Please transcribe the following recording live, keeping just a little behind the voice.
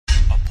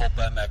Pulp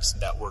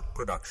MX Network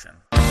production.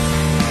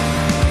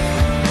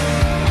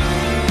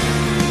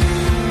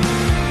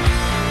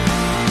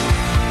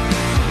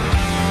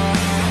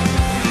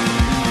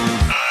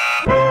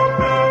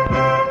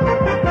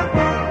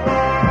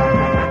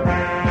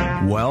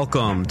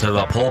 Welcome to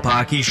the Pulp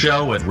Hockey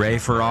Show with Ray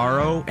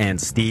Ferraro and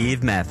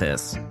Steve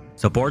Mathis.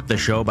 Support the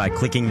show by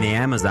clicking the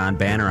Amazon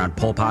banner on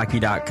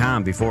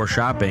pulphockey.com before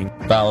shopping.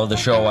 Follow the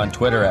show on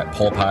Twitter at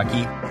Pulp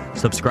Hockey.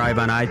 Subscribe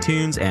on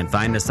iTunes and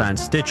find us on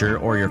Stitcher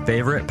or your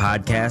favorite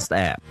podcast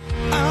app.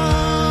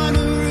 On a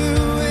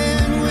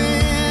ruined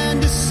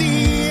wind to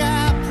see,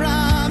 I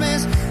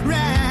promise,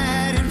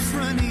 right in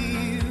front of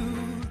you.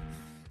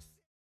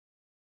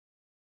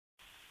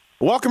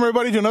 Welcome,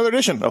 everybody, to another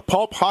edition of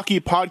Pulp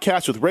Hockey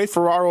Podcast with Ray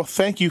Ferraro.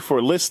 Thank you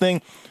for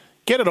listening.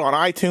 Get it on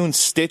iTunes,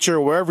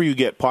 Stitcher, wherever you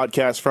get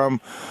podcasts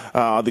from,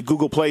 the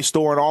Google Play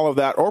Store and all of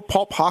that, or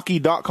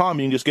pulphockey.com.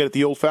 You can just get it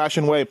the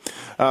old-fashioned way.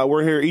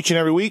 We're here each and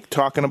every week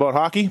talking about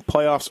hockey.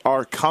 Playoffs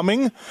are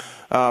coming.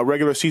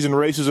 Regular season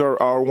races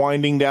are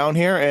winding down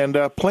here, and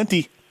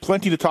plenty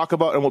to talk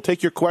about, and we'll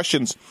take your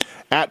questions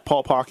at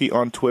Pulp Hockey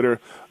on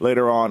Twitter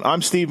later on.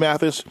 I'm Steve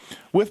Mathis.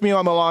 With me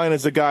on the line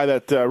is the guy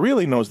that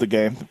really knows the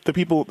game,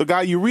 the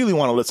guy you really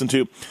want to listen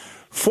to,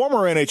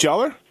 former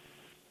NHLer,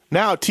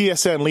 now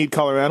TSN lead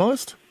color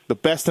analyst, the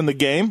best in the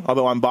game,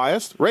 although I'm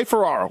biased, Ray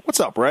Ferraro. What's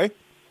up, Ray?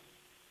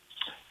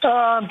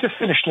 Just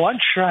finished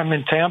lunch. I'm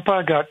in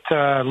Tampa. Got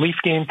a Leaf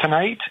game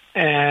tonight,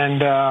 and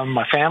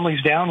my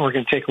family's down. We're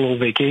going to take a little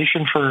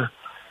vacation for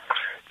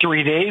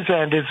 3 days,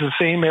 and it's the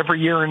same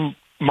every year in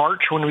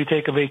March when we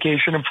take a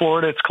vacation in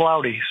Florida. It's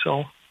cloudy,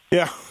 so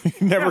yeah,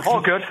 never. Yeah,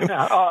 all good.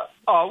 Yeah.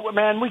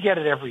 Man, we get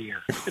it every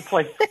year. It's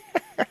like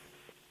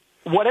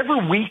whatever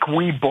week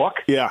we book,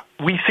 yeah,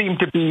 we seem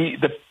to be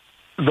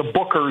the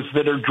bookers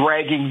that are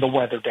dragging the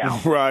weather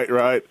down.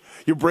 Right.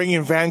 You're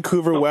bringing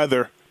Vancouver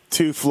weather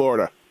to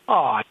Florida.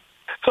 Oh,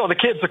 so the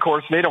kids, of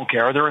course, they don't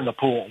care. They're in the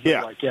pool.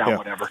 They're like,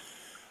 whatever.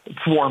 It's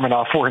warm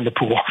enough. We're in the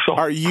pool. So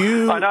are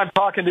you? And I'm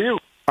talking to you.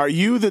 Are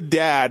you the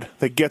dad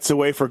that gets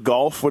away for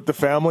golf with the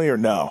family, or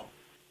no?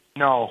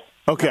 No.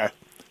 Okay.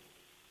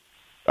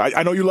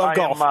 I know you love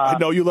golf. I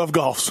know you love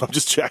golf, so I'm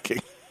just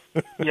checking.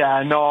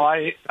 Yeah, no,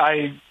 I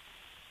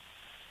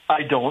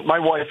don't. My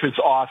wife is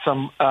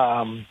awesome.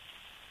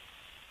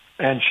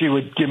 And she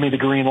would give me the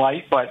green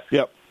light, but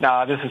this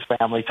is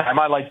family time.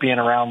 I like being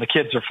around. The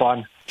kids are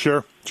fun.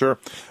 Sure.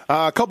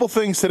 A couple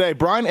things today.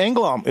 Brian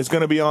Engblom is going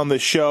to be on the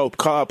show,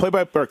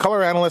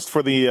 color analyst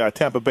for the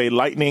Tampa Bay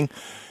Lightning,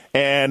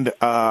 and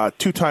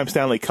two-time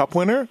Stanley Cup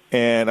winner,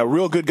 and a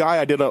real good guy.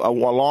 I did a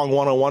long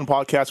one-on-one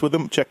podcast with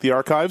him. Check the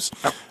archives.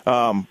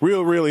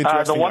 Really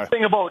interesting. The one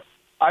thing about,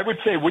 I would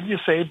say, wouldn't you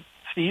say,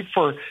 Steve,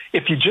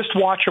 if you just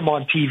watch him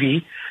on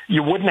TV,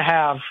 you wouldn't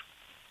have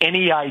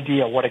any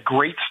idea what a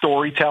great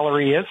storyteller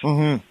he is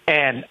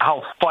and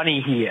how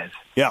funny he is.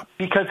 Yeah.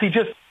 Because he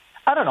just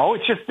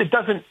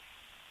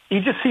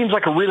seems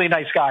like a really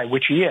nice guy,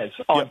 which he is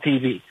on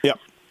TV. Yep.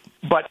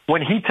 But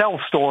when he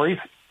tells stories,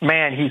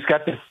 man, he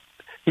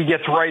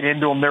gets right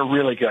into them. They're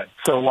really good.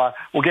 So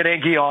we'll get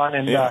Engie on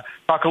and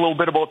talk a little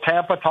bit about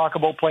Tampa, talk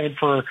about playing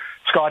for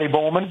Scotty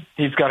Bowman.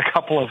 He's got a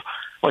couple of,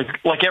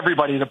 like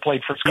everybody that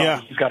played for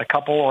Scotty, he's got a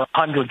couple or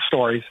 100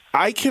 stories.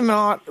 I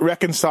cannot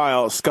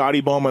reconcile Scotty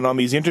Bowman on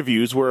these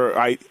interviews where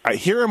I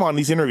hear him on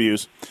these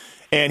interviews,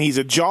 and he's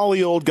a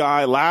jolly old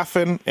guy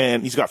laughing,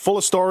 and he's got full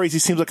of stories. He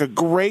seems like a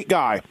great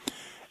guy.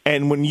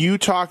 And when you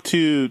talk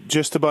to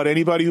just about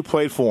anybody who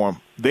played for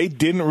him, they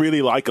didn't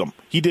really like him.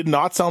 He did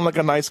not sound like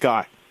a nice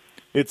guy.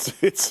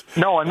 It's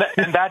no, and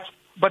that's.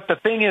 But the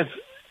thing is,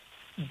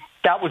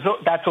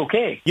 that's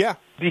okay. Yeah,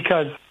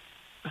 because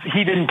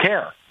he didn't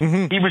care.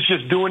 He was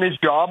just doing his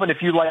job, and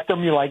if you liked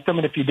him, you liked him,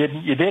 and if you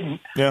didn't, you didn't.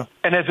 Yeah.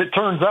 And as it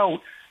turns out,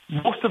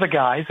 most of the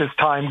guys, as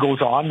time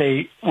goes on,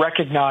 they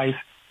recognize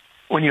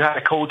when you had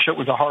a coach that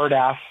was a hard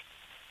ass.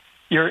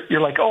 You're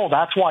like, oh,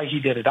 that's why he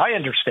did it. I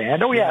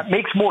understand. Oh, yeah, it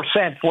makes more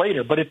sense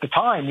later. But at the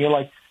time, you're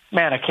like,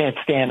 man, I can't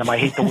stand him. I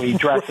hate the way he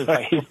dresses.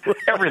 I hate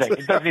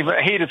everything.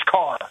 I hate his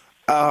car.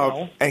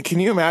 And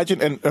can you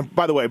imagine? And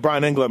by the way,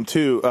 Brian Engblom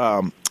too.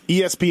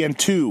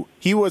 ESPN2.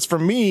 He was, for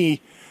me.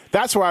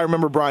 That's where I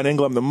remember Brian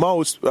Engblom the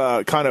most.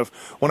 Kind of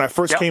when I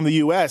first came to the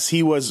U.S.,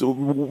 he was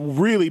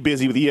really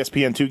busy with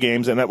ESPN2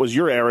 games, and that was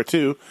your era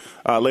too.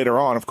 Later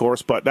on, of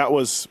course, but that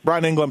was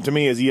Brian Engblom to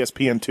me as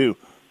ESPN2.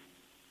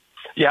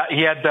 Yeah,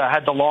 he had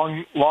the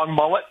long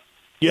mullet.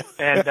 Yeah,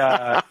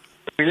 and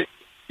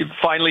he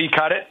finally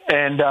cut it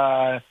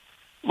and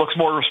looks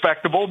more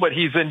respectable. But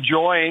he's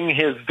enjoying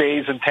his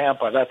days in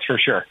Tampa, that's for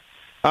sure.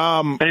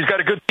 And he's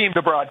got a good team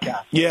to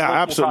broadcast. Yeah,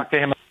 absolutely. We'll talk to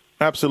him.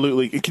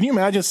 Absolutely. Can you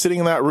imagine sitting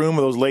in that room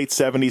with those late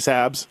 70s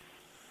Habs,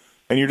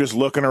 and you're just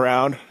looking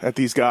around at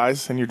these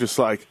guys, and you're just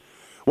like,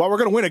 well, we're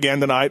going to win again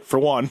tonight, for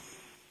one.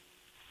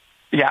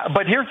 Yeah,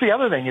 but here's the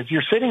other thing, is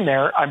you're sitting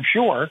there, I'm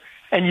sure,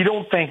 and you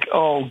don't think,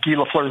 oh, Guy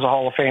Lafleur's a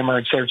Hall of Famer,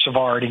 and Serge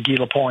Savard, and Guy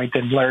Lapointe,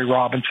 and Larry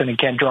Robinson, and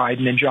Ken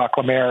Dryden, and Jacques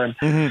Lemaire,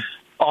 and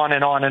on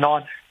and on and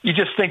on. You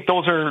just think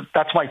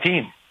that's my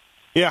team.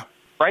 Yeah.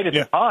 right at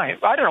the time.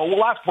 I don't know.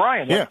 We'll ask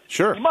Brian. Yeah,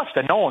 sure. He must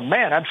have known,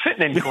 man, I'm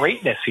sitting in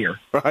greatness here.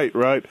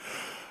 Right.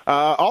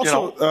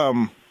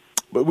 Also,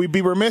 we'd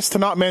be remiss to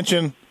not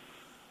mention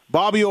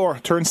Bobby Orr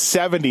turned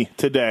 70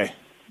 today.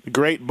 The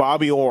great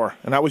Bobby Orr.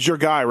 And that was your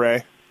guy,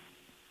 Ray.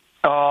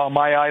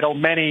 My idol,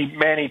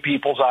 many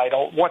people's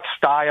idol. What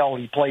style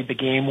he played the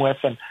game with.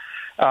 And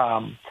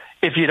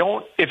if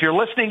you're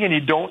listening and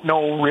you don't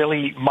know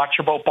really much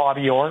about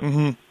Bobby Orr,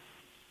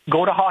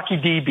 go to Hockey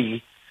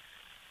DB,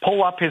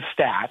 pull up his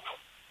stats,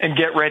 and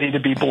get ready to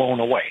be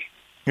blown away.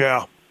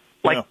 Yeah.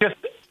 Just,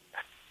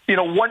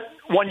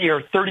 one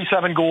year,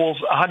 37 goals,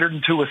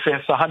 102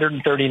 assists,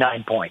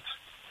 139 points.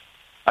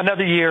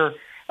 Another year,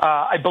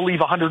 I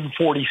believe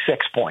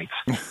 146 points.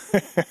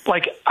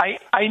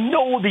 I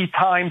know the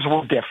times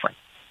were different.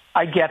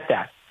 I get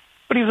that.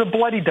 But he's a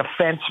bloody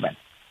defenseman.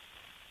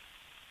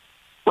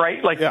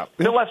 Right?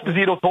 Bill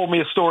Esposito told me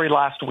a story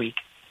last week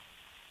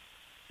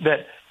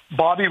that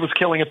Bobby was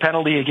killing a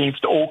penalty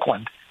against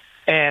Oakland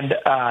and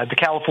the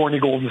California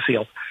Golden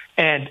Seals.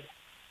 And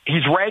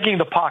he's ragging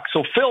the puck.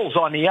 So Phil's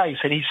on the ice,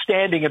 and he's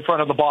standing in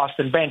front of the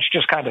Boston bench,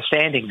 just kind of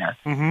standing there.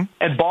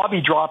 And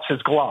Bobby drops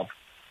his glove.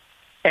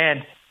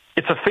 And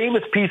it's a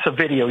famous piece of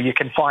video. You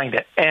can find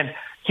it. And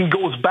he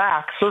goes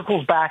back,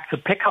 circles back to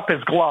pick up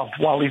his glove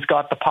while he's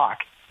got the puck.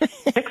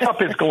 Picks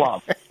up his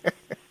glove.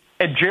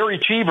 And Jerry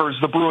Cheevers,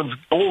 the Bruins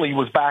goalie,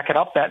 was backing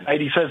up that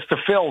night. He says to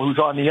Phil, who's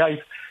on the ice,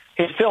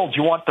 "Hey, Phil, do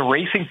you want the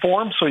racing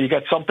form so you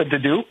got something to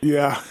do?"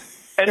 Yeah.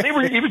 And he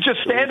was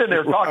just standing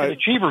there talking to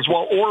Cheevers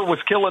while Orr was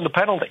killing the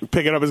penalty.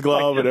 Picking up his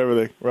glove and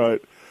everything. Right.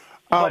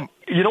 But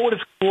you know what is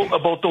cool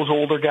about those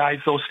older guys,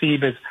 though,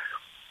 Steve, is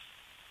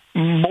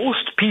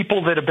most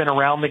people that have been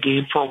around the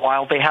game for a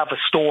while, they have a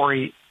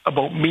story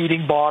about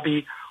meeting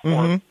Bobby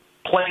or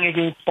playing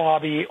against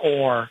Bobby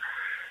or,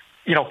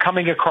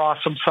 coming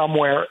across him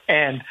somewhere.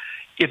 And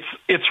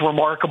it's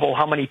remarkable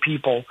how many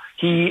people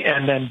he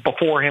and then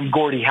before him,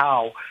 Gordie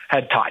Howe,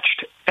 had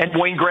touched. And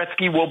Wayne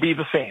Gretzky will be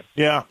the same.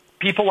 Yeah.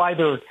 People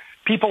either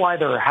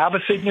have a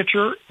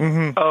signature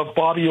of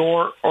Bobby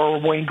Orr or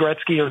Wayne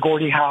Gretzky or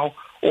Gordie Howe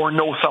or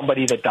know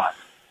somebody that does.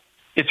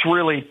 It's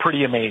really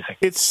pretty amazing.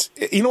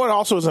 What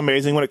also is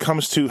amazing when it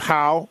comes to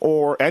Howe,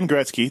 Orr, and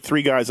Gretzky,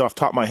 three guys off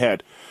the top of my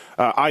head,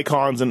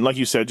 icons and, like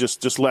you said,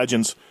 just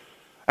legends.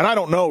 And I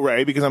don't know,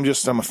 Ray, because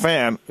I'm a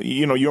fan.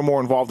 You're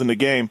more involved in the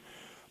game.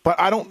 But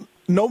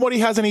nobody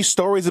has any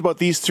stories about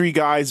these three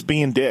guys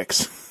being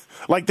dicks.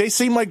 They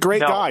seem like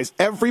great guys.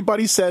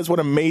 Everybody says what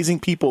amazing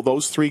people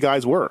those three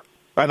guys were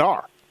and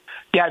are.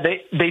 Yeah,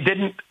 they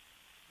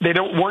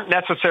weren't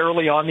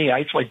necessarily on the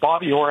ice. Like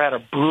Bobby Orr had a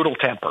brutal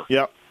temper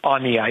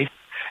on the ice.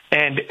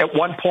 And at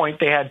one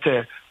point they had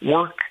to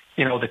work,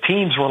 the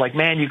teams were like,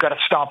 "Man, you got to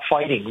stop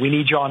fighting. We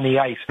need you on the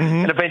ice."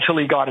 And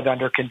eventually got it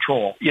under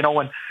control.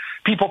 When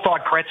people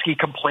thought Gretzky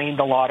complained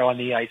a lot on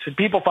the ice, and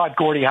people thought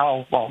Gordie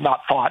Howe, well,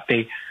 not thought,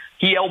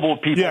 he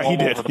elbowed people all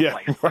over the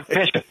place.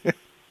 Right.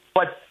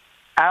 But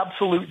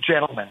absolute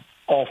gentlemen,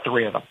 all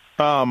three of them.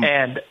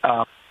 And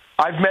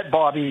I've met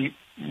Bobby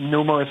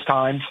numerous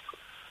times.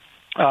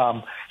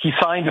 He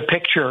signed a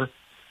picture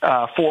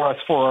for us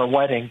for our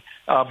wedding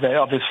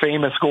of his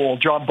famous goal.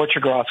 John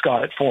Butchergross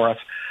got it for us,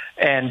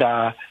 and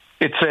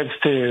it says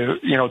to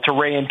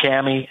Ray and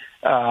Cammie,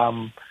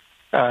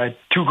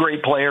 two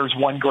great players,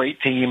 one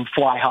great team,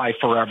 fly high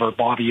forever,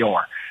 Bobby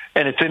Orr.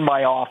 And it's in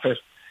my office,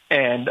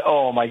 and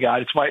oh my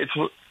God, it's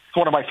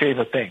one of my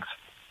favorite things.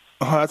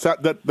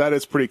 That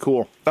is pretty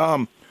cool.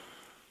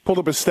 Pulled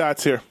up his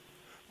stats here.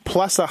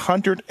 Plus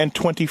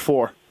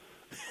 124.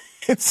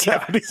 It's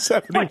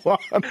 70-71.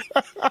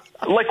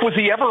 Was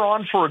he ever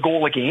on for a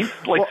goal against?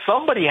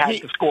 Somebody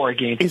had to score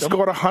against him. He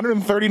scored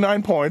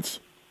 139 points,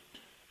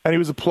 and he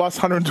was a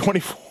plus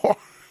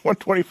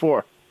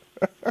 124.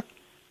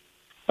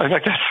 I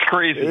think that's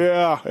crazy.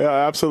 Yeah,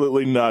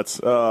 absolutely nuts.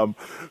 By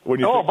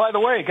the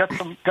way,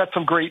 got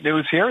some great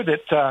news here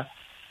that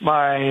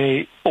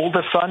my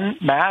oldest son,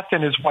 Matt,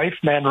 and his wife,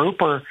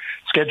 Manroop, are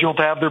scheduled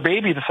to have their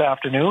baby this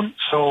afternoon.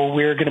 So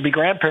we're going to be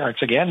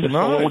grandparents again. This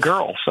little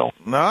girl. So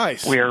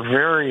nice. We are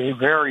very,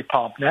 very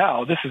pumped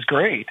now. This is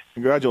great.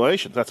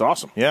 Congratulations. That's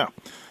awesome. Yeah.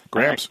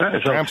 Gramps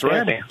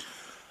right.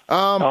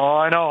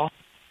 I know.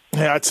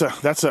 Yeah,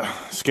 that's a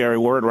scary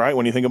word, right,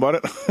 when you think about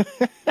it?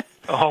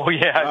 Oh,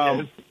 yeah,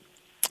 it is.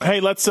 Hey,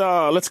 let's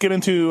get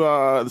into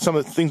some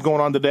of the things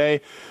going on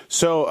today.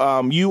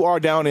 So you are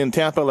down in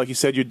Tampa, like you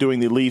said. You're doing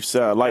the Leafs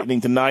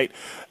Lightning tonight.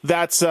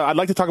 That's I'd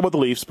like to talk about the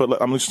Leafs,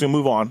 but I'm just going to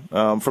move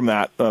on from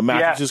that.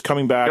 Matthews is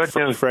coming back.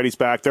 Freddie's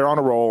back. They're on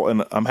a roll,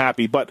 and I'm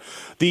happy. But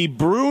the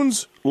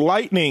Bruins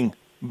Lightning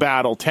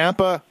battle.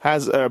 Tampa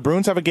has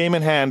Bruins have a game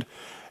in hand,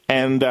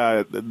 and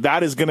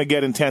that is going to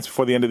get intense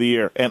before the end of the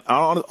year. And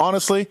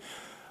honestly,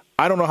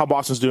 I don't know how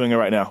Boston's doing it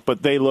right now,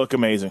 but they look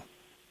amazing.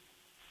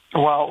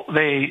 Well,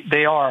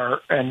 they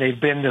are, and they've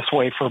been this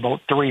way for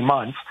about 3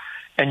 months.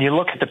 And you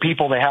look at the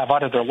people they have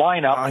out of their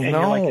lineup, and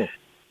you're like,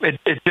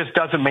 it just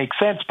doesn't make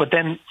sense. But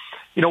then,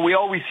 we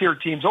always hear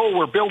teams,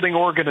 we're building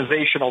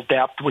organizational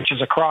depth, which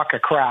is a crock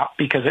of crap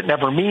because it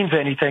never means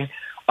anything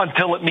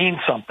until it means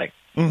something.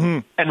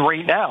 And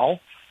right now,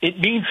 it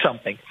means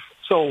something.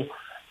 So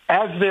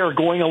as they're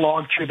going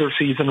along through their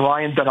season,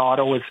 Ryan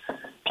Donato is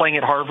playing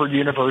at Harvard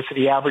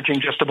University,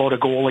 averaging just about a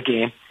goal a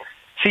game.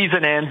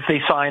 Season ends,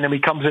 they sign him. He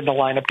comes in the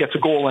lineup, gets a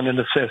goal and an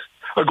assist,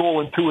 a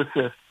goal and 2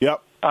 assists.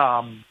 Yep.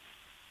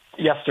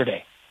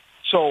 Yesterday.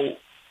 So,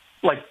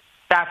 like,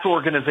 that's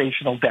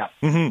organizational depth.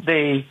 Mm-hmm.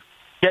 They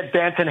get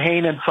Danton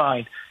Haynen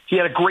signed. He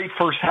had a great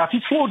first half.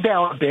 He slowed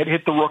down a bit,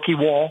 hit the rookie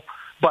wall,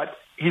 but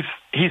he's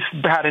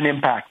had an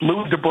impact.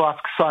 Lou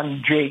DeBrusk's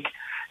son, Jake,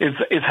 is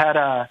had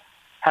a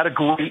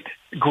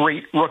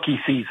great rookie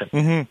season.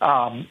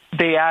 Mm-hmm.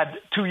 They add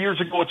 2 years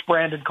ago, it's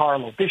Brandon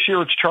Carlo. This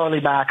year, it's Charlie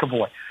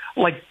McAvoy.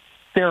 Like,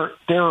 they're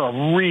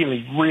a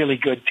really, really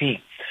good team.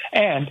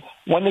 And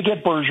when they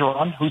get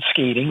Bergeron, who's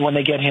skating, when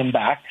they get him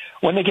back,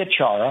 when they get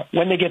Chara,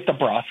 when they get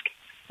DeBrusk,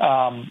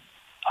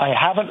 I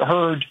haven't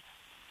heard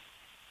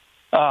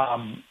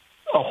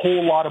a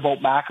whole lot about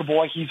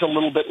McAvoy. He's a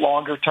little bit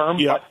longer term,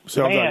 but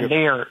man,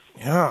 they are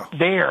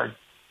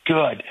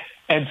good.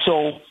 And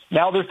so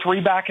now they're 3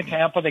 back in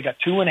Tampa. They got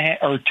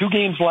 2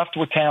 games left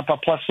with Tampa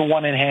plus the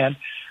 1 in hand.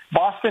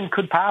 Boston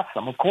could pass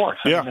them, of course.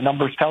 I mean, the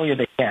numbers tell you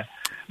they can.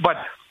 But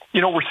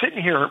we're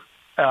sitting here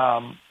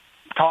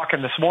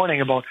talking this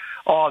morning about,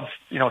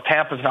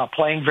 Tampa's not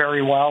playing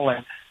very well,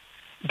 and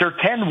they're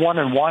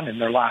 10-1-1 in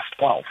their last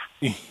 12.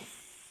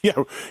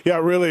 Yeah,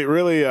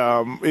 really.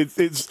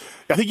 It's.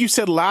 I think you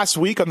said last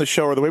week on the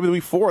show, or maybe the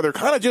week before, they're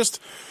kind of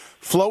just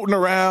floating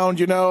around,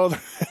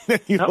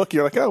 Look,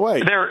 you're like, oh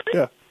wait,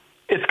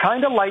 It's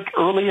kind of like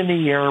early in the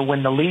year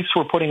when the Leafs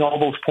were putting all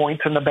those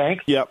points in the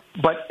bank. Yep.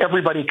 But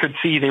everybody could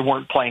see they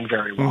weren't playing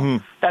very well.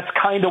 Mm-hmm. That's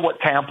kind of what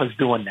Tampa's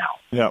doing now.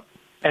 Yep.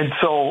 And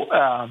so,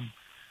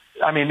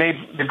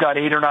 they've got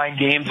 8 or 9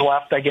 games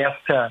left, I guess,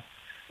 to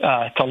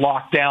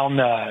lock down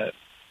the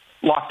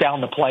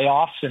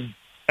playoffs and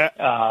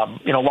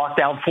lock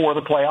down for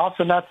the playoffs,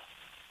 and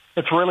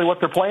that's really what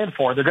they're playing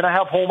for. They're going to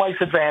have home ice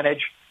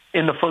advantage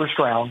in the first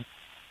round.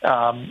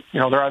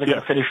 They're either going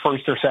to finish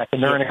first or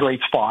second. They're in a great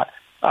spot.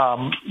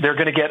 They're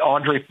going to get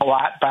Andre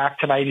Palat back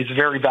tonight. He's a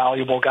very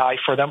valuable guy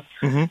for them.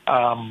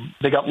 Mm-hmm.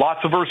 They got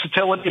lots of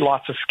versatility,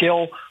 lots of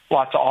skill,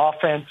 lots of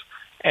offense,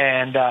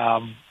 and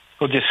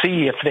we'll just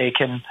see if they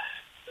can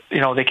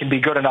be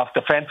good enough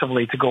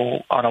defensively to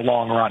go on a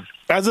long run.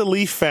 As a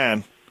Leaf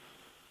fan,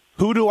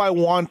 who do I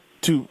want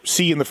to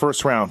see in the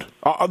first round?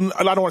 I don't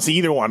want to see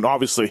either one,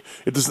 obviously.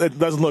 It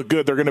doesn't look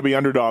good. They're going to be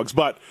underdogs.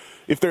 But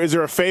is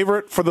there a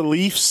favorite for the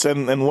Leafs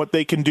and what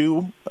they can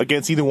do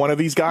against either one of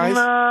these guys?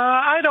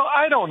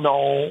 I don't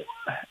know.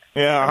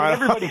 Yeah,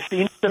 everybody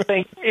seems to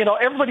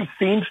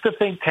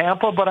think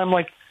Tampa, but I'm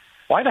like,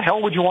 why the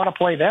hell would you want to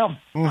play them?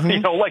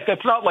 Mm-hmm.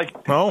 That's not like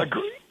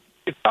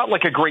it's not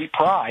like a great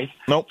prize.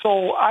 Nope.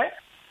 So I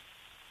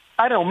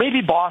don't know.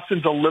 Maybe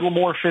Boston's a little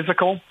more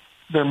physical.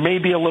 There may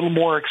be a little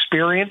more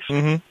experience.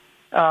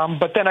 Mm-hmm.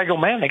 But then I go,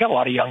 man, they got a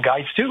lot of young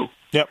guys too.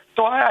 Yep.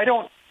 So I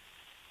don't.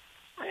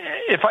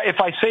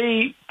 If I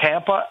say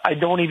Tampa, I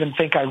don't even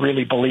think I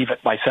really believe it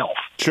myself.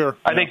 Sure.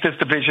 I think this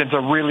division's a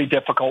really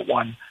difficult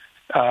one.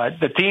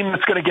 The team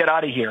that's going to get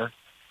out of here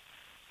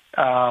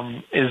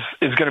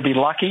is going to be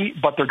lucky,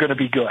 but they're going to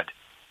be good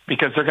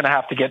because they're going to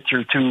have to get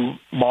through 2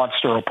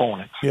 monster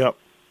opponents. Yep.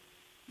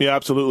 Yeah,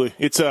 absolutely.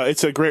 It's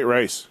a great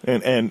race,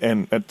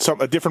 and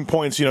at different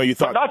points, you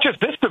thought, but not just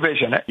this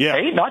division. Yeah.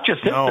 Hey? Not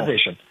just this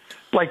division.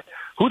 Like,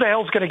 who the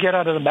hell's going to get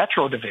out of the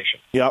Metro division?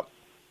 Yep.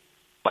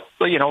 But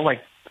you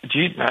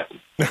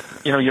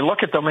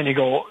look at them and you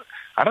go,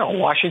 I don't know.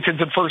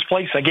 Washington's in first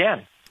place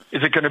again.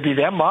 Is it going to be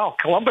them? Wow,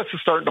 Columbus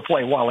is starting to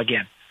play well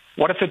again.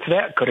 What if it's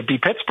that? Could it be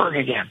Pittsburgh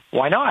again?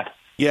 Why not?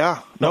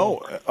 Yeah,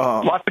 no,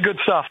 lots of good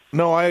stuff.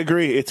 No, I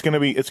agree. It's gonna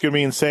be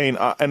insane.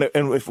 And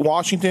if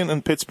Washington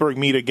and Pittsburgh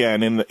meet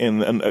again in the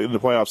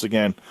playoffs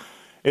again,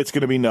 it's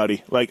gonna be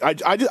nutty. Like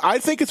I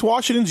think it's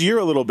Washington's year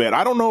a little bit.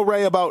 I don't know,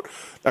 Ray, about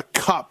a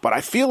cup, but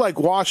I feel like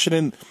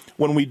Washington,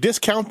 when we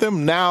discount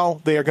them, now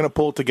they are gonna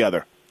pull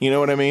together. You know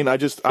what I mean? I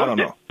don't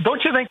know.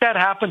 Don't you think that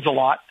happens a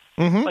lot?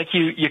 Mm-hmm. Like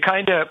you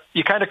kind of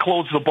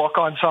close the book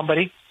on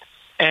somebody.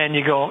 And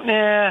you go,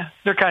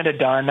 they're kind of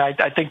done.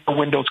 I think the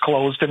window's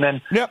closed. And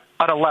then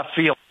out of left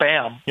field,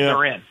 bam,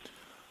 they're in.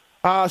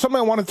 Something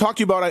I want to talk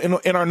to you about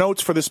in our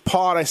notes for this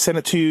pod, I sent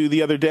it to you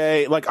the other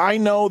day. Like, I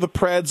know the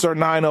Preds are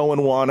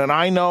 9-0-1, and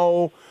I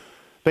know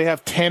they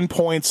have 10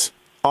 points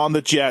on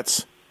the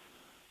Jets.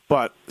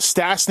 But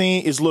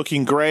Stastny is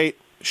looking great.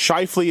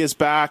 Scheifele is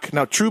back.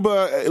 Now,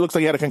 Trouba, it looks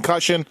like he had a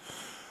concussion.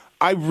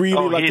 I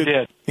really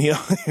like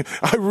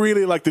I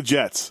really like the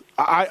Jets.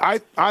 I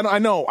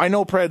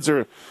know Preds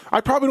are.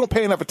 I probably don't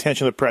pay enough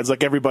attention to the Preds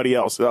like everybody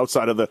else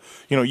outside of the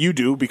you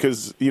do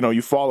because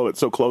you follow it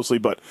so closely.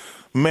 But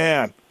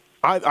man,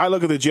 I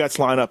look at the Jets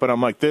lineup and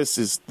I'm like, they're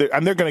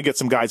going to get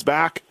some guys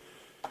back.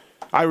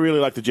 I really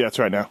like the Jets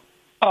right now.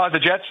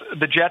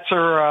 The Jets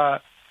are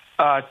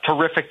a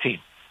terrific team.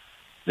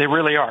 They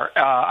really are.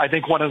 I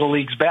think one of the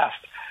league's best.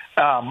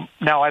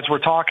 Now, as we're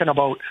talking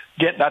about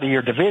getting out of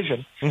your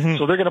division,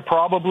 so they're going to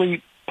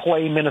probably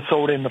play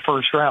Minnesota in the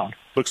first round.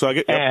 Looks like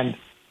it. Yep.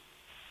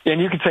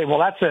 And you could say, well,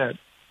 that's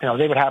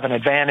they would have an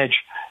advantage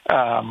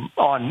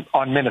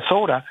on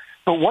Minnesota.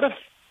 But what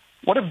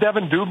if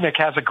Devin Dubnyk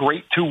has a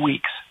great 2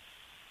 weeks?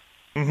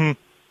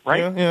 Mm-hmm.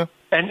 Right? Yeah.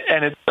 And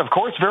it's, of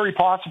course, very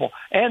possible.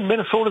 And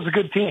Minnesota's a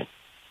good team.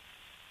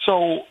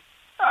 So,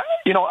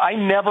 I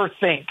never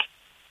think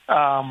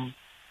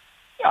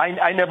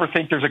I never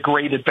think there's a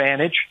great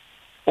advantage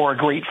or a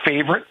great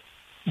favorite,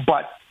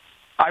 but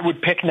I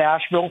would pick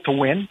Nashville to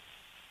win.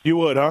 You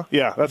would, huh?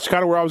 Yeah, that's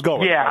kind of where I was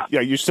going. Yeah.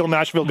 Yeah, you're still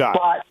Nashville guy.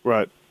 But,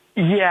 right.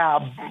 Yeah,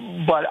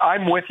 but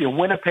I'm with you.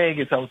 Winnipeg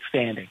is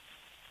outstanding.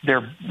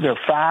 They're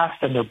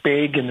fast and they're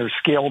big and they're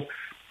skilled.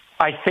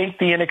 I think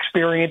the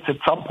inexperience at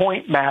some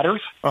point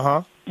matters.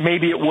 Uh-huh.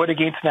 Maybe it would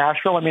against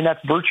Nashville. I mean,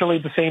 that's virtually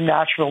the same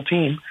Nashville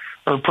team,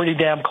 or pretty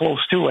damn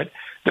close to it,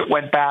 that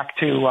went back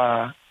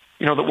to,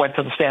 that went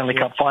to the Stanley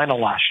Cup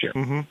final last year.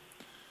 Mm-hmm.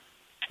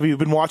 Have you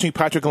been watching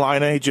Patrick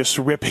Laine just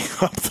ripping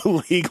up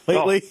the league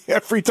lately? Oh.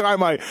 Every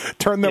time I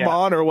turn them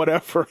on or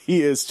whatever,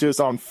 he is just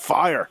on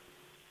fire.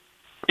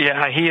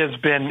 Yeah, he has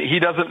been. He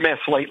doesn't miss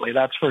lately.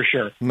 That's for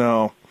sure.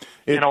 No,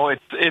 it's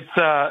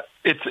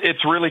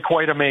really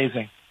quite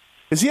amazing.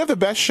 Does he have the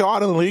best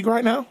shot in the league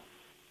right now?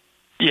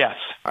 Yes.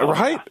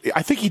 Right?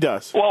 I think he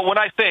does. Well, when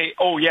I say,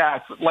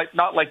 it's like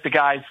not like the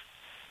guys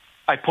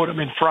I put him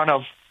in front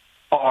of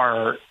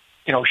are,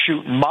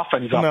 shooting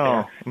muffins up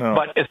there. No.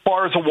 But as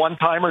far as a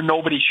one-timer,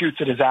 nobody shoots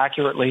it as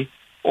accurately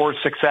or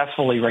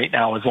successfully right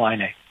now as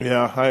Laine.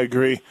 Yeah, I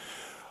agree.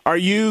 Are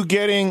you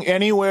getting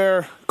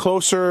anywhere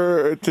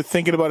closer to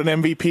thinking about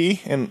an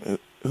MVP and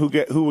who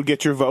would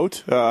get your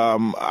vote?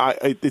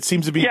 It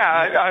seems to be.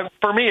 Yeah,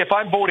 for me, if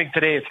I'm voting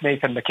today, it's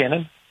Nathan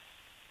MacKinnon.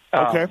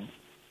 Okay.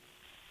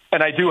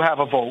 And I do have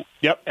a vote.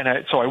 Yep.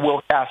 And so I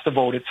will cast a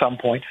vote at some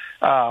point.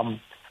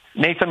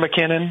 Nathan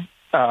MacKinnon,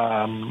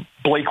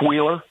 Blake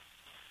Wheeler,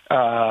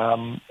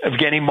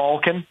 Evgeny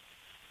Malkin.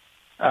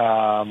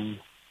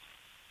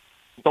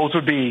 Those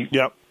would be.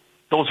 Yep.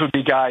 Those would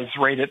be guys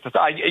rated.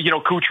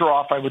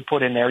 Kucherov I would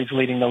put in there. He's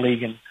leading the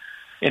league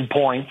in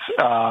points.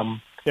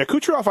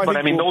 Kucherov.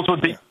 Those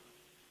would be.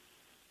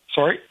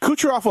 Sorry,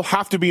 Kucherov will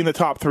have to be in the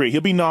top 3. He'll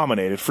be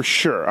nominated for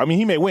sure. I mean,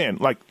 he may win,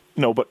 but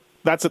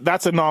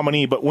that's a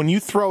nominee. But when you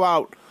throw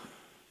out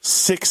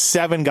 6,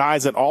 7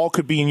 guys that all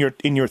could be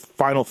in your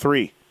final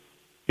 3,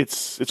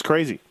 it's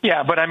crazy.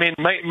 Yeah, but I mean,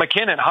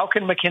 MacKinnon. How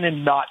can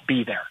MacKinnon not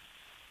be there?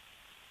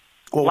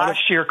 Well,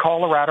 last year,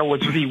 Colorado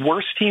was the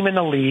worst team in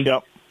the league.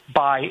 Yep.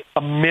 By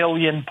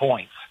 1,000,000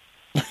 points.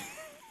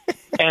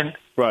 And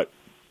right.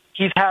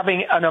 He's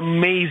having an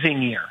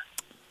amazing year.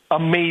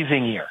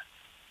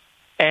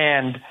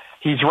 And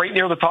he's right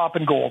near the top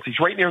in goals. He's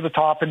right near the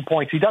top in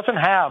points. He doesn't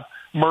have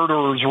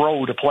Murderer's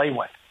Row to play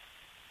with.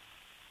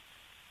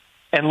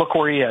 And look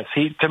where he is.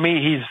 To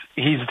me,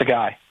 he's the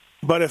guy.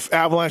 But if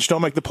Avalanche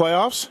don't make the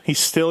playoffs, he's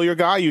still your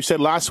guy? You said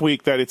last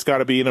week that it's got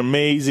to be an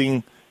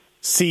amazing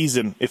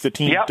season if the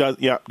team doesn't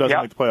make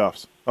the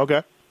playoffs.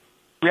 Okay.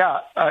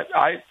 Yeah,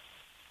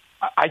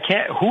 I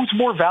can't. Who's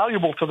more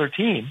valuable to their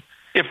team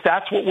if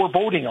that's what we're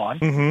voting on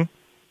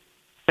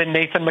than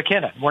Nathan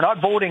MacKinnon? We're not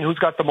voting who's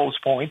got the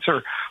most points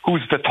or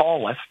who's the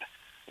tallest.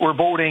 We're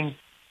voting,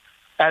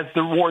 as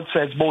the award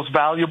says, most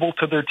valuable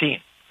to their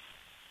team.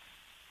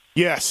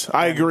 Yes,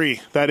 I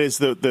agree. That is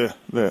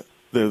the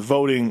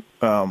voting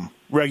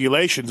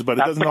regulations, but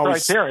it doesn't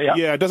always. Criteria.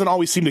 Yeah, it doesn't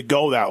always seem to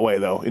go that way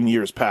though in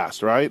years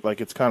past, right?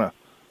 Like it's kind of.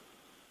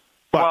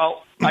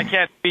 Well, I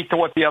can't speak to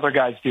what the other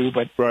guys do,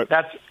 but right.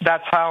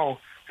 that's how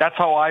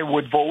I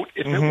would vote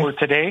if it were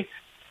today.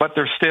 But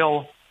there's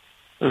still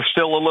a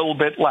little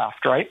bit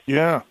left, right?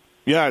 Yeah.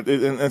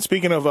 And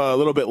speaking of a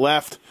little bit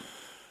left,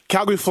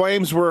 Calgary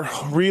Flames were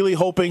really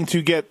hoping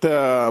to get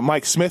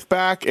Mike Smith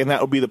back, and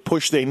that would be the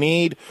push they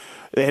need.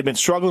 They had been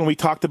struggling. We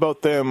talked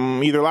about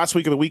them either last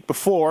week or the week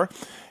before,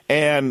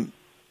 and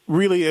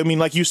really, I mean,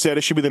 like you said,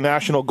 it should be the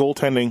National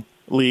Goaltending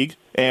League,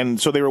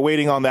 and so they were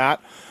waiting on that.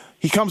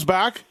 He comes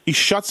back. He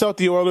shuts out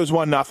the Oilers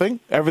 1-0.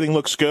 Everything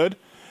looks good.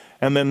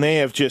 And then they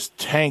have just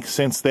tanked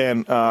since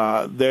then.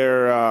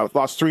 They're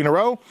lost 3 in a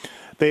row.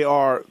 They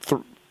are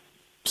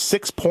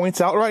 6 points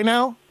out right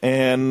now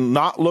and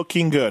not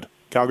looking good,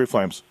 Calgary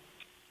Flames.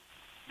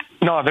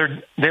 No,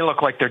 they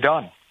look like they're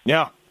done.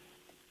 Yeah.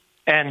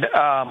 And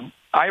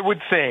I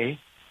would say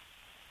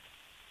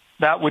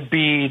that would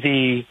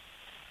be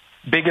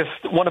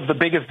one of the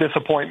biggest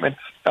disappointments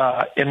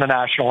in the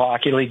National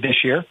Hockey League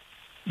this year,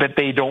 that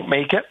they don't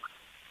make it.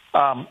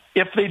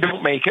 If they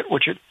don't make it,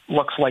 which it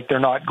looks like they're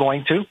not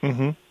going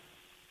to,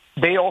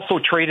 they also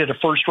traded a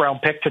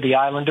first-round pick to the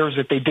Islanders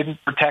that they didn't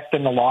protect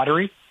in the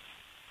lottery.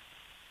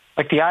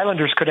 Like the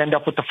Islanders could end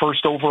up with the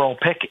first overall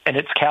pick, and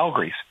it's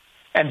Calgary's,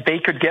 and they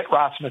could get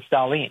Rasmus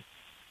Dahlin.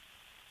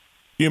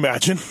 You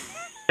imagine?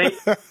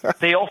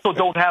 They also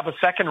don't have a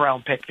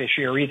second-round pick this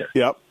year either.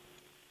 Yep.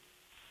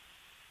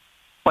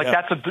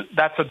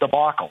 That's a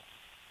debacle.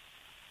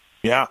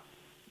 Yeah.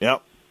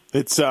 Yep.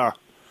 It's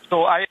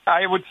So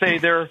I would say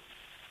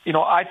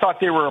I thought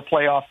they were a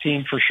playoff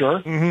team for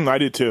sure. I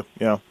did too.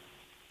 Yeah.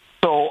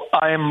 So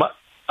I'm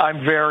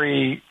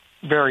very,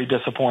 very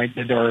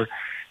disappointed or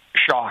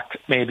shocked,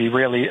 maybe.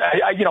 Really,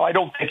 I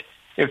don't think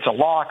it's a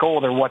lock. Oh,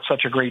 they're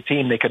such a great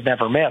team, they could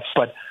never miss.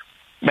 But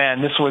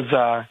man, this was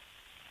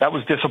that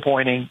was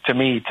disappointing to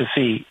me to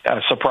see.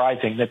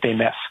 Surprising that they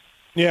miss.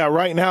 Yeah,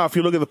 right now, if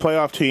you look at the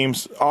playoff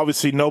teams,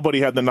 obviously nobody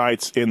had the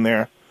Knights in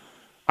there.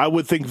 I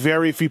would think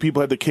very few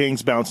people had the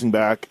Kings bouncing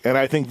back, and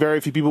I think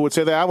very few people would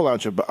say the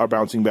Avalanche are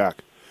bouncing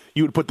back.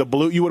 You would put the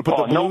Blues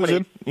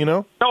in, you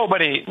know?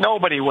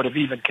 Nobody would have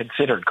even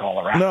considered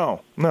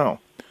Colorado. No.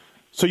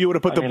 So you would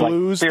have put the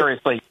Blues,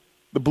 seriously,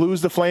 the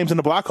Blues, the Flames, and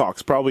the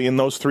Blackhawks probably in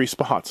those three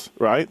spots,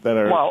 right?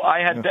 Well, I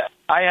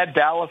had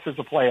Dallas as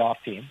a playoff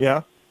team.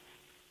 Yeah.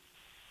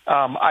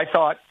 I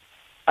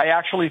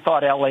actually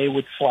thought LA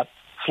would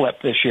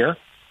slip this year.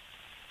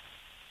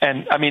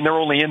 And, I mean, they're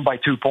only in by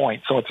 2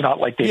 points, so it's not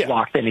like they've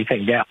locked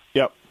anything down.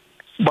 Yep.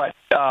 But,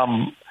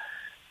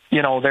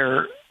 you know,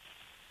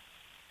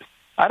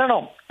 I don't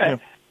know. Yeah.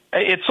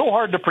 It's so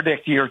hard to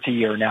predict year to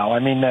year now. I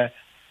mean,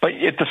 but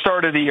at the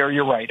start of the year,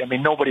 you're right. I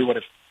mean, nobody would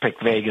have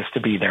picked Vegas to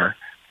be there,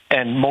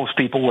 and most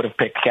people would have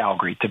picked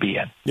Calgary to be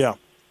in. Yeah.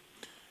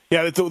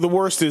 Yeah, the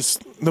worst is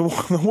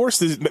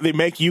they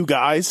make you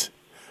guys,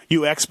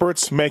 you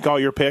experts, make all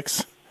your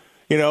picks.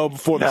 You know,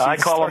 before the season I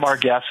call starts. them our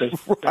guesses.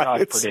 Right. They're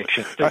not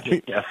predictions. They're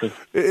just guesses.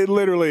 It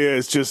literally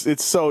is just.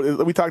 It's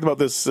so. We talked about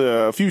this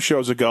a few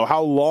shows ago.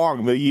 How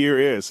long the year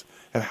is,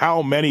 and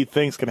how many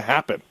things can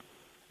happen,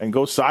 and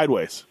go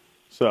sideways.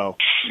 So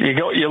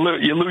you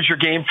lose your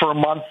game for a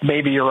month.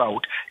 Maybe you're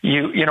out.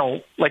 You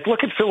know, like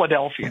look at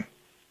Philadelphia,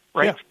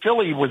 right? Yeah.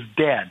 Philly was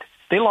dead.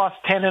 They lost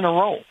 10 in a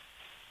row,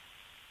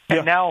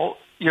 and now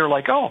you're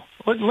like, oh,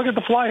 look at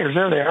the Flyers.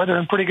 There they are. They're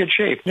in pretty good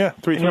shape. Yeah,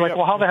 3-3. And you're like,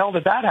 well, how the hell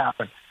did that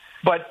happen?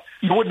 But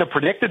you wouldn't have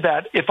predicted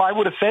that. If I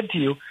would have said to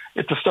you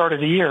at the start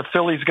of the year,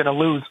 Philly's going to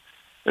lose,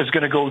 is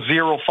going to go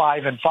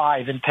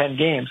 0-5-5 in 10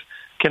 games.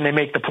 Can they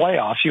make the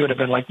playoffs? You would have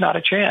been like, not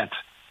a chance.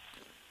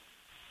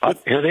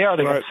 But here they are.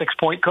 They got a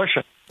 6-point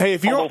cushion. Hey,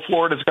 although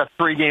Florida's got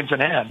 3 games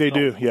in hand. They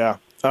do, yeah.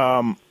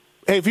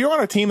 Hey, if you're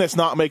on a team that's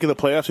not making the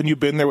playoffs and you've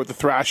been there with the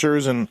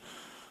Thrashers and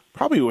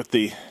probably with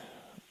the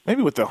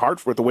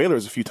Hart, with the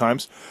Whalers a few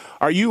times,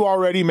 are you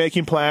already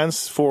making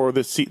plans for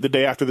the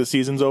day after the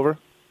season's over?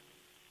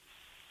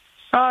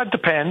 It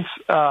depends.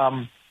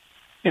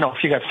 You know,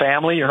 if you got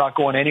family, you're not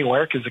going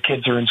anywhere because the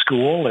kids are in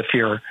school. If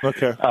you're,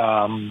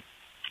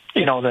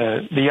 you know,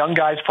 the young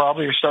guys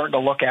probably are starting to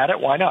look at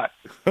it. Why not?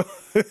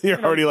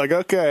 You're already like,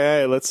 okay,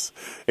 hey, let's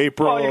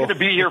April. Well, you're going to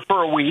be here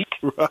for a week.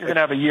 Right. You're going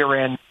to have a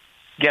year-end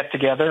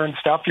get-together and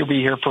stuff. You'll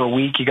be here for a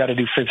week. You got to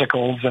do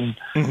physicals and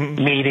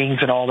meetings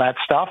and all that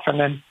stuff, and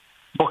then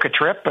book a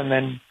trip, and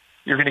then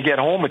you're going to get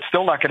home. It's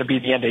still not going to be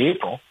the end of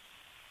April.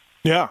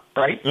 Yeah.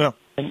 Right? Yeah.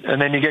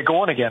 And then you get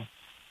going again.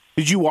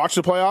 Did you watch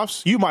the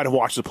playoffs? You might have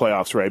watched the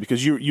playoffs, Ray,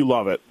 because you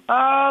love it.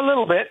 A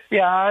little bit,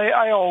 yeah.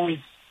 I always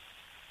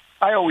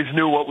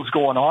knew what was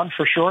going on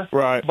for sure.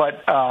 Right.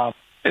 But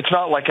it's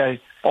not like I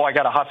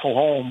got to hustle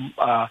home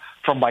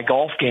from my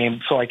golf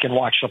game so I can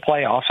watch the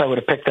playoffs. I would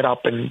have picked it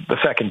up in the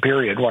second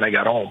period when I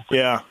got home.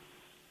 Yeah.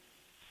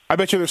 I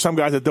bet you there's some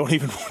guys that don't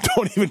even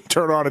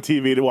turn on a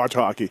TV to watch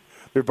hockey.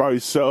 They're probably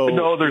so.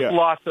 No, there's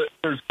lots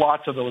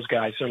of those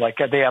guys. They're like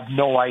they have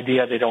no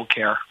idea. They don't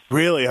care.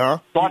 Really, huh?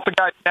 Lots of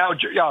guys now.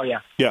 Oh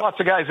yeah. Lots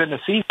of guys in the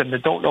season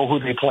that don't know who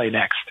they play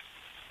next.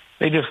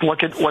 They just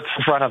look at what's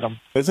in front of them.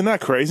 Isn't that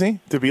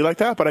crazy to be like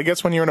that? But I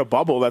guess when you're in a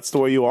bubble, that's the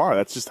way you are.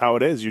 That's just how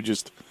it is. You're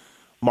just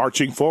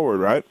marching forward,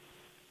 right?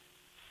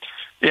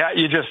 Yeah,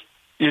 you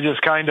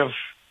just kind of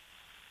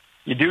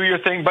you do your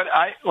thing. But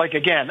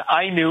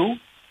I knew.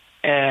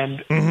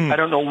 And I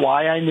don't know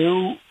why I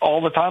knew all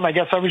the time. I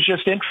guess I was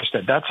just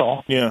interested. That's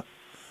all. Yeah,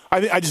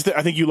 I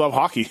think you love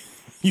hockey.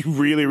 You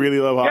really, really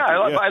love hockey.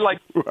 Yeah,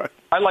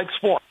 I like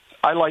sports.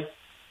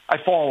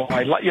 I follow.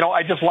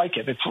 I just like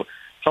it. It's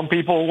some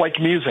people like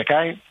music.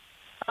 I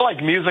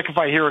like music if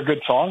I hear a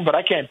good song, but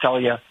I can't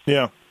tell you.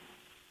 Yeah.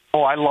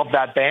 Oh, I love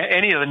that band.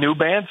 Any of the new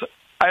bands,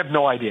 I have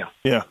no idea.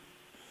 Yeah.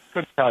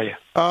 Couldn't tell you.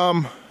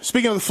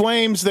 Speaking of the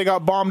Flames, they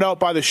got bombed out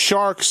by the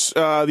Sharks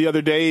the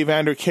other day.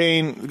 Evander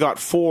Kane got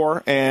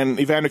 4, and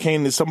Evander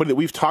Kane is somebody that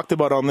we've talked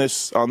about on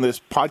this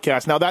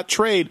podcast. Now, that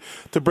trade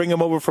to bring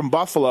him over from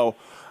Buffalo,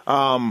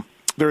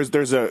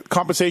 there's a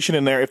compensation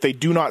in there if they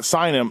do not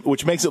sign him,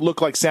 which makes it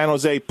look like San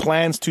Jose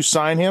plans to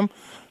sign him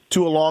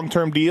to a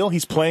long-term deal.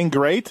 He's playing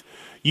great.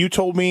 You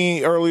told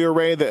me earlier,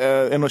 Ray,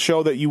 that, in the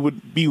show that you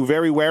would be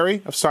very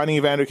wary of signing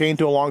Evander Kane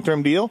to a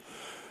long-term deal.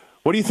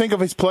 What do you think of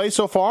his play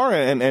so far,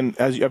 and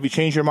have you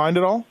changed your mind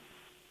at all?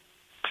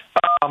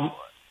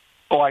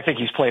 I think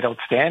he's played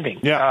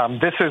outstanding. Yeah.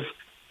 This is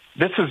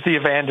the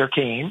Evander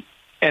Kane,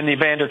 and the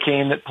Evander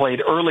Kane that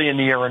played early in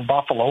the year in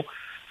Buffalo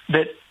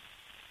that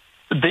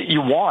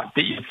you want,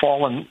 that you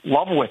fall in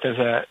love with as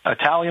a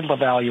talent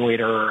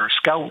evaluator or a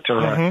scout or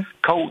a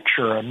coach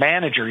or a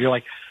manager. You're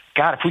like,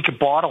 God, if we could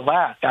bottle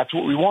that, that's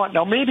what we want.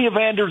 Now, maybe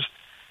Evander's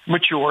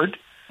matured,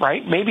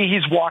 right? Maybe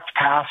he's walked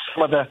past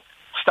some of the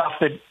stuff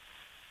that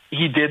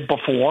he did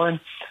before,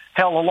 and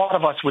hell, a lot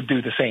of us would do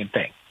the same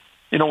thing.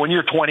 You know, when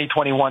you're 20,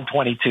 21,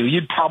 22,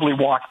 you'd probably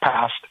walk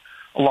past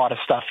a lot of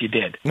stuff you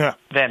did. Yeah.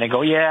 Then and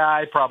go, yeah,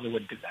 I probably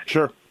wouldn't do that.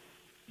 Sure.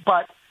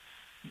 But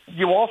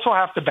you also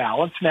have to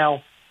balance.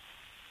 Now,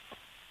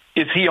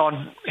 is he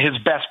on his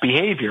best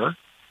behavior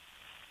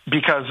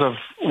because of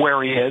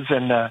where he is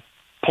and the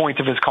point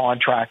of his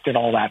contract and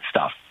all that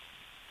stuff?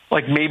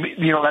 Like maybe,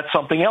 that's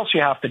something else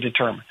you have to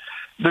determine.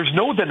 There's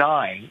no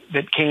denying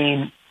that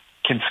Kane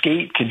can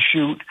skate, can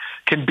shoot,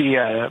 can be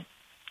an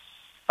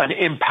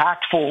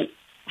impactful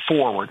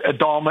forward, an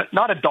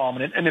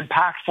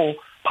impactful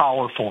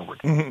power forward.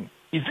 Mm-hmm.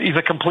 He's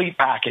a complete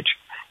package.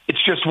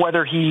 It's just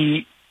whether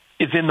he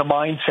is in the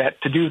mindset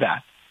to do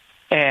that.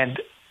 And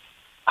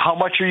how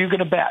much are you going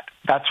to bet?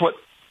 That's what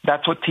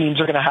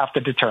teams are going to have to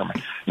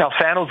determine. Now,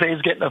 San Jose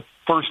is getting a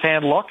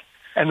first-hand look,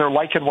 and they're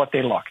liking what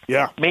they look.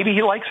 Yeah. Maybe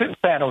he likes it in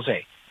San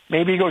Jose.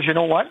 Maybe he goes, you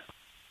know what?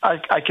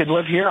 I could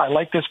live here. I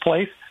like this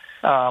place.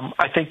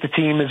 I think the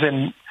team is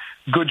in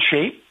good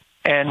shape,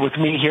 and with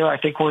me here, I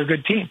think we're a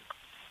good team.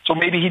 So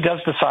maybe he does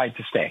decide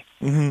to stay.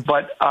 Mm-hmm.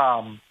 But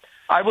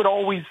I would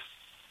always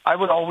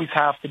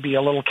have to be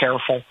a little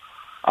careful.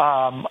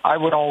 I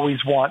would always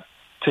want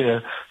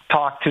to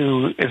talk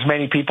to as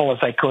many people as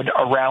I could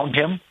around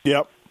him.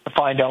 Yep. To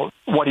find out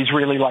what he's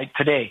really like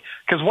today.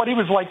 Because what he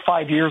was like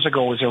 5 years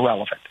ago is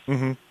irrelevant.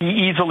 Mm-hmm.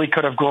 He easily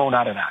could have grown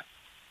out of that.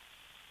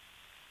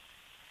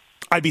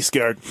 I'd be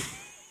scared.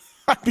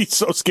 I'd be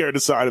so scared to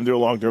sign him to a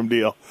long-term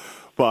deal.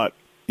 But,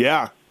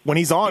 yeah, when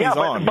he's on, he's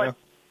on.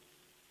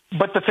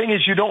 But the thing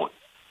is, you don't...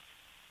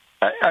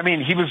 I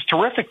mean, he was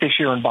terrific this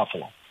year in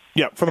Buffalo.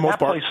 Yeah, for the most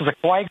part. That place was a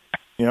flag.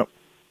 Yep.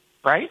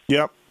 Right?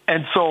 Yep.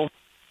 And so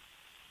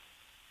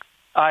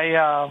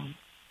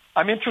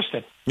I'm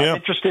interested. Yeah. I'm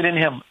interested in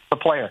him, the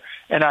player.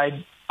 And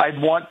I'd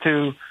want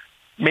to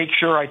make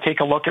sure I take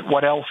a look at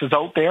what else is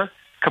out there,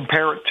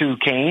 compare it to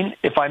Kane,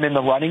 if I'm in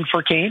the running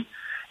for Kane,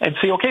 and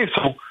see, okay,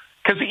 so,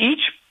 because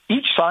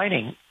each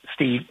signing,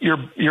 Steve,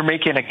 you're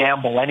making a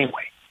gamble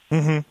anyway.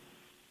 Mm-hmm.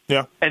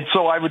 Yeah. And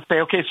so I would say,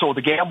 okay, so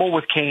the gamble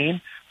with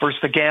Kane versus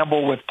the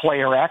gamble with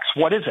player X,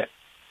 what is it?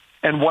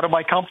 And what am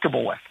I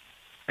comfortable with?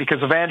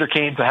 Because Evander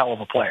Kane's a hell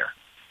of a player.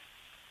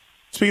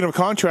 Speaking of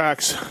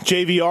contracts,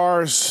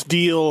 JVR's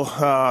deal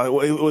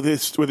with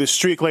his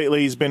streak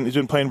lately, he's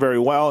been playing very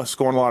well,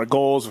 scoring a lot of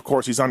goals. Of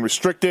course, he's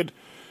unrestricted.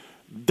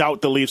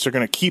 Doubt the Leafs are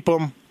going to keep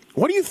him.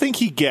 What do you think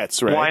he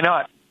gets, Ray? Why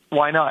not?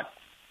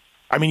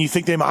 I mean, you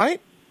think they might?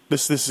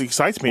 This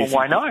excites me. Well,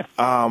 why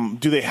not?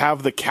 Do they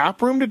have the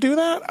cap room to do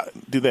that?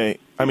 Do they?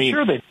 I mean,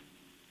 sure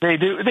they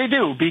do. They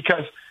do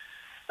because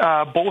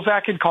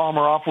Bozak and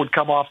Komarov would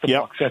come off the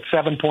books at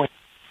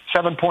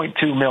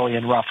 $7.2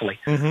 million roughly.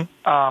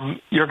 Mm-hmm.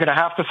 You're going to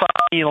have to sign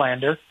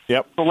Nylander.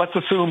 Yep. So let's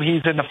assume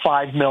he's in the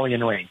 $5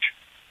 million range.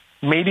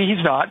 Maybe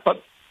he's not,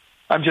 but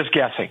I'm just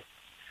guessing.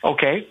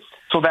 Okay,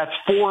 so that's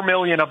 $4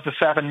 million of the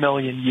 $7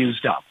 million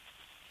used up,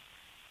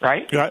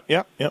 right?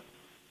 Yep.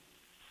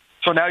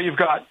 So now you've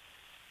got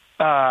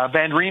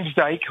Van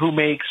Riemsdyk, who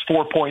makes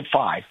 4.5.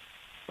 Are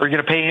you going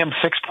to pay him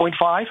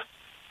 6.5?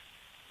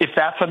 If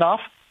that's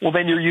enough, well,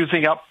 then you're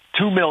using up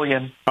 $2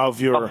 million of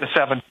the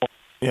 7.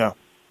 Yeah.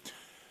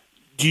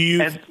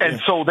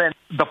 So then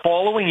the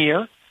following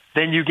year,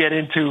 then you get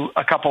into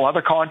a couple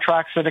other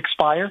contracts that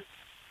expire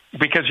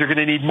because you're going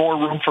to need more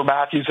room for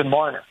Matthews and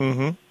Marner.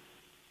 Mm-hmm.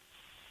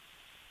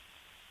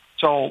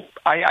 So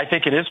I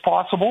think it is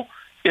possible.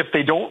 If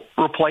they don't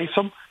replace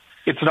him,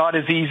 it's not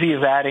as easy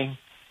as adding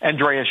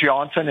Andreas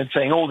Johnsson and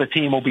saying, oh, the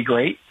team will be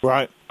great.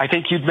 Right. I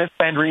think you'd miss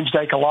Van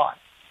Riemsdyk a lot.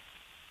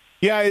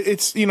 Yeah,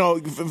 it's,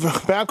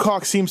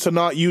 Babcock seems to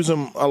not use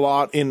him a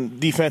lot in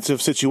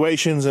defensive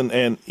situations,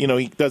 and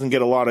he doesn't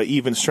get a lot of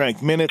even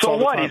strength minutes. So all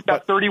the what? time. He's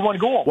got 31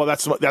 goals. Well,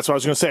 that's what I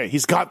was going to say.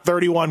 He's got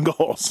 31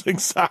 goals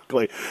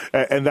exactly,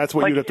 and that's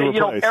what you'd have to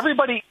replace.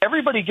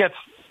 Everybody gets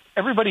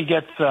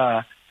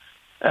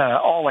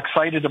all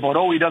excited about,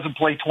 oh, he doesn't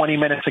play 20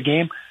 minutes a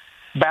game.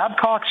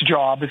 Babcock's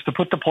job is to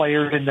put the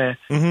player in the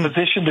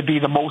position to be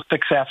the most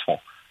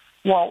successful.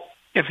 Well,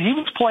 if he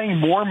was playing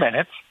more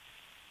minutes,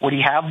 would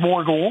he have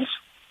more goals?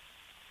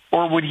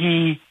 Or would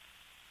he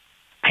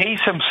pace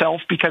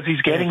himself because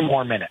he's getting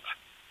more minutes?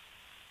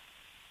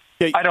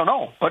 Yeah. I don't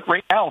know. But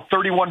right now,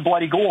 31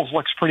 bloody goals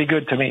looks pretty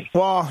good to me.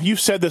 Well, you've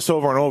said this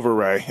over and over,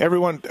 Ray.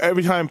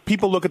 Every time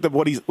people look at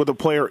what the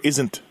player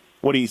isn't,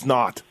 what he's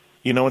not,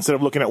 instead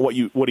of looking at what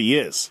he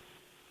is.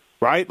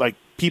 Right? Like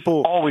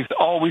people always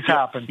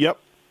happens. Yep.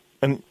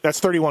 And that's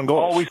 31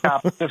 goals. Always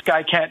happens. This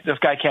guy can't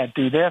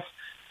do this.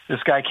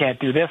 This guy can't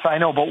do this. I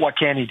know, but what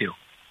can he do?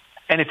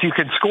 And if you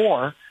can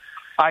score,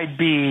 I'd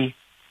be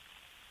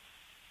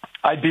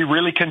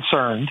really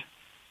concerned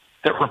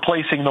that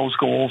replacing those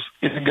goals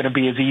isn't going to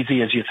be as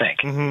easy as you think.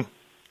 Mm-hmm.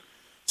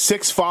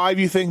 6'5",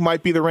 you think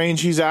might be the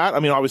range he's at? I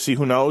mean, obviously,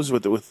 who knows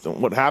with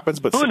what happens?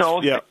 But who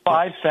knows? Yeah.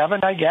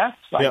 5'7", I guess.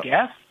 I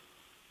guess.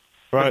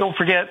 Right. But don't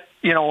forget,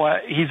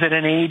 he's at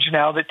an age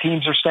now that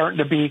teams are starting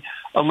to be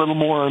a little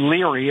more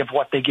leery of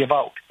what they give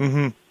out.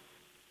 Mm-hmm.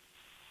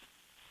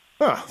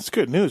 Oh, it's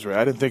good news, Ray.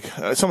 I didn't think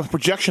some of the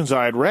projections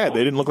I had read,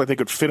 they didn't look like they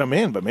could fit him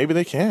in, but maybe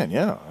they can.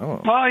 Yeah. I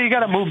don't know. Well, you got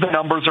to move the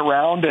numbers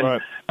around, and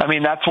right. I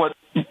mean that's what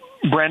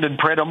Brendan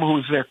Pridham,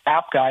 who's their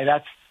cap guy,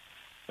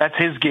 that's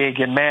his gig,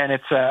 and man,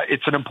 it's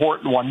an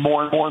important one,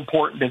 more and more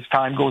important as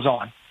time goes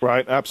on.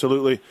 Right,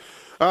 absolutely.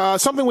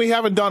 Something we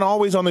haven't done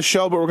always on the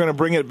show, but we're going to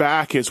bring it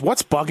back, is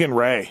What's Buggin'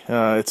 Ray?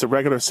 It's a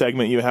regular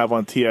segment you have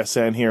on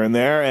TSN here and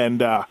there,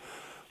 and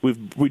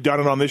we've done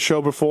it on this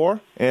show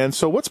before. And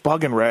so what's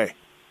bugging Ray?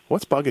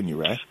 What's bugging you,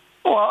 Ray?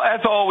 Well,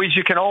 as always,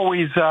 you can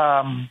always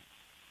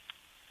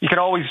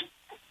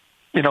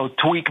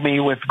tweak me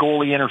with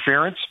goalie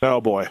interference.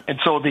 Oh, boy. And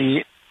so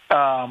the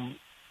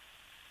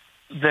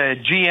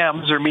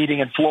GMs are meeting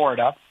in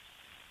Florida,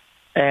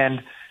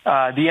 and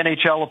the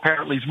NHL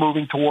apparently is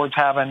moving towards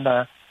having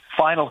the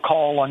final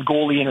call on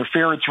goalie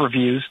interference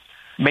reviews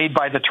made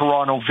by the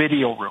Toronto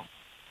video room.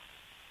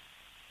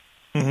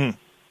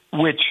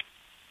 Mm-hmm. Which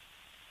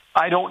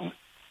I don't.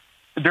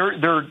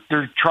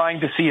 They're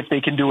trying to see if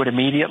they can do it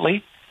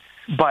immediately,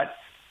 but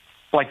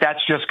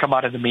that's just come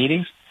out of the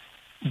meetings.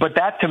 But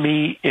that to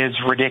me is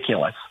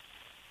ridiculous,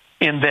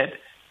 in that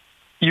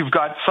you've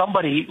got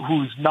somebody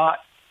who's not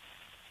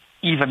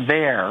even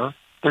there.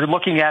 They're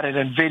looking at it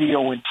in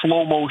video in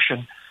slow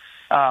motion.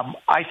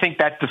 I think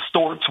that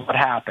distorts what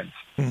happens.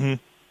 Mm-hmm.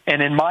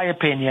 And in my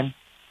opinion,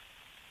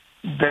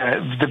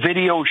 the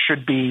video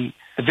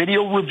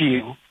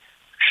review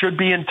should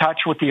be in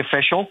touch with the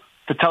official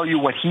to tell you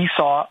what he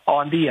saw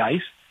on the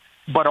ice,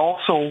 but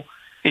also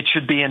it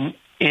should be in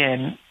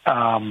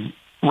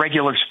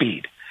regular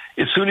speed.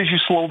 As soon as you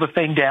slow the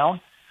thing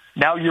down,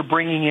 now you're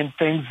bringing in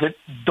things that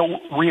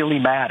don't really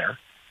matter,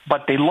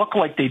 but they look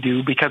like they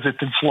do because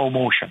it's in slow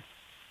motion.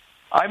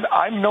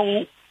 I'm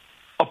no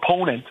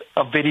opponent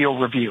of video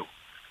review.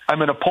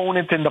 I'm an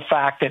opponent in the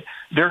fact that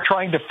they're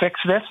trying to fix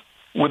this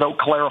without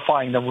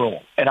clarifying the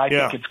rule, and I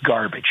think it's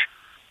garbage.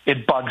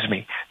 It bugs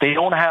me. They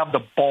don't have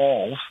the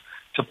balls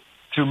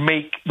to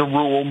make the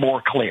rule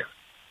more clear.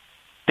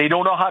 They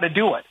don't know how to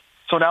do it.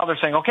 So now they're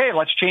saying, okay,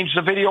 let's change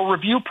the video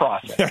review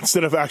process.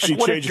 Instead of actually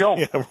changing.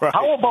 Yeah, right.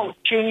 How about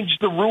change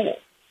the rule?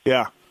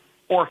 Yeah.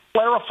 Or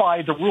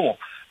clarify the rule?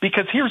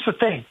 Because here's the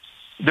thing.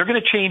 They're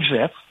going to change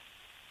this.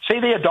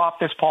 Say they adopt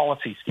this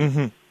policy.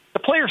 Mm-hmm. The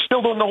players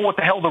still don't know what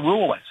the hell the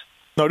rule is.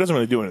 No, it doesn't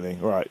really do anything.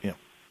 Right, yeah.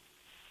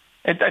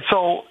 And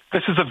so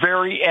this is a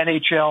very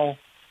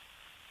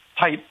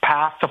NHL-type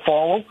path to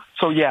follow.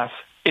 So, yes,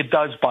 it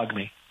does bug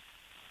me.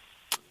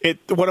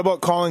 What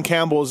about Colin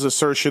Campbell's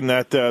assertion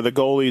that the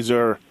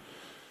goalies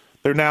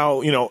they're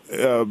now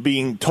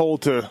being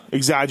told to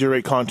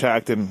exaggerate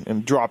contact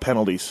and draw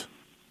penalties?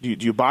 Do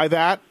you buy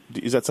that?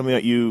 Is that something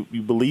that you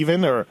believe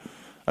in? Or,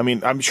 I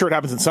mean, I'm sure it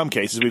happens in some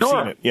cases. We've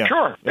seen it. Yeah.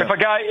 Sure. Yeah. If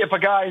a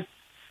guy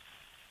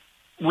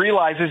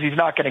realizes he's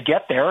not going to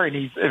get there and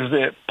he's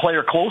a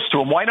player close to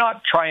him, why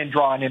not try and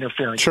draw an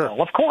interference? Sure.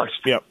 Of course.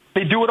 Yep.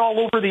 They do it all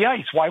over the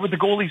ice. Why would the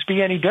goalies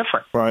be any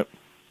different? Right.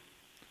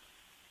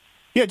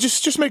 Yeah,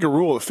 just make a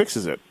rule that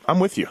fixes it.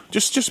 I'm with you.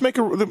 Just make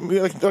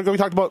like we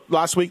talked about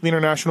last week, the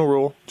international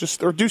rule.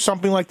 Or do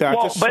something like that.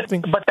 Well, but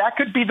that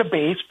could be the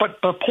base. But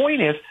the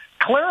point is,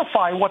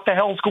 clarify what the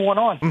hell's going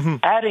on. Mm-hmm.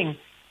 Adding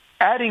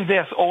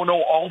this. Oh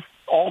no,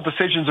 all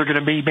decisions are going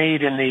to be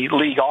made in the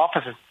league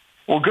offices.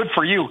 Well, good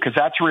for you, because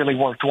that's really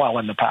worked well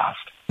in the past.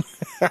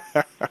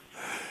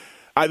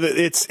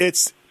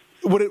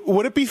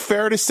 Would it be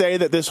fair to say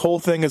that this whole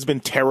thing has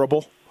been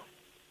terrible?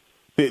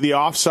 The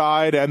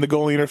offside and the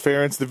goalie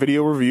interference, the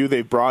video review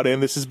they've brought in,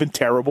 this has been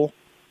terrible.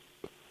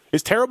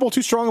 Is terrible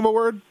too strong of a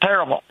word?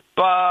 Terrible.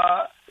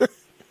 I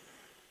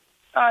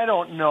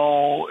don't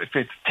know if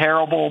it's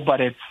terrible,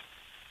 but it's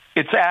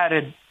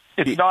added.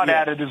 It's not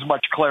added as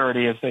much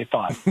clarity as they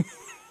thought.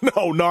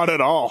 No, not at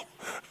all.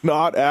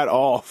 Not at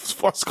all.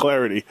 Plus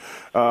clarity.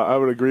 I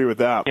would agree with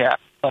that. Yeah.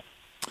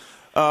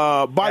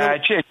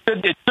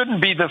 It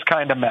shouldn't be this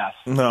kind of mess.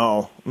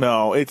 No.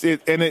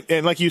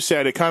 And like you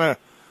said, it kind of.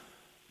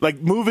 Like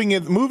moving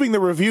the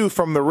review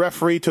from the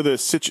referee to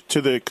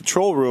the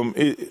control room,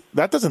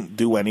 that doesn't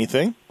do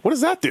anything. What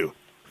does that do?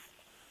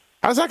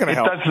 How's that going to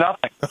help? It does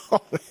nothing.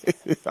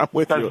 I'm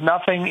with you. It does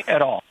nothing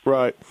at all.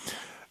 Right.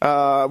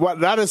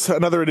 That is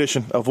another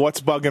edition of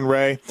What's Buggin'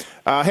 Ray.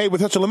 Hey,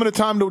 with such a limited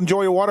time to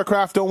enjoy your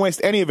watercraft, don't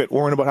waste any of it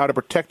worrying about how to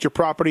protect your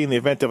property in the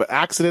event of an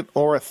accident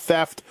or a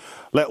theft.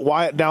 Let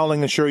Wyatt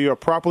Dowling ensure you are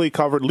properly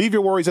covered. Leave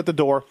your worries at the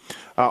door.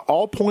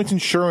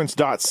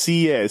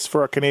 Allpointsinsurance.ca is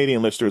for our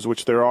Canadian listeners,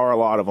 which there are a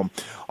lot of them.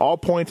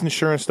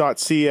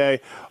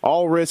 Allpointsinsurance.ca,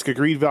 all risk,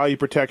 agreed value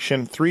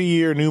protection,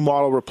 3-year new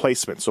model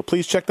replacement. So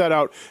please check that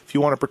out if you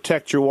want to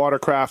protect your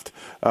watercraft.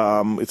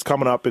 It's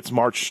coming up. It's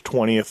March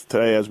 20th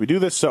today as we do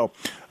this. So,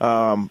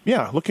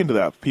 look into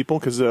that, people,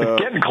 because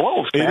it's getting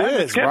close,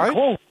 man. It's getting right?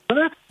 Close,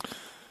 isn't it?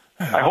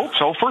 I hope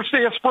so. First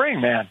day of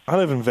spring, man. I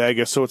live in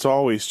Vegas, so it's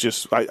always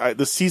just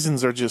the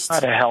seasons are just. How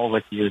the hell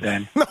with you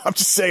then? No, I'm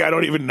just saying I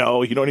don't even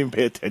know. You don't even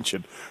pay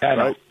attention. I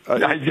know.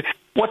 Right?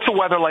 What's the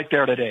weather like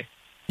there today?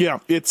 Yeah,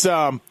 it's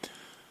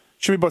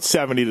should be about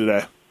 70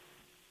 today.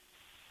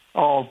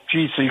 Oh,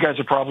 geez, so you guys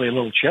are probably a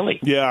little chilly.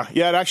 Yeah,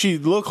 actually a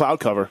little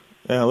cloud cover.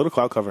 Yeah, a little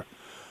cloud cover.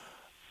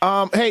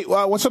 Hey,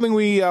 what's something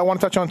we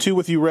want to touch on too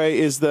with you, Ray,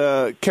 is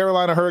the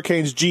Carolina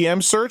Hurricanes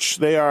GM search.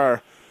 They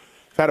are.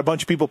 Had a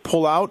bunch of people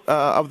pull out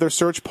of their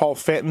search. Paul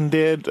Fenton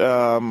did.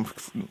 A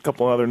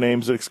couple of other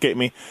names that escape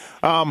me.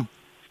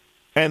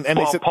 And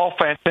they said Paul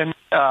Fenton,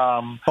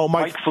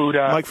 Mike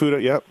Fuda,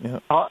 yeah.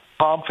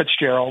 Tom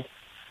Fitzgerald,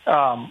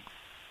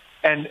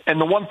 and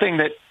the one thing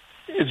that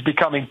is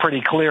becoming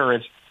pretty clear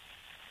is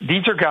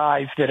these are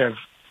guys that have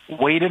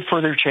waited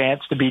for their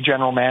chance to be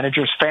general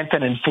managers.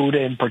 Fenton and Fuda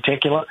in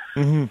particular,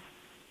 and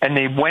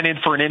they went in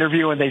for an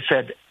interview and they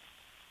said,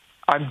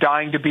 "I'm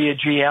dying to be a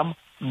GM."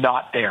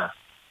 Not there.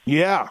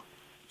 Yeah.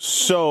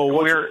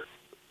 So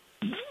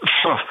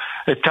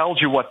it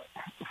tells you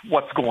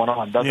what's going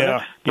on, doesn't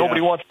it?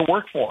 Nobody wants to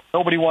work for him.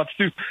 Nobody wants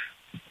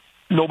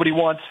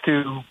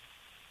to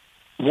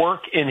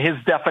work in his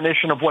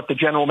definition of what the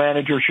general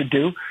manager should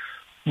do.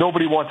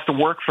 Nobody wants to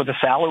work for the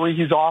salary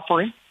he's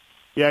offering.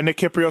 Yeah, Nick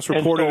Kyprios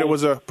reported it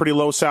was a pretty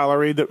low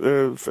salary.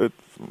 It's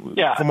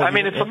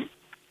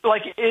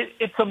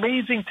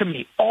amazing to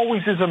me.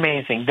 Always is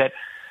amazing that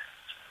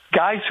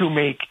guys who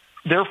make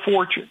their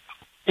fortune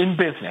in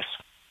business,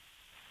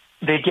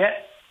 they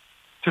get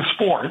to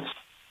sports,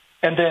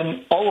 and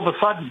then all of a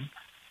sudden,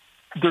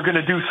 they're going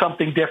to do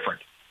something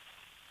different.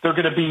 They're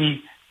going to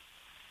be,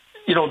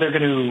 they're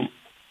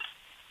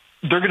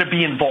going to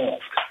be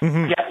involved.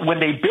 Yet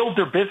when they build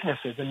their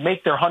businesses and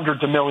make their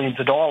hundreds of millions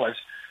of dollars,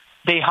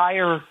 they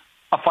hire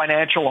a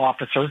financial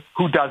officer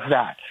who does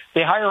that.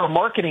 They hire a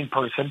marketing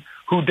person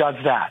who does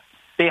that.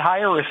 They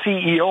hire a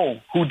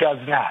CEO who does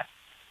that.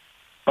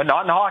 But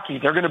not in hockey.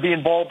 They're going to be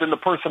involved in the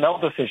personnel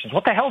decisions.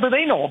 What the hell do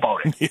they know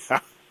about it?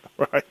 Yeah,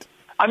 right.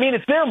 I mean,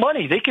 it's their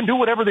money. They can do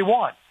whatever they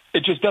want.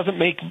 It just doesn't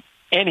make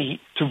any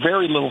to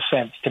very little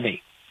sense to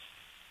me.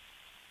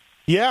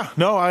 Yeah,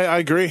 no, I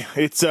agree.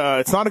 It's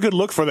not a good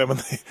look for them.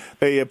 And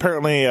they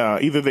apparently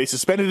either they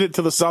suspended it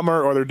to the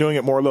summer or they're doing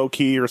it more low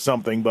key or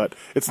something. But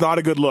it's not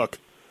a good look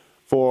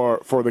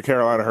for the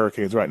Carolina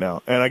Hurricanes right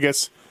now. And I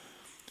guess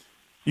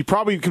you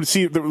probably could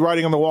see the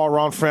writing on the wall.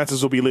 Ron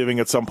Francis will be leaving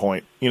at some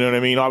point. You know what I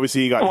mean?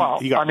 Obviously, he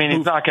got. He's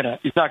not gonna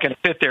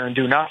sit there and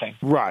do nothing.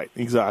 Right.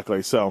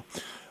 Exactly. So,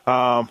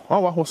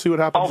 we'll see what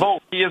happens. Although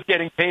he is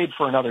getting paid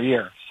for another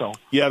year, so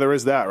yeah, there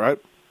is that, right?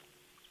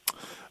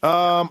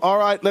 All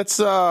right, let's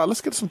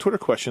get some Twitter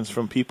questions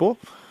from people.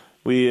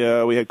 We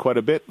had quite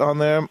a bit on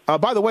there.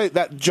 By the way,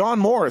 that John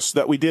Morris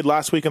that we did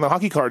last week on the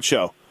Hockey Card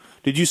Show.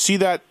 Did you see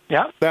that?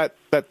 Yeah. That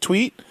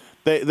tweet?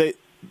 They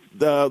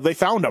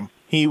found him.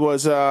 He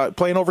was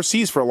playing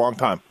overseas for a long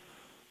time.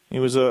 He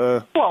was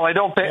Well, I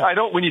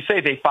don't. When you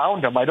say they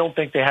found him, I don't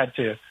think they had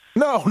to.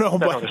 No,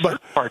 but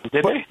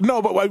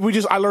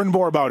I learned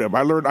more about him.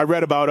 I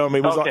read about him.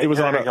 It was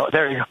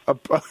there you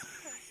go.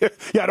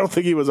 Yeah, I don't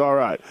think he was all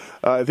right.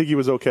 I think he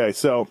was okay.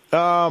 So,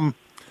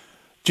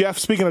 Jeff,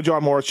 speaking of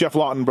John Morris, Jeff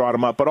Lawton brought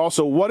him up. But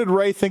also, what did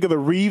Ray think of the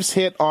Reeves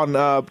hit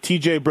on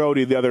T.J.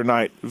 Brody the other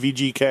night,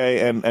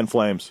 VGK and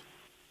Flames?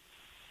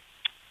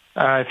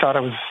 I thought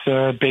it was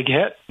a big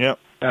hit. Yep.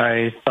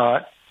 I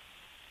thought,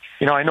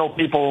 I know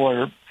people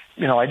are,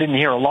 I didn't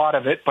hear a lot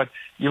of it, but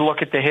you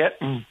look at the hit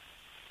and,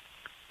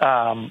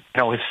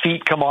 his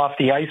feet come off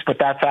the ice, but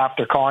that's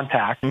after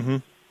contact. Mm-hmm.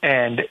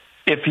 And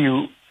if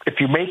you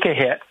make a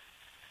hit,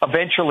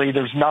 eventually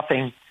there's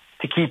nothing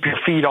to keep your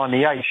feet on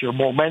the ice. Your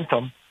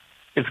momentum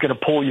is going to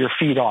pull your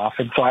feet off.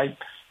 And so I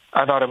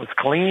thought it was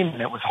clean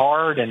and it was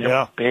hard and it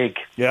was big.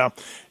 Yeah.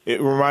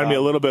 It reminded me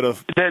a little bit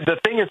of... The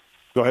thing is...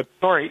 Go ahead.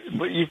 Sorry,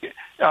 but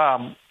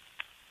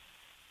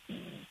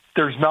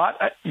there's not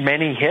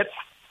many hits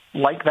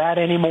like that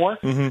anymore.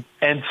 Mm-hmm.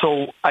 And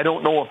so I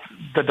don't know if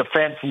the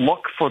defense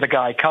look for the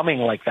guy coming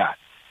like that.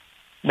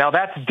 Now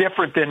that's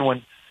different than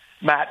when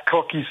Matt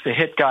Cook used to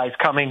hit guys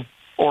coming,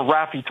 or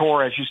Rafi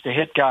Torres used to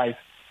hit guys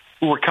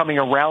who were coming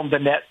around the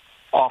net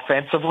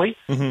offensively.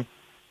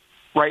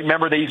 Mm-hmm. Right?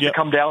 Remember they used to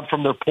come down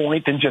from their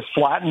point and just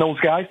flatten those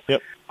guys?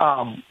 Yep.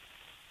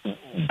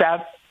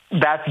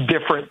 That's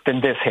different than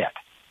this hit.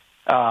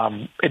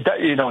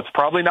 It's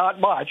probably not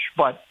much,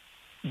 but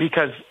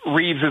because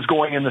Reeves is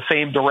going in the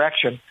same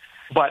direction,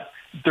 but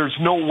there's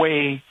no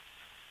way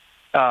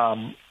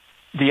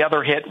the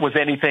other hit was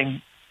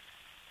anything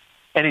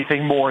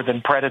more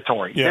than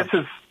predatory. Yeah.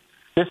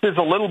 This is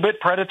a little bit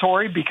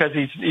predatory because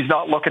he's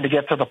not looking to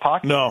get to the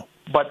puck. No.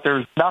 But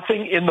there's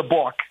nothing in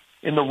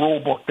the rule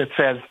book that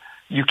says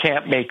you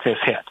can't make this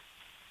hit.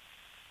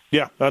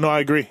 Yeah, no, I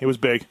agree. It was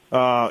big.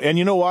 And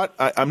you know what?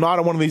 I'm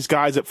not one of these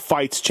guys that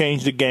fights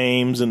change the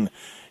games and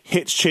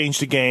hits change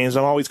the games.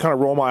 I'm always kind of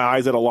roll my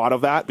eyes at a lot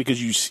of that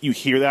because you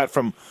hear that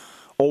from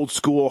old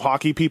school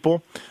hockey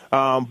people.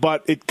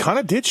 But it kind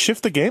of did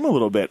shift the game a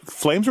little bit.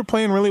 Flames were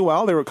playing really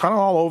well. They were kind of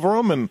all over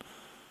them, and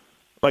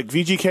like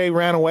VGK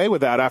ran away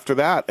with that after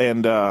that.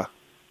 And I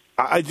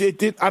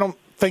don't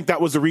think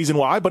that was the reason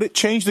why, but it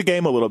changed the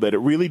game a little bit. It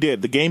really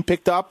did. The game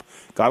picked up,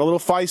 got a little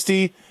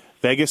feisty.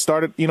 Vegas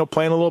started,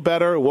 playing a little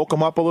better, woke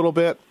them up a little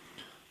bit.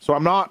 So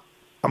I'm not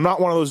one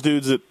of those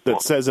dudes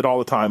that says it all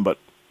the time, but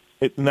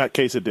in that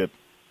case it did.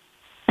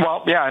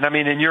 Well, yeah,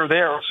 and you're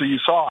there, so you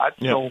saw it,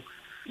 yep. So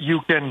you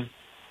can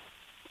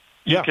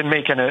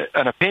make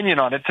an opinion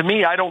on it. To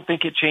me, I don't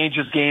think it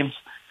changes games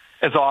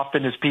as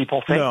often as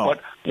people think,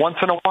 but once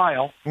in a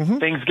while,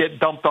 things get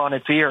dumped on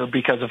its ear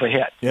because of a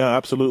hit. Yeah,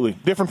 absolutely.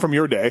 Different from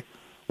your day,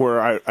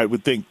 where I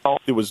would think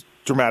it was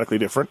dramatically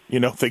different.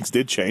 Things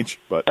did change.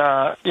 But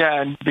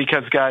and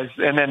because guys,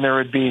 and then there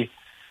would be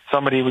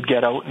somebody would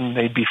get out and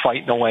they'd be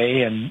fighting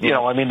away, and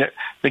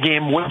the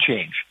game would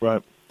change.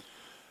 Right.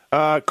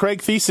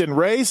 Craig Thiessen,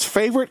 Ray's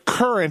favorite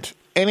current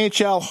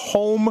NHL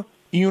home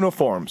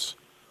uniforms.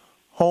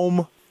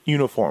 Home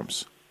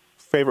uniforms.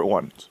 Favorite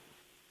ones.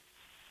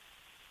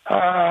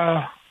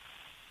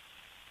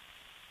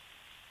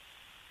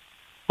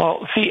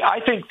 Well, see,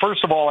 I think,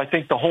 first of all,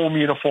 the home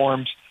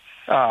uniforms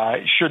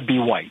should be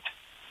white.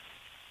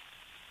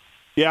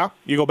 Yeah,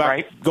 you go back.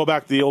 Right? Go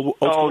back to the old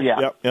school.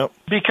 Yeah. Yep.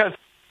 Because,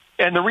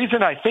 and the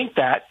reason I think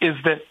that is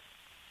that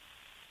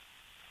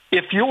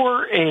if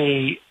you're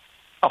a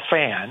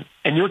fan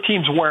and your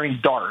team's wearing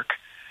dark,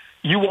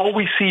 you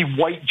always see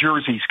white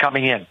jerseys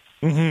coming in.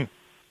 Mm-hmm.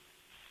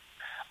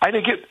 I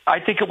think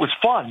it was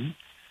fun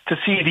to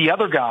see the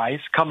other guys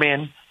come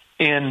in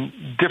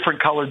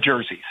different colored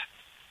jerseys.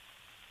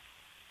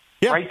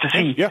 Yeah. Right? To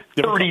see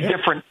 30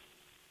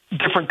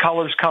 different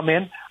colors come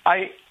in.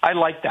 I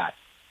like that.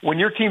 When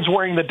your team's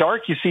wearing the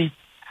dark, you see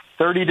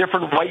 30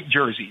 different white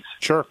jerseys.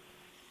 Sure.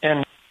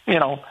 And,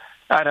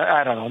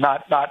 I don't know,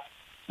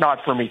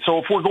 not for me. So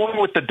if we're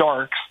going with the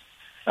darks,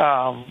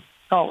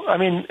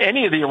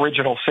 any of the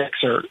original six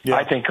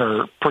I think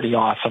are pretty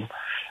awesome.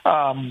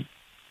 I'm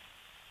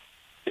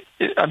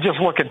just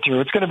looking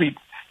through. It's going to be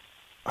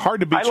hard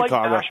to beat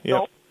Chicago.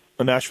 Nashville.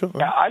 Yeah. Nashville?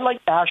 Yeah, I like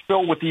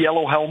Nashville with the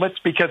yellow helmets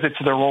because it's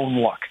their own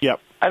look. Yep.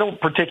 I don't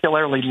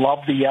particularly love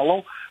the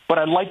yellow, but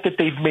I like that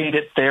they've made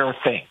it their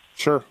thing.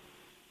 Sure.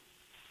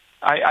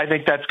 I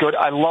think that's good.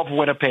 I love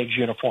Winnipeg's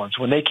uniforms.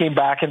 When they came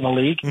back in the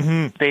league,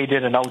 they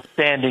did an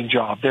outstanding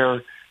job.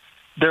 Their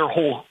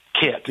whole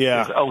kit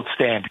is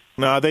outstanding.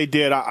 No, they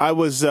did. I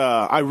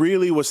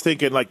really was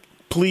thinking,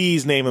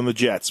 please name them the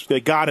Jets.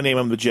 They got to name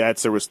them the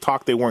Jets. There was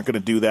talk they weren't going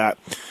to do that.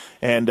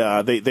 And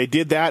they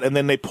did that, and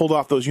then they pulled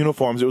off those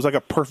uniforms. It was like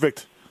a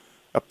perfect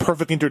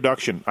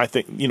introduction, I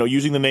think,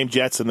 using the name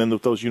Jets and then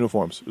with those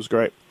uniforms. It was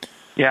great.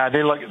 Yeah,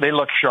 they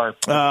look sharp.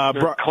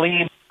 They're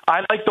clean.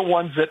 I like the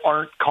ones that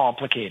aren't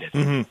complicated.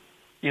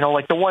 Mm-hmm.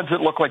 Like the ones that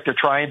look like they're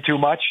trying too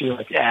much. You're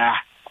like,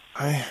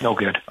 no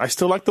good. I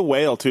still like the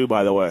whale, too,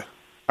 by the way.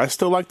 I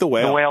still like the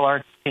whale. The whale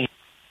aren't a team.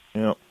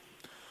 Yeah.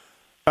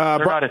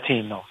 They're not a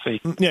team, though. So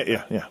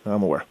Yeah,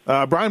 I'm aware.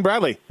 Brian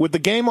Bradley, with the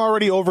game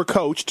already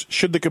overcoached,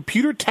 should the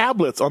computer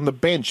tablets on the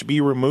bench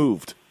be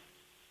removed?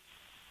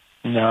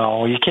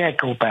 No, you can't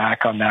go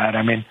back on that.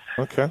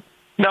 Okay.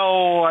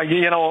 No,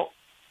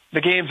 the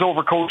game's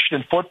overcoached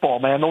in football,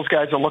 man. Those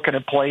guys are looking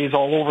at plays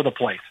all over the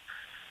place.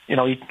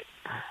 No,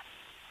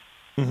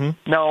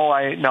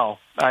 I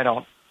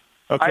don't.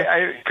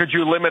 Okay. Could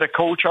you limit a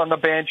coach on the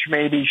bench?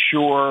 Maybe,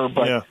 sure,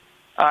 but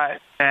that's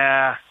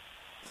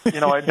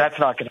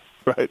not going to.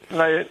 Right.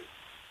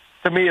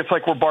 To me, it's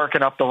like we're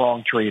barking up the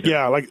wrong tree.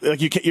 Yeah, like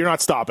you're not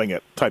stopping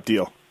it type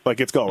deal. Like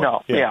it's going.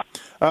 No, yeah.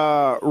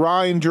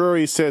 Ryan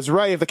Drury says,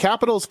 Ray, if the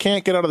Capitals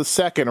can't get out of the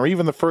second or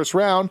even the first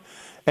round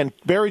and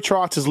Barry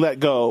Trotz is let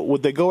go,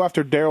 would they go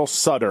after Daryl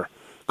Sutter?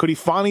 Could he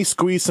finally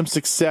squeeze some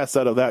success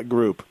out of that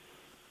group?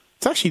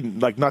 It's actually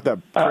not that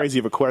crazy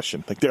of a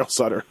question. Daryl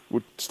Sutter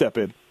would step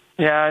in.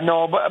 Yeah,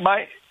 no, but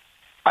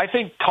I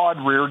think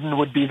Todd Reardon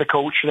would be the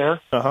coach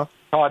there. Uh-huh.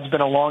 Todd's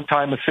been a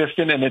long-time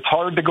assistant, and it's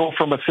hard to go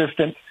from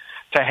assistant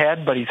to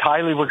head, but he's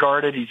highly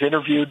regarded. He's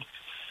interviewed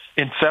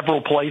in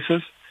several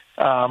places.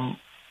 I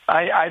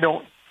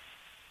don't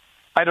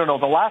know.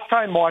 The last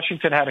time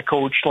Washington had a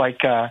coach like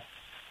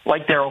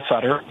Daryl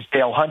Sutter was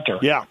Dale Hunter.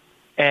 Yeah.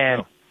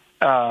 And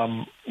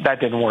that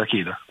didn't work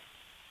either.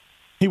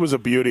 He was a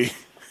beauty.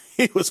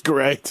 He was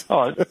great.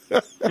 Oh,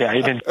 yeah,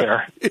 he didn't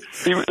care.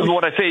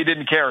 When I say he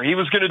didn't care, he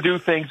was going to do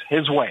things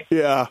his way.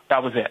 Yeah.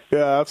 That was it.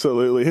 Yeah,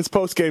 absolutely. His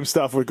post-game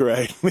stuff was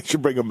great. They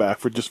should bring him back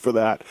for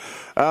that.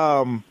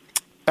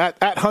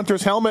 At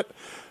Hunter's helmet,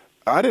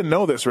 I didn't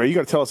know this, Ray. You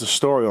got to tell us a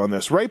story on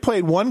this. Ray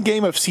played one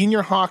game of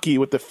senior hockey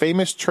with the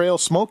famous Trail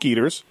Smoke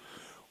Eaters.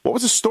 What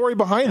was the story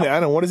behind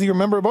that, and what does he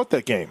remember about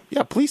that game?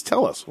 Yeah, please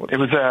tell us. It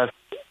was a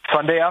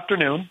Sunday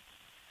afternoon.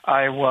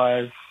 I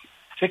was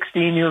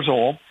 16 years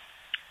old,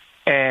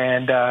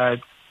 and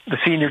the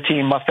senior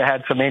team must have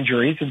had some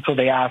injuries, and so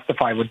they asked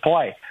if I would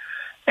play.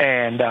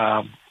 And,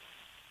 I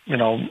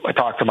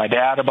talked to my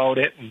dad about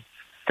it.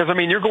 Because,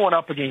 you're going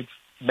up against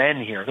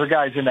men here. There are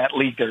guys in that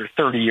league that are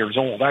 30 years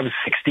old. I was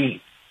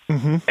 16.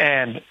 Mm-hmm.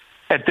 And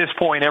at this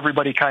point,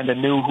 everybody kind of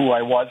knew who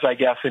I was, I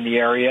guess, in the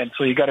area. And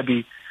so you got to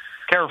be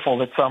careful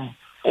that some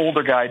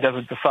older guy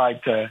doesn't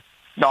decide to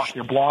knock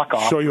your block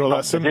off. Show you a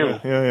lesson.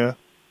 Yeah.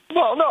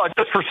 Well, no,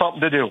 just for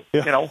something to do,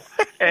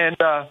 And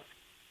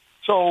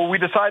so we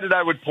decided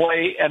I would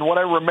play. And what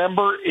I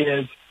remember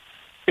is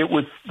it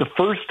was the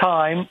first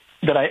time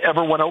that I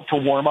ever went out to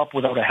warm up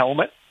without a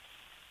helmet.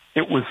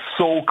 It was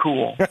so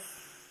cool.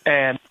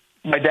 And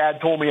my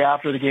dad told me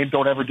after the game,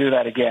 don't ever do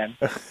that again,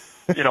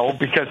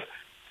 because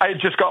I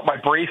had just got my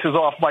braces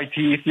off my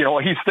teeth.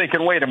 He's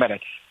thinking, wait a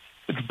minute,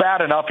 it's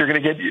bad enough you're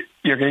going to get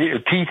your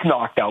teeth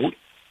knocked out,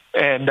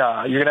 and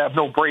you're going to have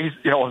no brace.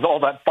 All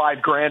that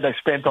 $5,000 I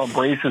spent on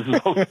braces is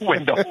out the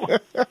window.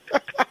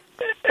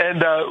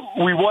 And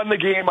we won the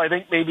game, I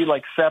think maybe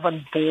like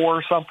 7-4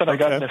 or something. I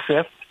got an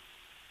assist.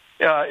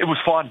 It was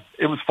fun.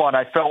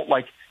 I felt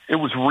like it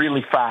was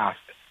really fast.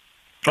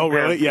 Oh,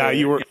 really? Yeah,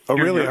 you were. Oh,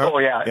 really? Huh? Oh,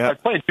 yeah. I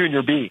played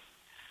Junior B.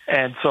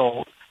 And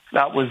so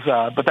that was,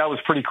 but that was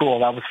pretty cool.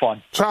 That was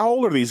fun. So how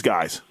old are these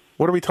guys?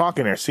 What are we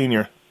talking here?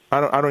 Senior?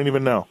 I don't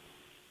even know.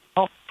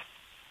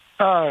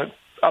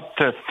 Up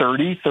to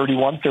 30,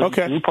 31,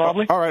 32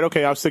 probably. All right,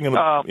 okay. I was thinking,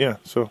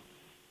 so.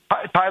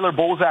 Tyler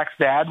Bozak's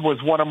dad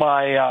was one of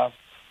my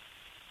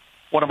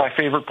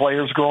favorite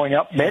players growing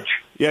up, Mitch.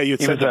 Yeah, you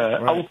said that.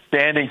 He was an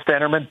outstanding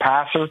centerman,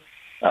 passer.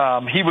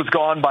 He was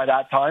gone by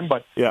that time,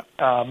 but, he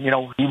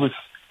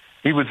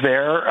was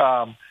there.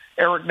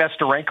 Eric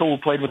Nestorenko, who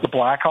played with the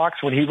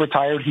Blackhawks, when he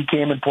retired, he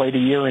came and played a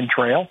year in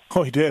Trail.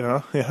 Oh, he did,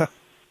 huh? Yeah.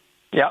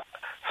 Yeah.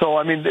 So,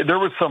 I mean, there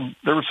was some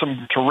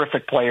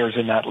terrific players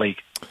in that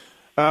league.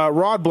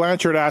 Rod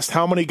Blanchard asked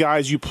how many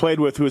guys you played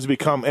with who has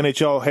become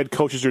NHL head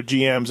coaches or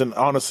GMs, and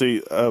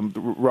honestly,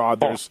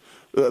 Rod, there's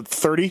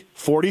 30,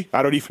 40,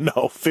 I don't even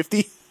know,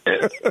 50?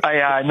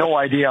 I no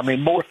idea. I mean,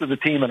 most of the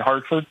team in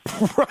Hartford.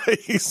 Right,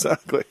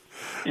 exactly.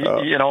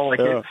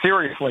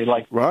 Seriously,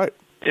 like, right.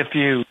 If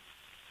you,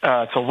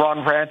 so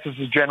Ron Francis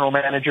is general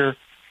manager,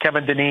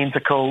 Kevin Dineen's a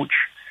coach.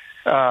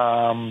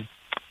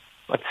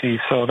 Let's see,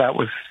 so that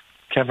was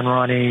Kevin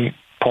Ronnie,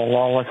 Paul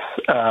Wallace.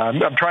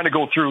 I'm trying to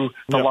go through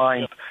the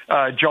line.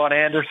 John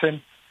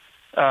Anderson.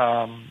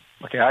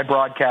 I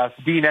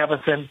broadcast. Dean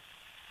Evison.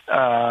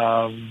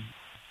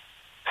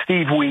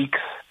 Steve Weeks.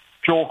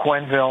 Joel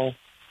Quenville.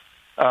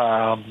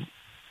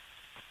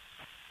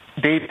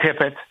 Dave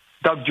Tippett.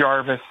 Doug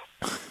Jarvis.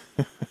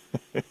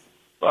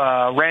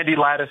 Randy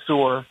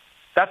Ladouceur.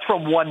 That's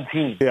from one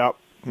team. Yep.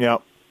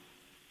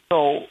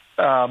 So,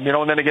 and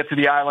then I get to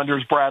the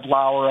Islanders. Brad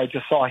Lauer. I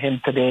just saw him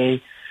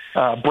today.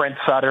 Brent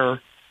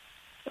Sutter.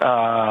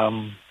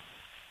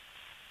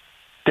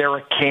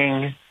 Derek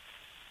King.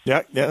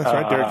 Yeah, that's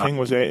right. Derek King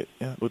was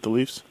with the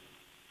Leafs.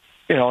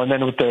 And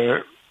then with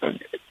there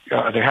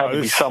had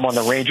to be some on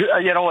the Rangers.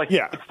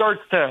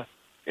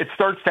 It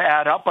starts to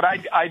add up, but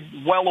I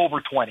well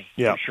over 20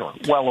 for sure.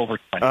 Well over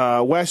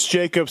 20. Wes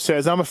Jacobs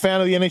says, I'm a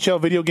fan of the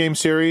NHL video game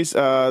series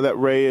that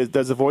Ray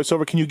does the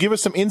voiceover. Can you give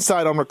us some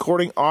insight on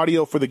recording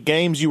audio for the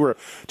games? You were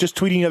just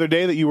tweeting the other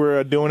day that you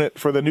were doing it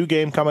for the new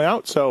game coming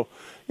out. So,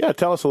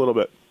 tell us a little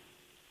bit.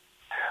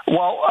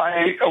 Well,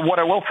 what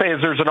I will say is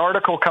there's an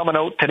article coming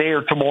out today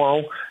or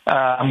tomorrow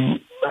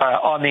on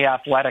The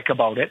Athletic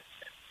about it.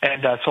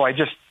 And so I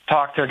just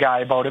talked to a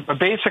guy about it. But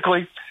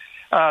basically,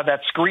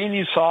 that screen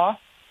you saw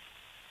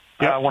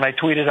when I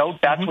tweeted out,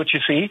 that's what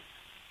you see.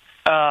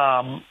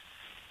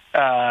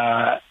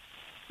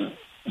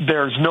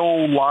 There's no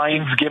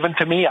lines given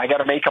to me. I got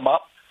to make them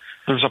up.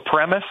 There's a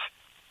premise.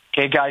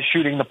 Okay, guy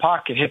shooting the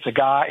puck. It hits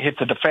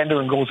a defender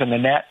and goes in the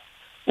net.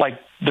 Like,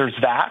 there's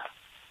that.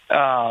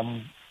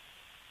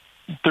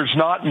 There's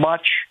not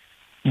much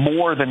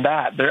more than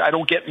that. I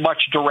don't get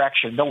much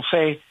direction. They'll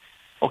say,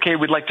 okay,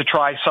 we'd like to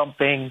try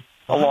something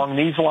along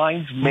these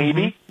lines,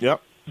 maybe. Mm-hmm.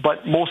 Yep.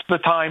 But most of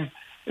the time,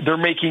 they're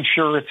making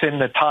sure it's in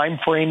the time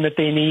frame that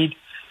they need,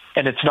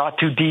 and it's not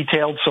too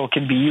detailed so it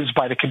can be used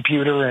by the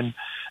computer in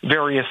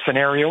various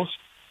scenarios.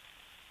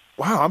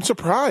 Wow, I'm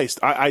surprised.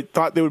 I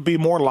thought there would be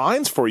more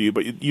lines for you,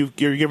 but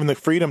you're given the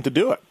freedom to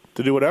do it,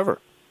 to do whatever.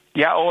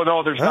 Yeah,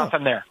 no, there's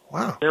nothing there.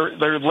 Wow.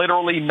 There's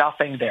literally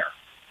nothing there.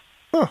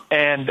 Huh.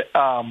 And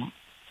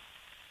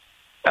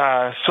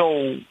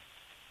so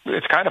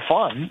it's kind of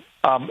fun.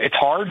 It's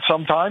hard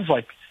sometimes.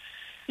 Like,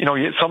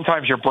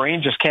 sometimes your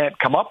brain just can't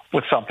come up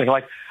with something.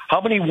 Like, how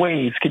many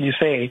ways can you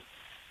say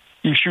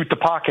you shoot the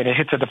puck and it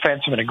hits a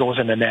defenseman and it goes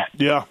in the net?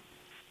 Yeah.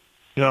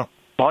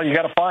 Well, you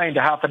got to find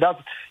a half a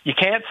dozen. You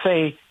can't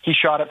say he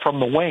shot it from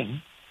the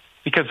wing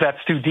because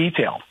that's too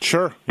detailed.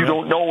 Sure. You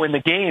don't know in the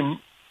game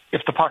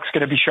if the puck's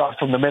going to be shot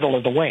from the middle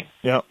of the wing.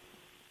 Yeah.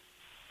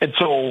 And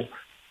so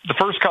the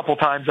first couple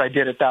times I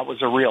did it, that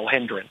was a real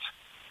hindrance.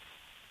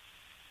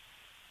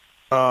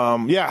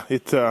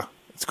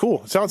 It's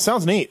cool. It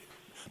sounds neat.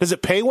 Does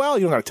it pay well?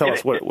 You don't got to tell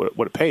us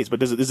what it pays,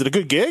 but is it a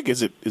good gig?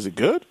 Is it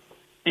good?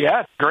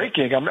 Yeah, it's a great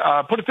gig.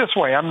 Put it this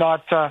way: I'm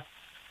not.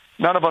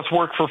 None of us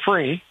work for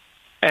free,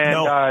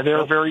 and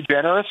they're very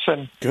generous.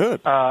 And good.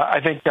 I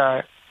think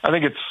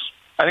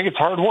it's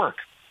hard work.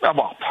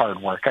 Well,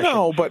 hard work.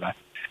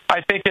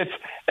 I think it's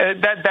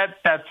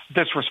that's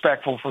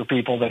disrespectful for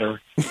people that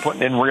are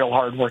putting in real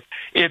hard work.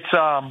 It's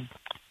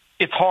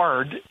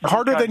hard.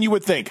 Harder than you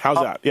would think.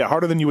 How's that? Yeah,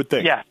 harder than you would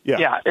think. Yeah.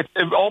 It's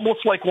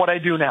almost like what I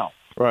do now.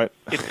 Right.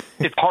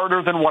 It's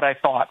harder than what I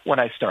thought when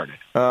I started.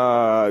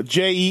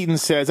 Jay Eaton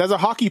says, as a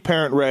hockey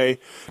parent, Ray,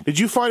 did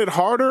you find it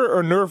harder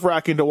or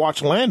nerve-wracking to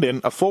watch Landon,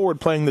 a forward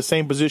playing the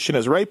same position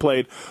as Ray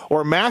played,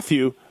 or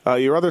Matthew,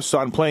 your other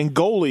son, playing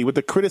goalie with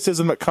the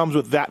criticism that comes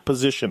with that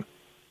position?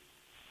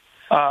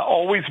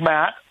 Always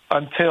Matt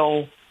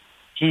until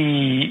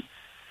he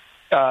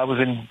was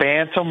in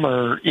Bantam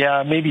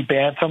maybe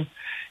Bantam.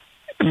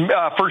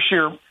 First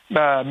year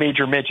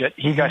major midget.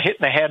 He got hit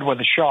in the head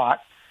with a shot.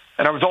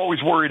 And I was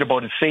always worried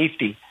about his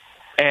safety.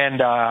 And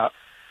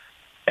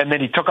then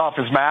he took off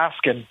his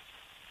mask and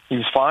He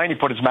was fine. He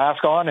put his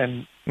mask on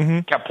and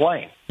kept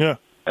playing. Yeah.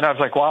 And I was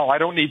like, wow, I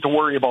don't need to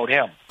worry about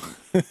him.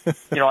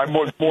 I'm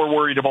more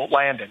worried about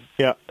Landon,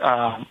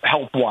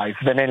 health-wise,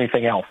 than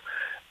anything else.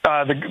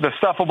 The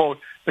stuff about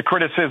the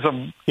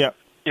criticism, the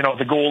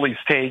goalies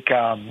take,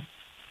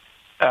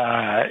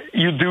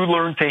 you do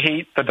learn to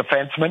hate the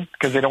defensemen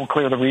because they don't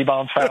clear the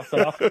rebounds fast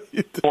enough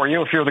for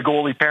you if you're the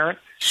goalie parent.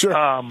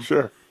 Sure,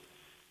 sure.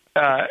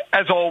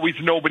 As always,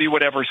 nobody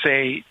would ever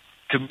say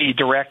to me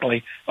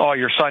directly, oh,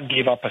 your son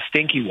gave up a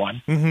stinky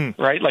one,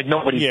 right? Like,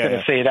 nobody's going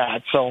to say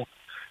that. So,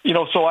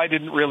 so I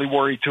didn't really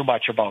worry too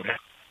much about it.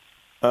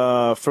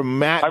 From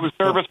Matt, I was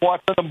nervous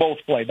watching them both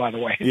play, by the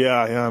way.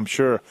 Yeah, I'm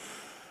sure.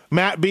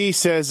 Matt B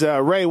says,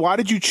 Ray, why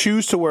did you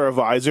choose to wear a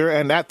visor?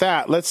 And at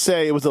that, let's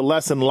say it was a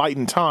less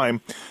enlightened time.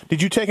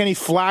 Did you take any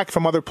flack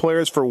from other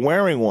players for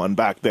wearing one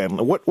back then?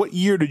 What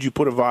year did you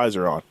put a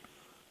visor on,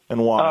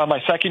 and why?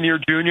 My second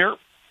year junior.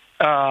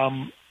 So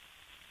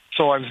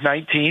I was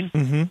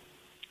 19.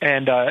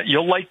 And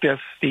you'll like this,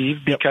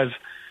 Steve, because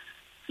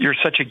you're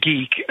such a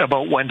geek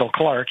about Wendell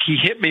Clark. He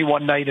hit me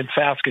one night in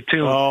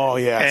Saskatoon. Oh,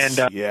 yes.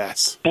 And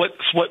yes.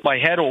 split my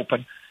head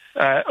open,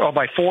 or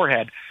my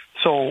forehead.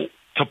 So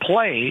to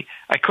play,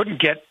 I couldn't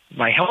get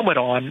my helmet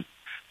on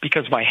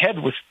because my head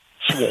was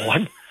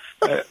swollen.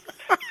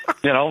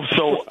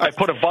 So I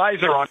put a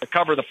visor on to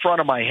cover the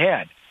front of my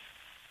head,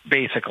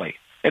 basically.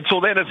 And so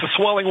then as the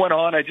swelling went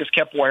on, I just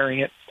kept wearing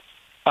it.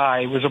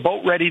 I was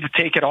about ready to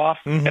take it off,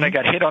 and I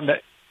got hit on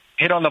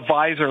the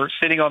visor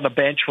sitting on the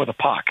bench with a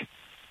puck.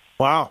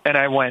 Wow. And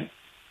I went,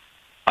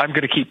 I'm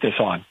going to keep this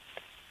on.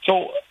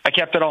 So I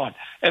kept it on.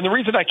 And the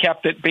reason I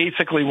kept it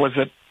basically was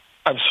that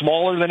I'm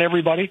smaller than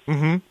everybody,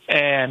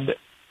 and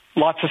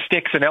lots of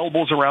sticks and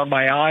elbows around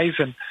my eyes,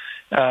 and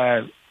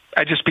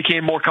I just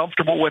became more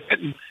comfortable with it.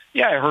 And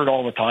I heard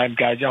all the time,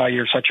 guys, oh,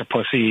 you're such a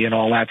pussy and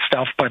all that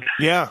stuff. But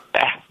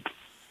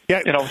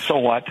so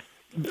what?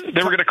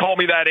 They were going to call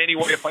me that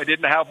anyway if I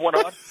didn't have one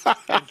on.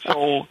 And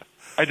so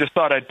I just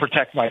thought I'd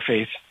protect my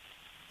face.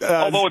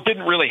 Although it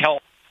didn't really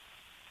help.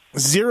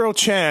 Zero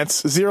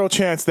chance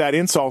that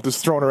insult is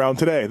thrown around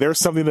today. There's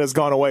something that has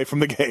gone away from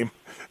the game.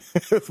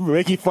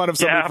 Making fun of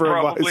somebody for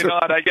a visor. Probably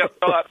not. I guess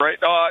not, right?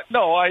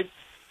 No,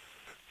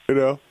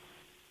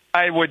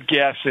 I would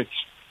guess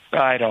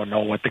I don't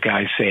know what the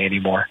guys say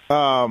anymore.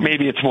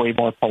 Maybe it's way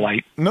more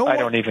polite. I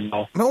don't even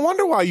know. No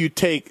wonder why you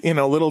take,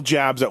 little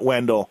jabs at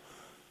Wendell.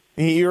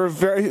 You're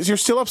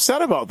still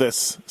upset about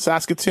this,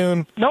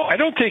 Saskatoon. No, I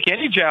don't take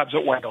any jabs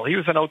at Wendell. He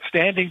was an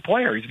outstanding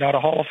player. He's not a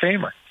Hall of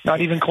Famer.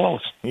 Not even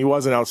close. He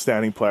was an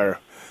outstanding player.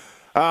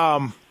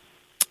 Random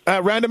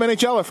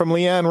NHLer from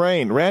Leanne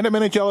Rain. Random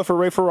NHLer for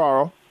Ray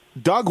Ferraro.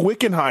 Doug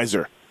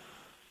Wickenheiser.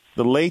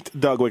 The late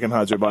Doug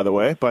Wickenheiser, by the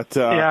way. But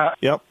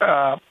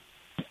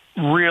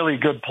really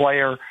good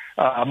player.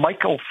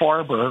 Michael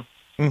Farber,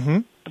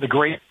 the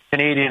great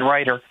Canadian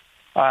writer,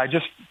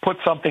 just put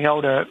something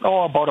out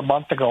about a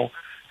month ago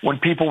when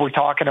people were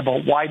talking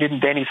about why didn't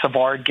Denny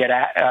Savard get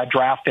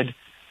drafted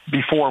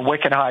before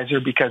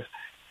Wickenheiser, because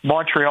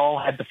Montreal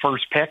had the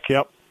first pick,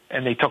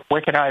 and they took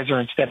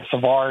Wickenheiser instead of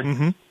Savard.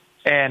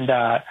 And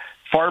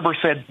Farber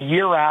said the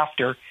year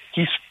after,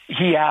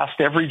 he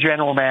asked every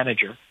general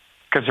manager,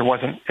 because there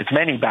wasn't as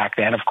many back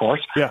then, of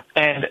course,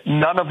 and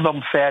none of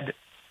them said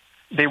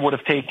they would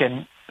have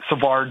taken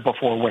Savard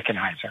before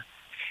Wickenheiser.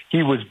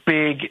 He was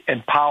big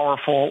and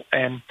powerful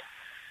and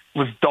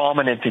was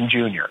dominant in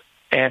junior.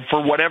 And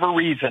for whatever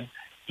reason,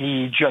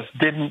 he just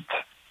didn't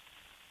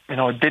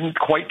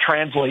quite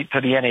translate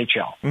to the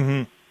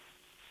NHL.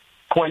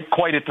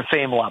 Quite at the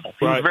same level.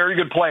 He was a very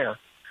good player,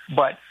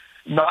 but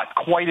not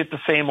quite at the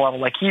same level.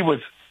 Like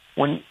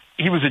when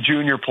he was a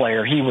junior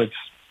player, he was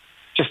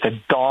just a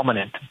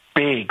dominant,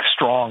 big,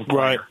 strong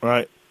player.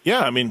 Right.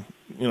 Yeah, I mean,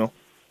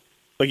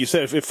 like you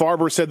said, if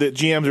Farber said that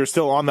GMs are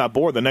still on that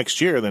board the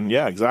next year, then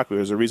yeah, exactly.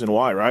 There's a reason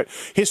why, right?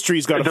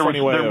 History's got a funny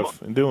way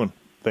of doing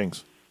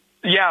things.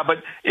 Yeah, but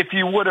if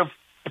you would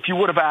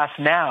have asked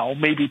now,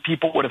 maybe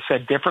people would have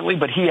said differently.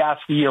 But he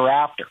asked the year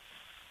after,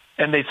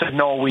 and they said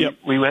no. We had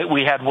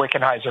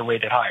Wickenheiser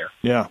rated higher.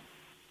 Yeah.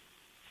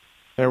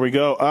 There we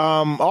go.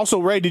 Also,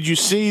 Ray, did you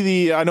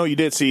see I know you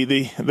did see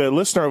the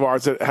listener of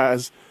ours that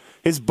has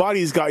his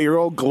buddy's got your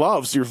old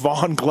gloves, your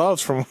Vaughn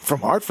gloves from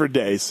Hartford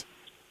days.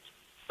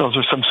 Those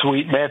are some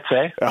sweet mitts,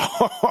 eh?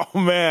 Oh,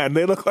 man.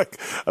 They look like,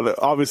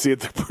 obviously,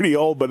 they're pretty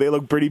old, but they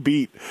look pretty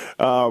beat.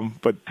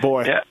 But,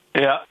 boy.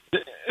 Yeah.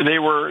 They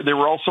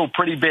were also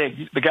pretty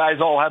big. The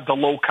guys all have the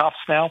low cuffs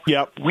now.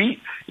 Yep.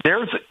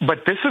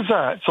 But this is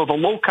so the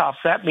low cuffs,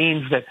 that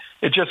means that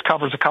it just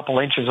covers a couple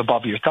inches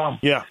above your thumb.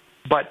 Yeah.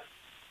 But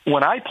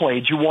when I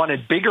played, you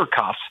wanted bigger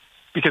cuffs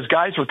because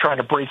guys were trying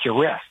to break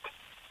your wrist.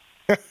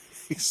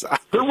 Exactly.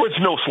 There was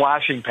no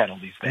slashing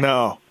penalties then.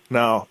 No.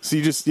 So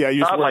you just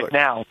not like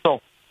now. So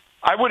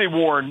I would have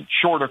worn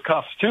shorter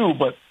cuffs too,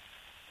 but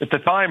at the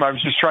time I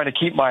was just trying to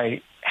keep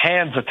my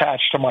hands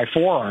attached to my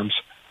forearms.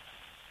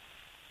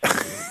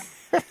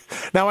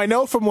 Now I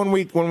know from when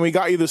we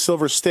got you the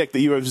silver stick that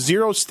you have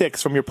 0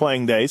 sticks from your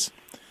playing days.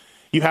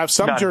 You have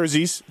some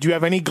jerseys. Do you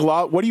have any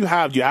glove? What do you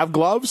have? Do you have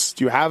gloves?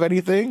 Do you have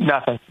anything?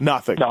 Nothing.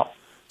 No.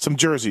 Some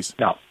jerseys.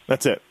 No.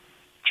 That's it.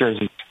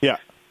 Jerseys. Yeah.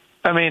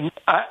 I mean,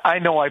 I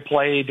know I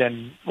played,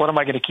 and what am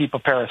I going to keep a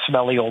pair of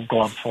smelly old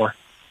gloves for?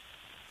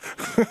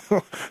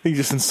 You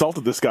just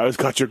insulted this guy who's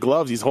got your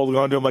gloves. He's holding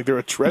on to them like they're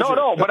a treasure.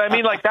 No, but I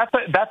mean, like,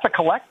 that's a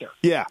collector.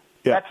 Yeah.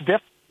 That's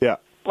different. Yeah.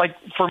 Like,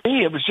 for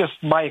me, it was just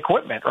my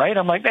equipment, right?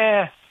 I'm like,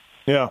 yeah.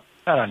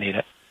 I don't need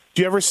it.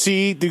 Do you ever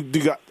see do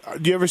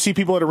you ever see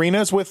people at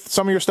arenas with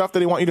some of your stuff that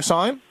they want you to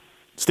sign?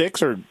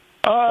 Sticks or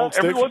old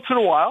sticks? Every once in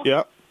a while.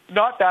 Yeah.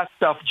 Not that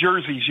stuff,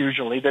 jerseys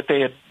usually, that they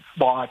had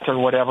bought or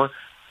whatever.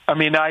 I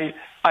mean, I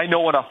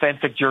know an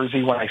authentic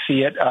jersey when I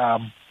see it.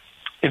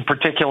 In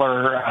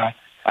particular,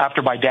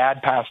 after my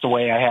dad passed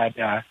away, I had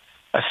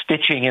a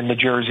stitching in the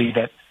jersey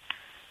that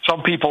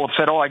some people have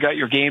said, "Oh, I got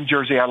your game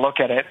jersey." I look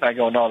at it and I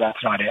go, "No,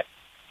 that's not it."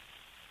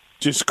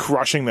 Just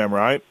crushing them,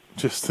 right?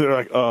 Just they're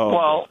like, "Oh,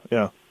 well,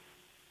 yeah."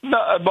 No,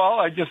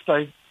 well,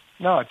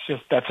 no, it's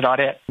just that's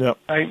not it. Yep.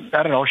 I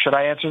don't know. Should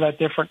I answer that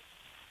different?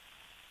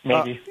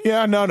 Maybe.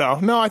 Yeah. No.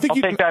 I think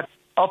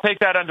I'll take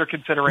that under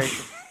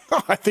consideration.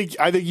 I think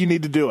you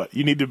need to do it.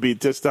 You need to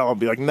just tell them,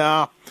 be like,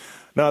 no,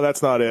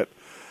 that's not it.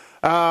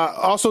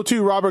 Also,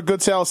 too, Robert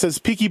Goodsell says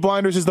Peaky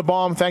Blinders is the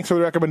bomb. Thanks for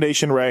the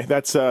recommendation, Ray.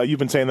 That's you've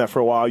been saying that for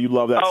a while. You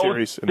love that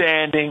series.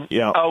 Outstanding.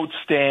 Yeah.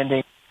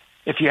 Outstanding.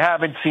 If you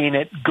haven't seen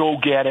it, go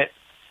get it,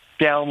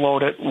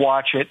 download it,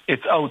 watch it.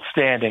 It's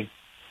outstanding.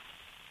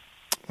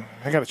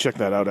 I got to check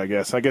that out, I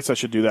guess. I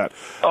should do that.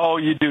 Oh,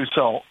 you do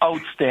so.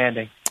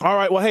 Outstanding. All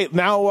right. Well, hey,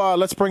 now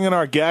let's bring in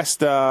our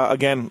guest.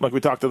 Again, like we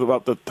talked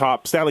about, the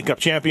top Stanley Cup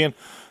champion,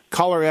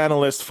 color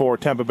analyst for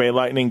Tampa Bay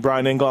Lightning,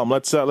 Brian Engblom.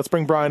 Let's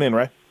bring Brian in,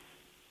 Ray.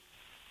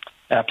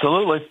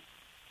 Absolutely.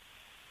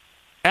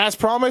 As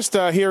promised,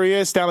 here he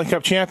is, Stanley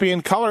Cup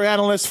champion, color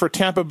analyst for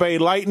Tampa Bay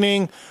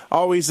Lightning.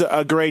 Always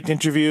a great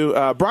interview.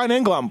 Brian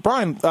Engblom.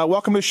 Brian,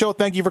 welcome to the show.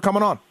 Thank you for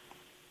coming on.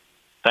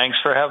 Thanks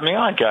for having me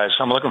on, guys.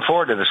 I'm looking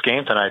forward to this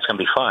game tonight. It's going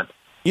to be fun.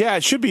 Yeah,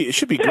 it should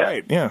be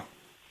great. Yeah.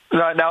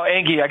 Now,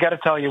 Angie, I got to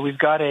tell you, we've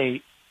got a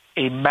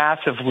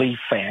massive Leaf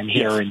fan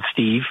here in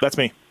Steve. That's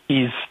me.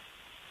 It's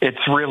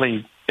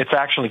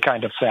actually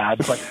kind of sad,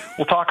 but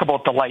we'll talk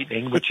about the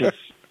Lightning, which is,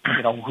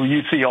 who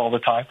you see all the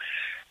time.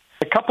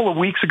 A couple of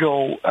weeks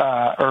ago,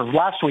 or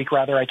last week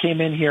rather, I came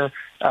in here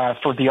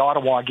for the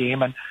Ottawa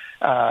game, and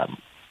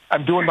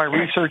I'm doing my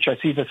research. I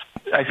see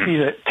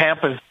that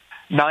Tampa's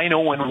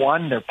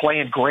 9-0-1. They're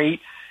playing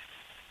great,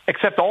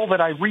 except all that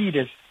I read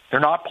is they're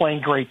not playing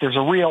great. There's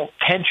a real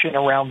tension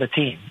around the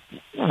team.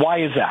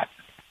 Why is that?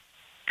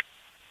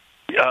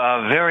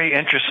 Very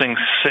interesting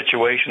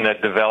situation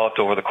that developed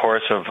over the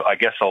course of, I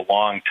guess, a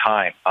long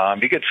time.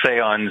 You could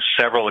say on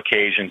several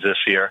occasions this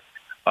year,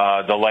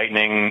 the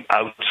Lightning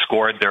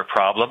outscored their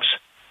problems.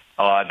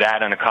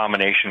 That in a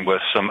combination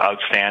with some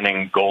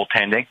outstanding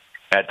goaltending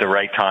at the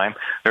right time.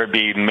 There'd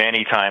be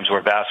many times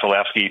where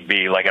Vasilevsky'd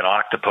be like an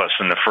octopus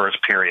in the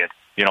first period.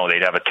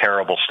 They'd have a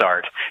terrible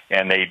start,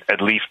 and they'd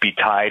at least be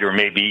tied or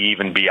maybe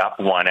even be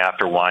up one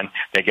after one.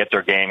 They get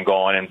their game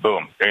going, and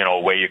boom,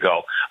 away you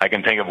go. I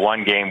can think of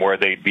one game where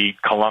they beat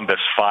Columbus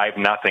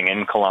 5-0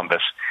 in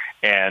Columbus,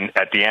 and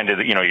at the end of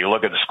you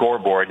look at the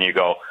scoreboard and you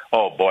go,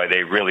 oh boy,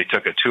 they really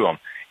took it to them.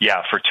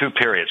 Yeah, for 2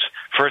 periods.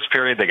 First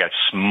period, they got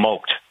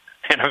smoked,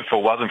 and if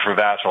it wasn't for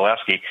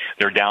Vasilevsky,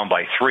 they're down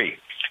by 3.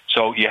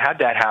 So you had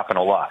that happen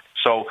a lot.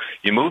 So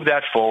you move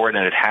that forward,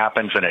 and it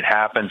happens, and it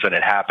happens, and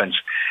it happens.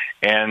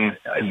 And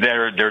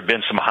there have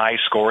been some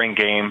high-scoring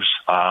games,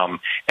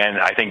 and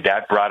I think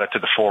that brought it to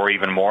the fore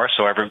even more.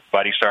 So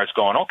everybody starts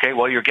going, okay,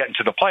 well, you're getting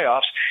to the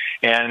playoffs,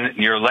 and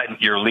you're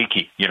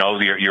leaky.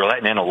 You're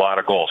letting in a lot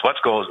of goals. What's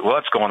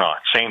going on?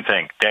 Same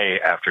thing, day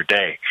after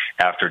day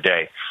after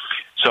day.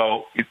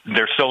 So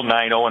they're still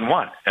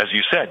 9-0-1, as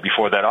you said,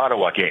 before that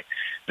Ottawa game.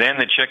 Then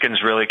the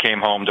chickens really came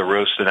home to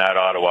roost in that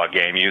Ottawa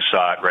game. You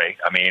saw it, Ray.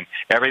 I mean,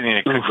 everything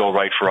that could go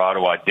right for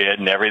Ottawa did,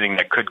 and everything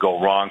that could go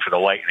wrong for the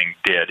Lightning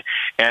did.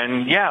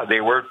 And, yeah, they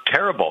were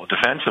terrible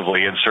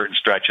defensively in certain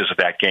stretches of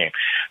that game.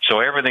 So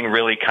everything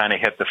really kind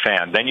of hit the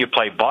fan. Then you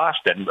play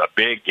Boston, a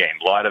big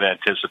game, a lot of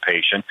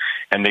anticipation,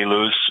 and they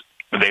lose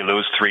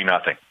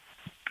 3-0.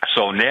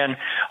 So then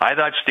I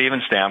thought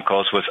Steven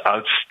Stamkos was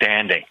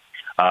outstanding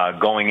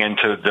going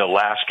into the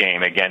last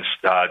game against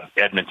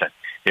Edmonton.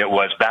 It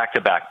was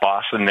back-to-back,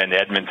 Boston and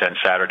Edmonton,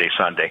 Saturday,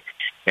 Sunday.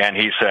 And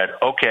he said,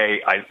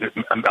 okay,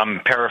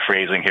 I'm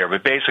paraphrasing here,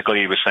 but basically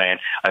he was saying,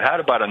 I've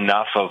had about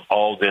enough of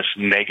all this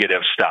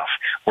negative stuff.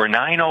 We're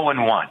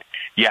 9-0-1.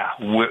 Yeah,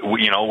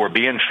 we're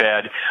being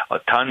fed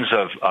tons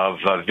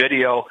of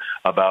video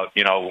about,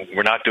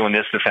 we're not doing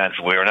this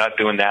defensively, we're not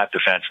doing that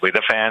defensively.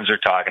 The fans are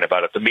talking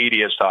about it. The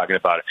media is talking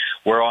about it.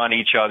 We're on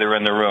each other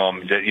in the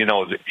room.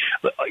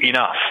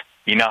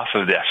 Enough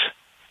of this.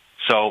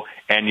 So,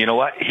 and you know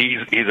what? He's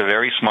a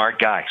very smart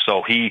guy.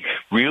 So he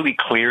really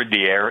cleared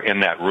the air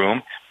in that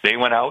room. They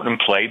went out and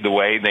played the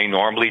way they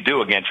normally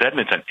do against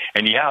Edmonton.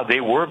 And, yeah,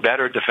 they were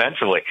better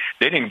defensively.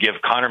 They didn't give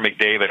Connor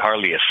McDavid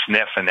hardly a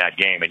sniff in that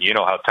game, and you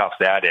know how tough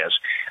that is.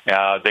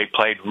 They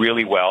played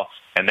really well.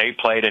 And they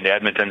played in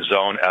Edmonton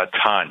zone a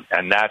ton,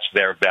 and that's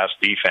their best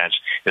defense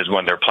is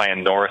when they're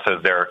playing north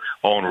of their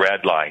own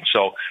red line.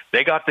 So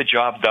they got the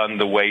job done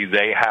the way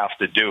they have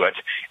to do it,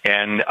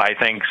 and I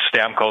think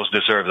Stamkos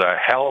deserves a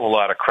hell of a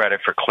lot of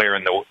credit for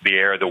clearing the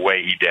air the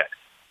way he did.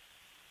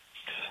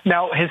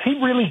 Now, has he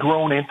really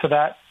grown into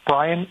that,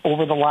 Brian,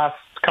 over the last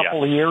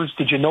couple of years?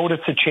 Did you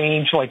notice a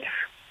change, like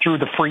through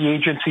the free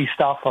agency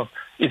stuff of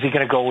is he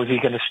going to go, is he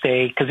going to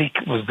stay? Because he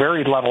was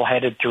very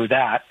level-headed through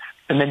that.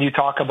 And then you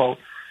talk about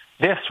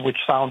this, which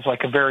sounds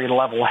like a very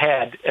level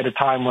head at a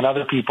time when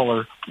other people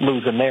are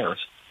losing theirs.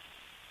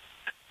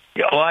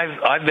 Yeah, well,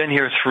 I've been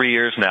here 3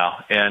 years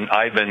now, and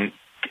I've been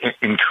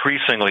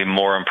increasingly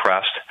more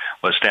impressed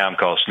with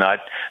Stamkos.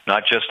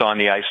 Not just on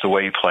the ice the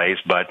way he plays,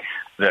 but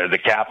the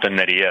captain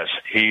that he is.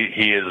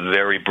 He is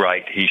very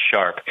bright. He's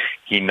sharp.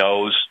 He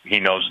knows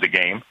the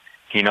game.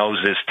 He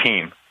knows his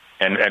team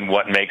and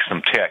what makes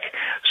them tick.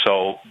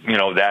 So,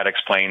 that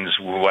explains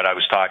what I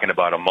was talking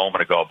about a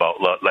moment ago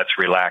about let's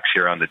relax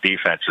here on the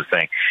defensive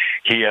thing.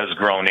 He has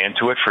grown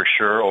into it for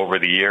sure over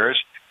the years.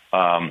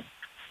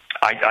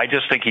 I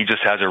just think he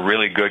just has a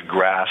really good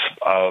grasp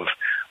of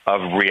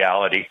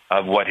reality,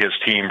 of what his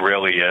team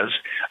really is,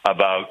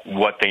 about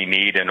what they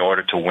need in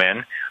order to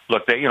win.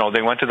 Look, they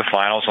went to the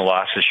finals and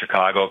lost to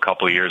Chicago a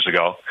couple of years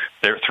ago.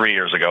 3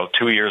 years ago.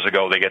 2 years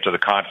ago, they get to the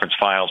conference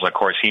finals. Of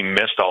course, he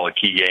missed all the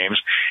key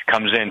games,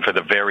 comes in for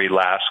the very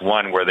last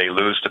one where they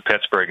lose to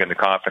Pittsburgh in the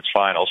conference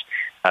finals.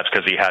 That's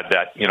because he had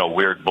that,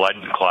 weird blood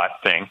clot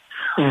thing.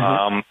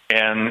 Mm-hmm.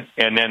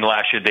 And then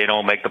last year they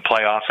don't make the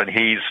playoffs, and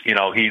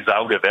he's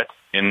out of it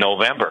in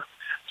November.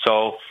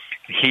 So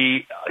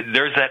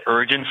there's that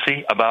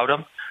urgency about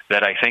him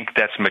that I think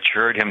that's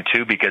matured him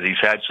too, because he's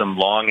had some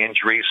long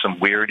injuries, some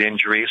weird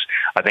injuries.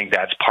 I think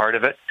that's part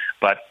of it.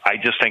 But I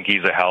just think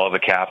he's a hell of a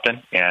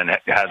captain and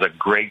has a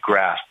great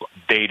grasp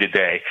day to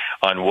day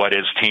on what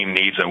his team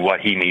needs and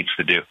what he needs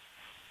to do.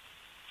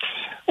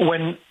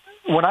 When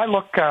I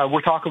look,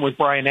 we're talking with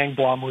Brian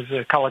Engblom, who's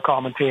a color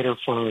commentator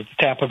for the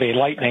Tampa Bay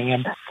Lightning.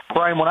 And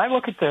Brian, when I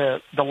look at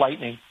the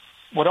Lightning,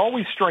 what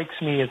always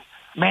strikes me is,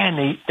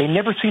 man, they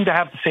never seem to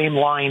have the same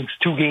lines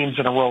 2 games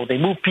in a row. They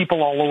move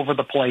people all over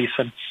the place.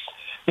 And,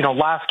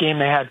 last game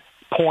they had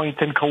Point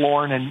and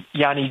Killorn and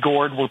Yanni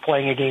Gourde were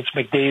playing against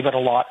McDavid a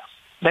lot.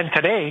 Then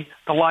today,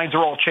 the lines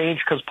are all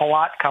changed because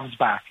Palat comes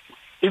back.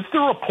 Is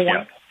there a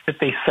point that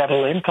they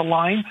settle into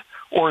lines,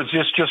 or is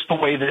this just the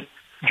way that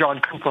John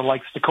Cooper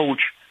likes to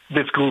coach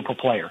this group of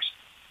players?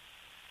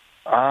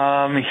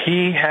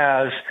 He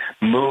has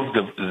moved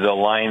the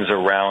lines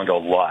around a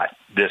lot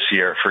this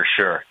year, for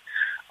sure.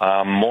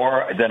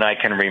 More than I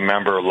can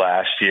remember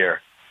last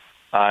year.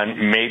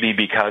 Maybe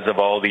because of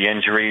all the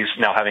injuries.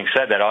 Now, having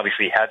said that,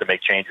 obviously he had to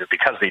make changes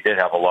because they did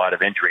have a lot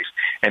of injuries.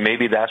 And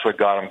maybe that's what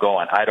got him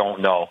going. I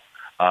don't know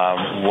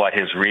what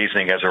his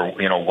reasoning is or,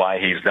 why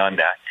he's done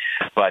that.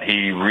 But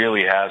he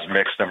really has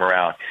mixed them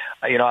around.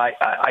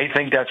 I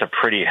think that's a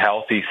pretty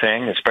healthy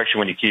thing, especially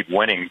when you keep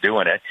winning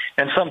doing it.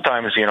 And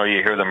sometimes, you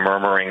hear the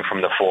murmuring from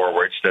the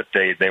forwards that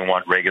they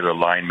want regular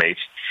line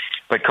mates.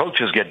 But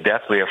coaches get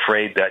deathly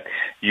afraid that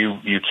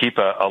you keep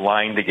a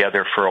line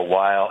together for a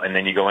while, and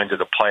then you go into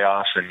the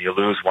playoffs and you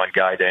lose one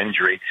guy to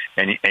injury,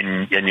 and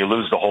you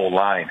lose the whole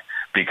line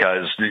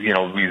because you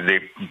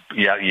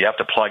have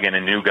to plug in a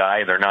new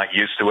guy. They're not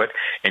used to it,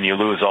 and you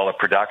lose all the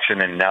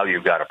production, and now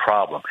you've got a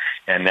problem.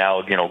 And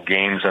now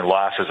games and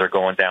losses are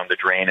going down the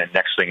drain, and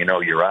next thing you know,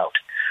 you're out.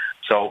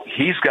 So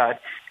he's got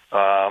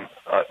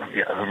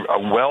a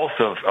wealth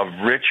of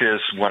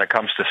riches when it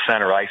comes to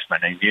center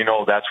icemen. And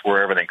that's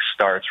where everything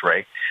starts,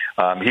 Ray.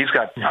 He's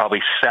got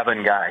probably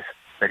 7 guys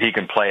that he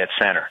can play at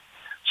center.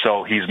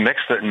 So he's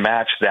mixed and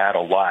matched that a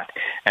lot.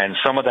 And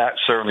some of that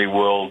certainly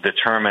will be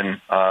determined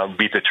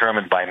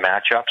by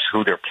matchups,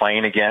 who they're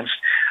playing against,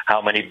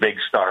 how many big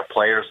star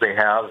players they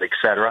have, et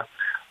cetera.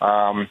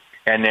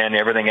 And then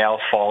everything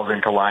else falls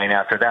into line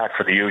after that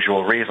for the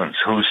usual reasons.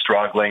 Who's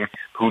struggling,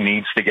 who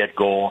needs to get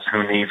goals,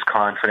 who needs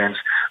confidence,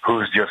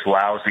 who's just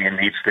lousy and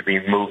needs to be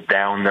moved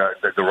down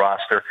the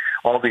roster,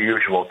 all the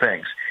usual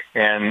things.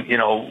 And,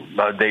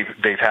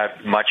 they've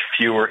had much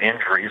fewer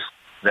injuries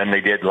than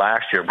they did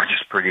last year, which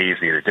is pretty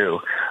easy to do.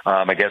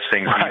 I guess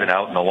things even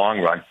out in the long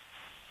run.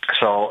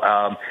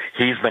 So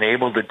he's been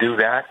able to do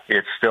that.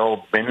 It's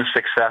still been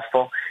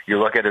successful. You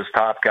look at his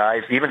top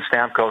guys, even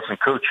Stamkos and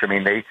Kuch. I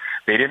mean, they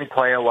didn't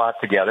play a lot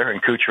together,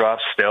 and Kucherov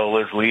still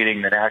is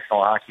leading the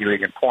National Hockey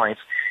League in points,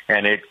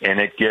 and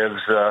it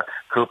gives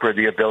Cooper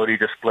the ability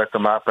to split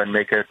them up and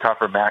make a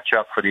tougher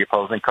matchup for the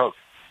opposing coach.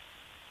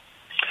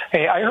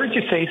 Hey, I heard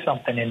you say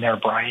something in there,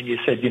 Brian. You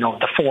said,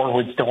 the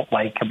forwards don't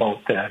like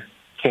about the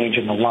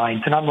changing the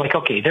lines, and I'm like,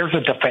 okay, there's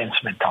a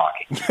defenseman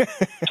talking.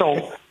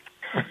 So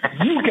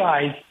you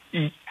guys,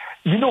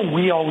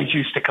 we always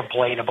used to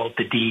complain about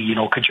the D,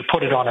 could you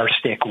put it on our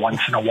stick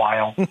once in a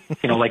while,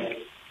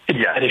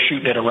 instead of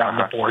shooting it around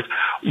the boards.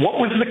 What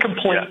was the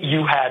complaint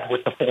you had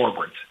with the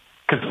forwards?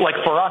 Because,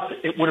 for us,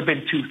 it would have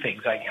been 2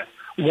 things, I guess.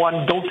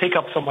 One, don't take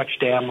up so much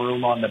damn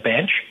room on the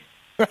bench,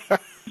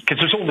 because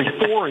because there's only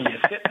 4 of you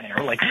sitting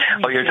there. Like,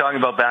 oh, you're talking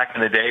about back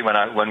in the day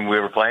when we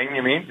were playing,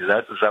 you mean? Is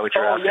that what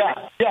you're asking?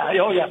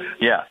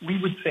 Yeah.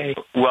 We would say,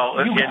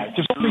 well, you guys,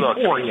 there's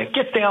only 4 of you.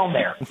 Get down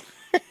there.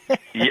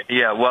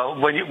 Yeah. Well,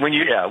 when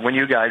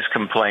you guys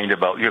complained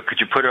about, could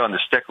you put it on the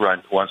stick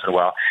run once in a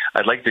while?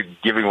 I'd like to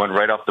give you one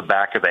right off the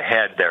back of the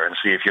head there and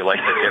see if you like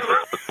the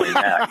difference between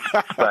that.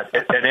 But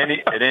at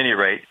any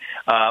rate,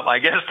 I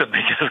guess the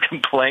biggest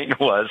complaint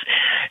was,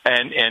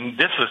 and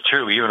this was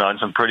true even on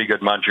some pretty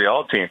good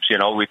Montreal teams.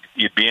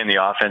 You'd be in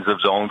the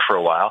offensive zone for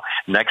a while.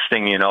 Next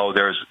thing you know,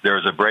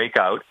 there's a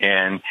breakout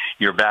and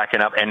you're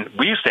backing up. And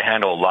we used to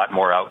handle a lot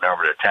more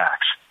outnumbered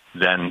attacks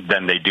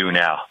than they do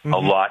now. Mm-hmm. A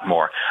lot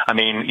more. I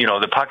mean,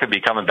 the puck would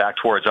be coming back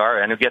towards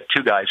our end and get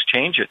 2 guys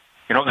change it.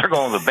 They're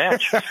going to the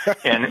bench.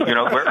 And,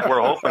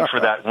 we're hoping for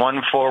that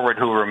one forward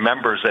who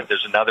remembers that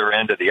there's another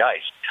end of the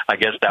ice. I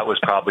guess that was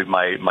probably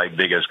my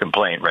biggest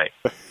complaint, right?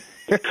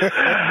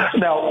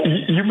 Now,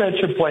 you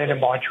mentioned playing in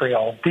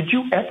Montreal. Did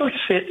you ever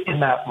sit in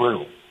that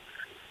room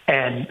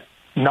and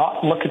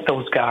not look at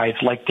those guys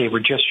like they were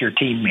just your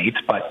teammates,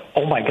 but,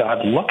 oh, my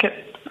God, look at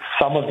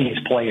some of these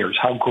players,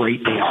 how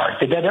great they are?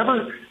 Did that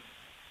ever...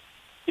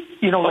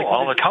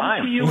 all the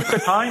time. To you at the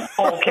time?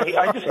 Okay,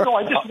 I just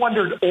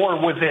wondered, or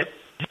was it?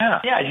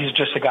 Yeah, he's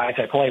just the guys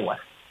I play with.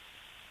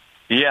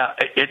 Yeah,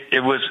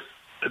 it was.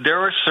 There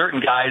were certain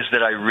guys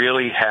that I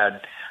really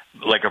had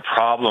like a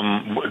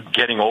problem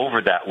getting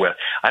over that with.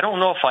 I don't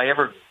know if I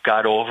ever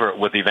got over it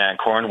with Evander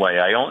Kane.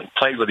 I only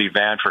played with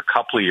Evander for a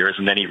couple of years,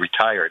 and then he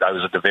retired. I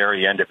was at the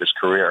very end of his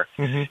career,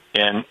 and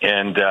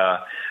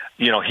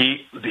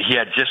he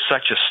had just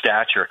such a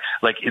stature.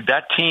 Like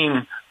that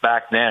team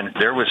back then,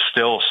 there was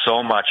still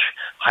so much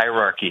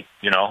hierarchy.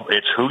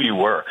 It's who you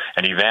were.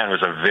 And Evander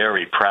was a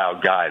very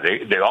proud guy.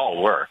 They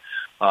all were.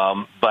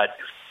 But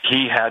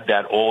he had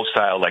that old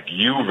style, like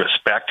you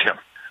respect him.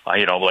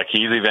 Like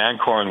he's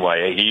Evander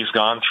Kane. He's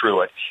gone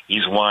through it.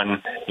 He's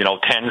won,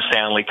 10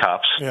 Stanley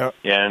Cups. Yeah.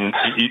 And,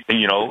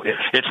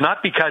 it's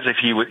not because of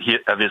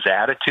his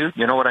attitude.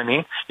 You know what I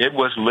mean? It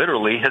was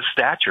literally his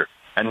stature.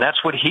 And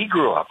that's what he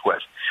grew up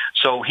with.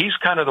 So he's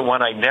kind of the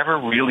one I never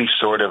really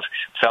sort of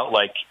felt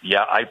like,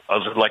 I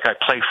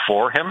play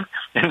for him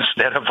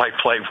instead of I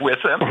play with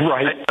him.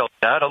 Right. I felt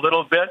that a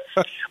little bit.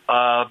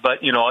 But,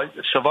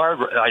 Savard,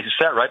 I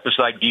sat right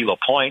beside Guy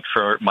Lapointe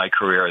for my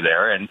career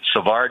there, and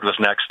Savard was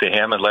next to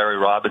him, and Larry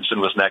Robinson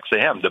was next to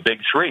him, the big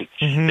three.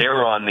 Mm-hmm. They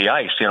were on the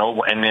ice,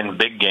 and in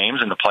big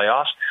games in the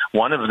playoffs,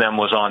 one of them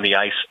was on the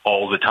ice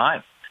all the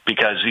time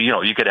because,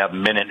 you could have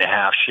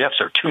 1.5-minute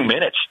shifts or 2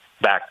 minutes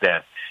back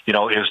then. It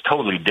was a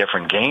totally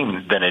different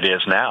game than it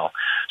is now.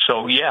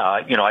 So,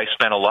 I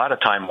spent a lot of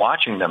time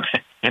watching them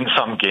in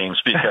some games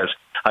because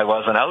I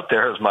wasn't out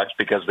there as much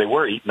because they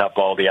were eating up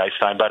all the ice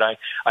time. But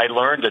I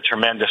learned a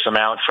tremendous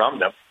amount from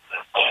them.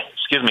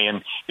 Excuse me.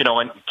 And,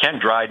 and Ken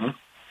Dryden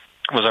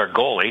was our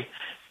goalie.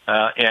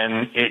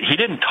 And he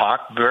didn't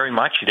talk very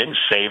much. He didn't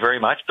say very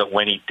much. But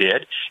when he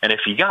did, and if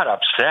he got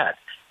upset,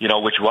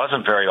 which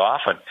wasn't very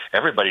often,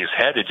 everybody's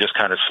head would just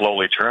kind of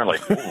slowly turn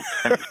like, ooh,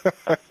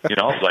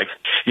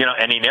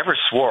 and he never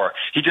swore.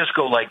 He'd just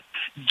go like,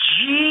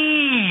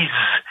 geez,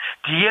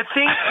 do you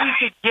think we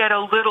could get a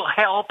little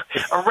help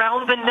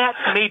around the net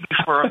maybe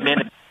for a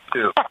minute or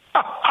two?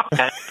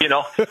 And,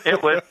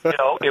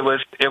 it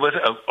was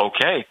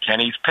okay.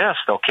 Kenny's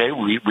pissed. Okay,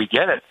 we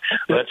get it.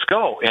 Let's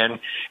go. And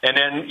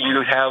then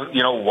you have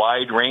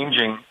wide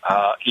ranging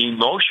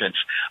emotions.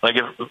 Like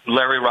if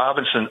Larry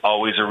Robinson,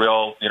 always a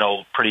real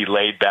pretty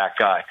laid back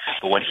guy,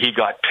 but when he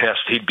got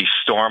pissed, he'd be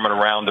storming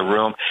around the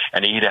room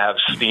and he'd have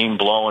steam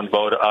blowing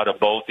out of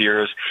both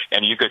ears,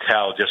 and you could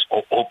tell just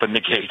open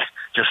the gate,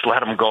 just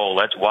let him go.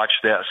 Let's watch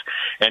this.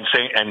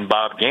 And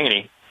Bob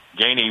Gainey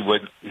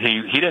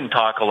he didn't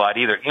talk a lot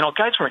either.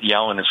 Guys weren't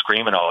yelling and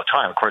screaming all the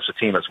time. Of course, the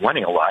team was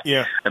winning a lot.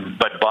 Yeah.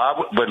 But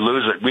Bob would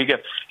lose it.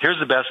 Here's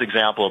the best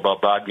example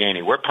about Bob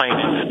Gainey. We're playing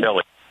in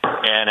Philly,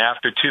 and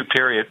after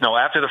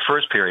the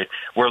first period,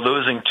 we're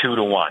losing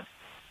 2-1,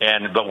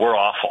 but we're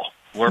awful.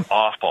 We're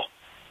awful.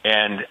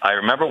 And I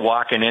remember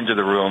walking into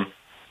the room.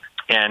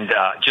 And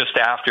just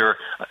after,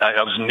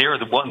 I was near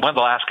one of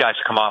the last guys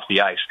to come off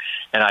the ice.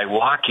 And I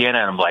walk in, and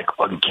I'm like,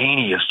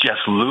 Gainey is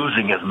just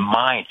losing his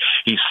mind.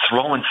 He's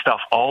throwing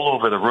stuff all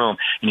over the room.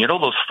 And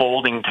those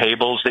folding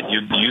tables that you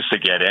used to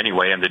get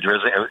anyway in the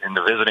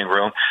visiting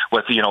room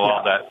with,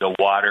 all the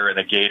water and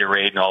the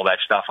Gatorade and all that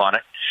stuff on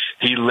it.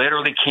 He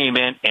literally came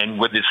in and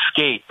with his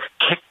skate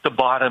kicked the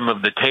bottom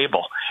of the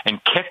table and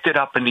kicked it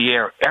up in the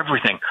air,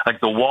 everything.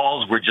 Like the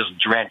walls were just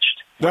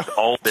drenched with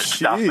all this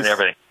stuff and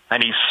everything.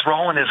 And he's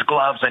throwing his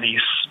gloves, and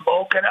he's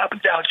smoking up and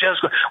down,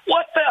 just going,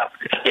 what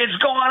the is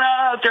going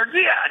on out there?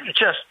 Yeah,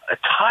 just a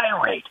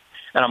tirade.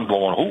 And I'm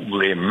going,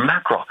 holy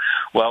mackerel.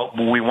 Well,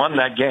 we won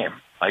that game.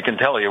 I can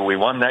tell you, we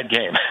won that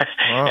game.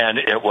 Wow. And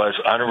it was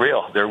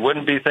unreal. There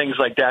wouldn't be things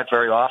like that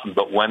very often,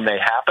 but when they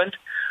happened,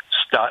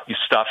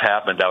 stuff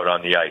happened out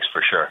on the ice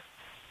for sure.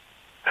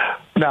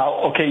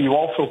 Now, okay, you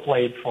also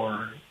played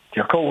for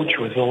your coach,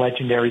 was the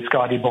legendary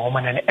Scotty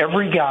Bowman, and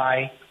every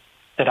guy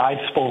that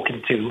I've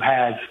spoken to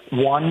has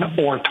 1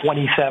 or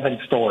 27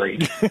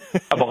 stories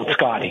about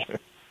Scotty,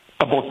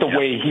 about the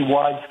way he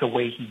was, the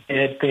way he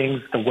did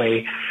things, the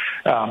way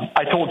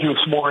I told you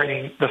this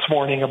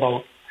morning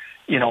about,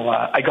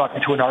 I got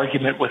into an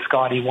argument with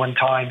Scotty one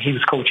time. He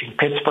was coaching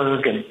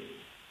Pittsburgh, and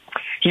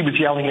he was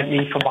yelling at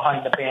me from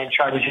behind the bench.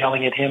 I was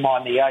yelling at him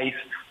on the ice,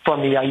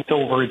 from the ice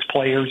over his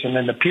players, and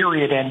then the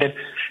period ended,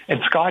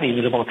 and Scotty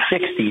was about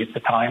 60 at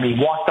the time. He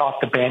walked off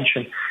the bench,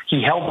 and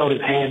he held out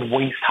his hand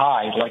waist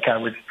high like I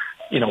was,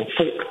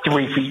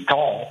 3 feet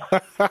tall.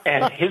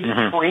 And his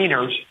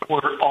trainers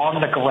were on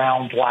the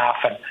ground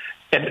laughing.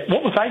 And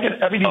what was I going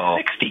to, he's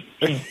 60.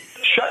 He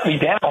shut me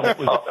down. It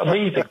was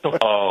amazing.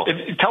 So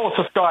tell us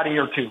a Scotty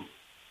or two.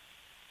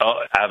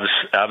 Oh,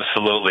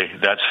 absolutely.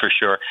 That's for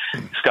sure.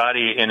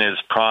 Scotty, in his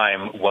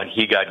prime, when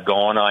he got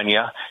going on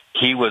you,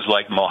 he was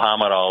like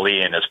Muhammad Ali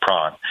in his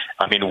prime.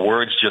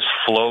 Words just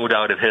flowed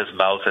out of his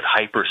mouth at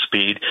hyper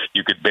speed.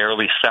 You could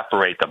barely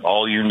separate them.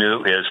 All you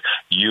knew is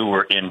you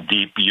were in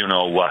deep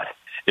you-know-what.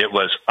 It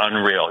was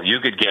unreal. You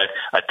could get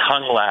a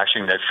tongue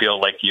lashing that feel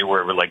like you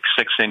were like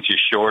 6 inches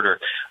shorter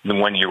than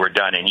when you were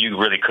done, and you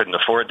really couldn't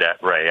afford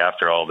that, Ray,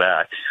 after all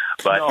that.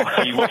 But no.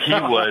 he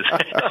was...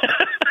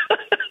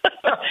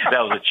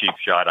 That was a cheap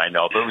shot, I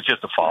know, but it was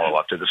just a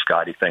follow-up to the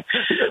Scotty thing.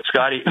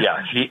 Scotty,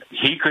 yeah,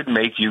 he could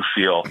make you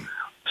feel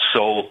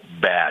so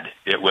bad.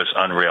 It was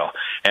unreal.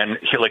 And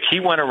he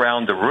went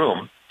around the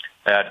room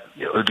at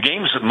the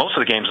games. Most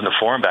of the games in the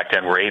Forum back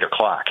then were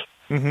 8:00,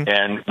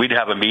 and we'd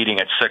have a meeting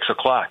at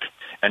 6:00.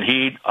 And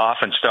he'd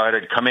often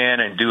come in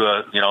and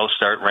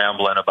start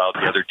rambling about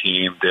the other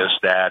team, this,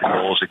 that,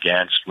 goals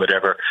against,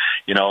 whatever,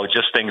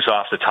 just things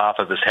off the top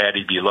of his head.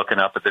 He'd be looking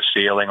up at the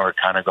ceiling or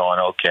kind of going,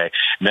 okay.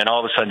 And then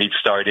all of a sudden he'd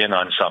start in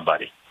on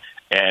somebody.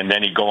 And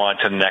then he'd go on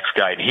to the next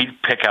guy, and he'd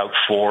pick out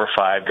 4 or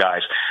 5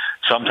 guys.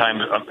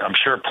 Sometimes, I'm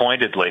sure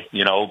pointedly,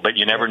 but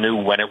you never knew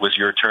when it was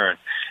your turn.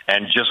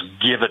 And just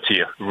give it to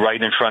you right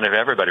in front of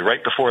everybody,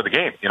 right before the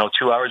game,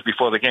 2 hours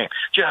before the game.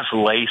 Just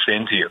lace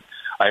into you.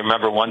 I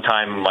remember one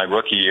time my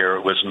rookie year,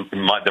 it was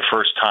the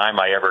first time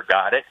I ever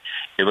got it.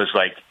 It was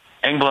like,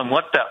 Engblom,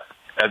 what the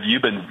have you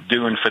been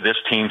doing for this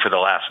team for the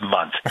last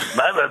month?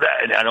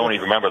 I don't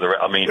even remember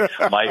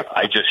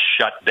I just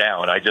shut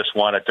down. I just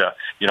wanted to,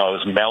 I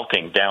was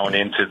melting down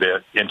into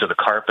the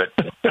carpet.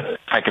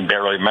 I can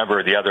barely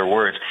remember the other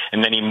words.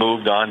 And then he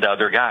moved on to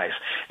other guys.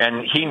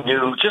 And he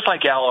knew, just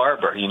like Al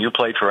Arbour, he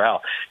played for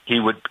Al. He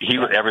would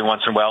every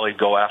once in a while he'd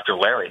go after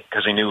Larry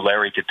because he knew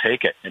Larry could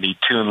take it, and he'd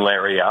tune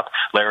Larry up.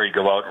 Larry'd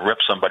go out and rip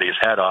somebody's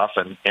head off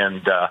and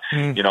have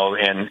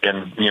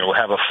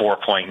a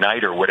 4-point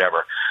night or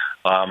whatever.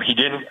 He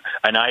didn't,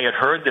 and I had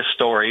heard the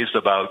stories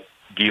about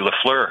Guy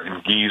Lafleur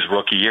and Guy's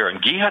rookie year, and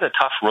Guy had a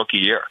tough rookie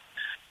year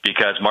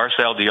because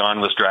Marcel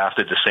Dion was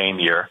drafted the same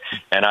year,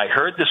 and I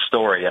heard this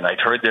story, and I'd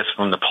heard this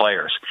from the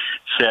players,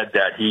 said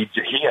that he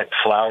had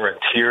flour and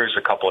tears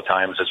a couple of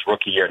times his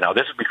rookie year. Now,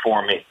 this is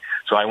before me,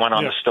 so I went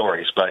on the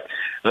stories, but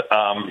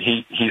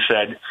he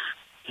said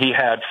he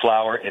had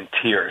flour and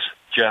tears,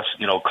 just,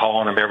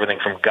 calling him everything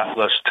from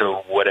gutless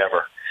to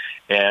whatever,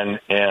 and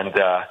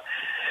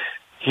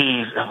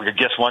I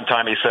guess one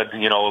time he said,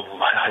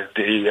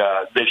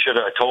 they should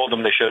have. I told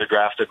them they should have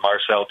drafted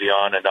Marcel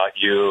Dion and not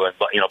you, and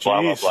blah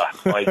blah blah.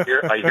 So I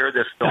hear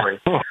this story.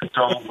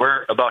 So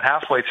we're about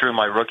halfway through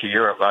my rookie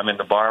year. I'm in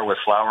the bar with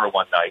Flower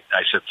one night.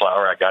 I said,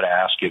 Flower, I got to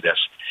ask you this.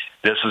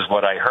 This is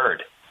what I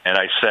heard, and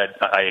I said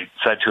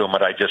to him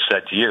what I just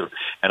said to you,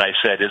 and I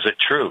said, is it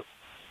true?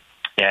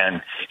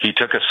 And he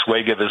took a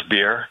swig of his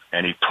beer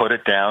and he put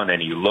it down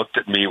and he looked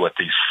at me with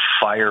this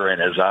fire in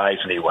his eyes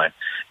and he went,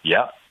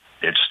 "Yep.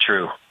 It's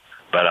true,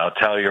 but I'll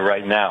tell you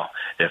right now,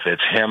 if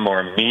it's him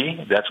or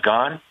me that's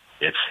gone,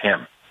 it's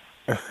him."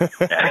 And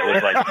it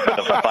was like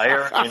the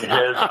fire in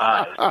his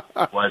eyes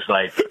was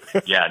like,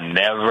 yeah,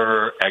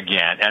 never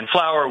again. And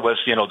Flower was,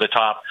 the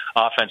top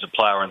offensive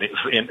player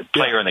in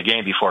the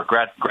game before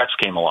Gretz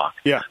came along.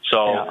 Yeah.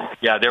 So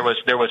there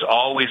was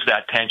always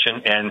that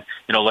tension. And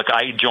look,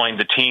 I joined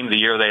the team the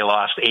year they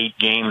lost 8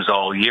 games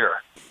all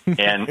year,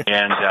 and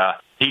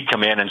he'd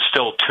come in and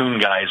still tune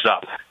guys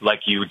up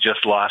like you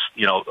just lost,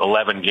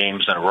 11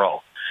 games in a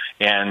row.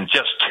 And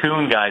just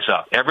tune guys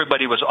up.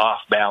 Everybody was off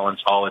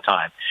balance all the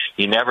time.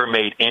 He never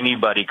made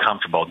anybody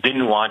comfortable.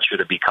 Didn't want you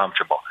to be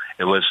comfortable.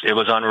 It was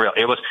unreal.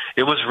 It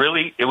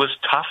was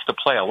tough to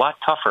play, a lot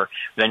tougher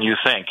than you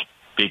think,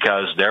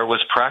 because there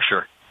was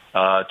pressure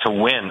to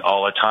win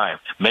all the time.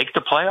 Make the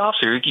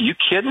playoffs? Are you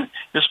kidding?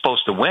 You're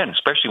supposed to win,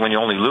 especially when you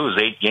only lose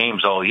 8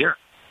 games all year.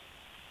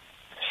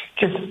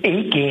 Just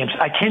 8 games.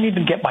 I can't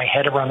even get my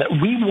head around that.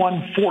 We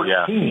won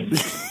 14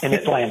 in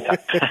Atlanta.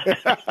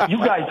 You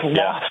guys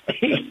lost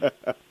 8.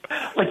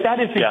 Like that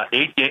is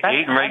 8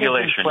 in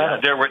regulation.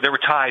 There were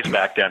ties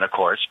back then, of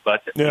course,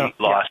 but 8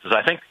 losses.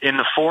 I think in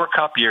the 4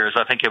 Cup years,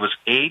 I think it was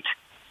 8,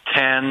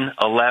 10,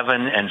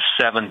 11, and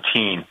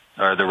 17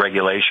 are the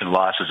regulation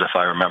losses, if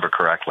I remember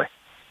correctly.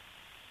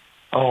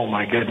 Oh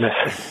my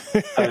goodness!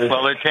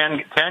 Well, there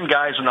are 10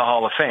 guys in the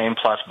Hall of Fame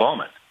plus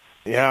Bowman.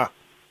 Yeah.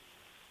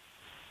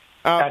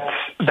 That's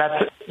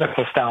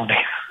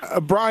astounding.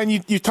 Brian,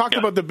 you talked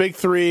about the big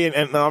three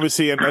and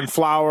obviously and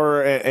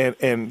Flower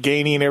and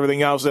Gainey and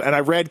everything else. And I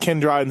read Ken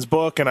Dryden's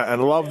book, and I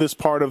love this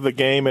part of the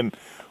game and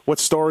what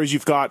stories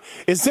you've got.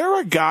 Is there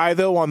a guy,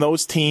 though, on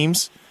those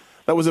teams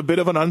that was a bit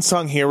of an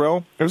unsung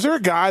hero? Or is there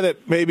a guy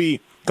that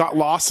maybe got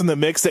lost in the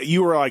mix that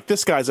you were like,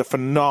 this guy's a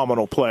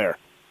phenomenal player?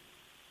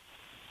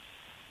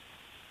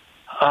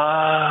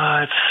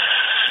 Let's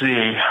see.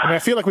 I mean, I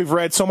feel like we've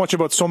read so much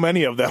about so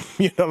many of them.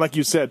 Like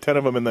you said, 10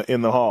 of them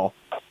in the Hall.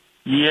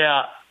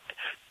 Yeah.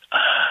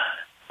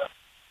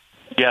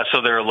 Yeah,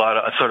 so there are a lot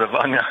of sort of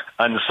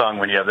unsung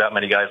when you have that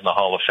many guys in the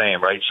Hall of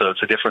Fame, right? So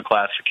it's a different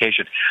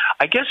classification.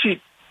 I guess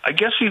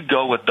you'd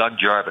go with Doug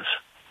Jarvis.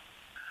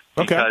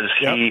 Because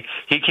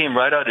he came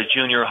right out of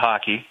junior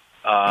hockey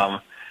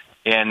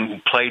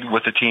and played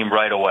with the team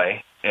right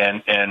away,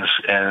 and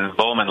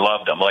Bowman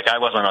loved him. Like, I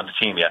wasn't on the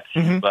team yet,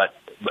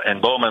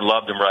 and Bowman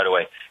loved him right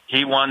away.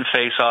 He won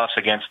face-offs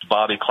against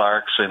Bobby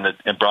Clarks and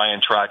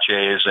Brian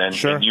Trottiers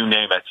and you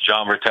name it,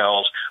 Jean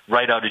Bertels,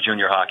 right out of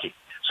junior hockey.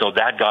 So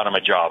that got him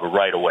a job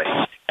right away.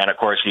 And of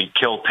course, he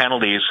killed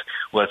penalties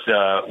with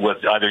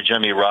either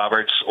Jimmy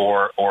Roberts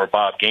or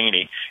Bob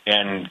Gainey.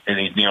 And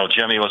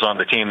Jimmy was on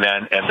the team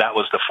then, and that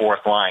was the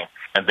fourth line,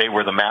 and they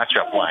were the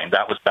matchup line.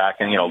 That was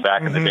back in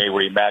the day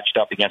where he matched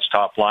up against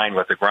top line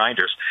with the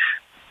Grinders.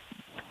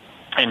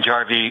 And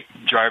Jarvie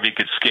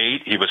could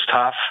skate. He was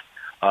tough.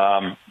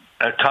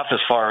 Tough as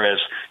far as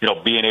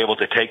being able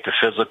to take the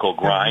physical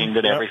grind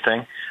and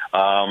everything.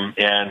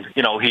 And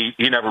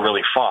he never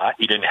really fought.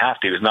 He didn't have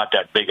to. He was not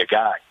that big a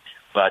guy.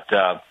 But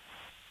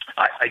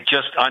I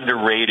just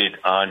underrated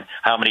on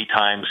how many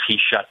times he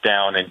shut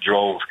down and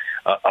drove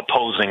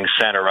opposing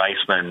center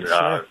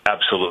icemen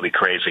absolutely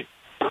crazy.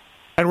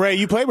 And Ray,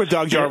 you played with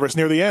Doug Jarvis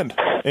near the end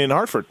in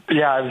Hartford.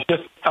 Yeah, I was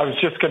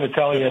just going to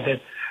tell you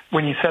that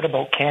when you said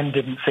about Ken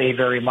didn't say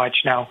very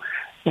much. Now,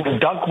 when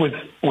Doug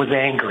was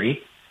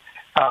angry.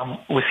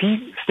 Was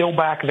he still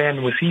back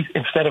then? Was he,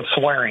 instead of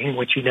swearing,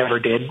 which he never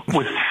did,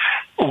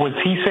 was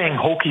he saying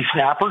hokey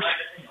snappers?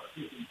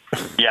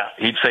 Yeah,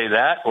 he'd say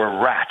that or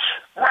rats.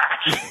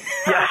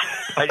 Yeah,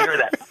 I hear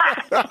that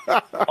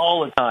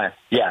all the time.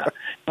 Yeah.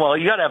 Well,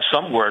 you got to have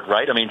some word,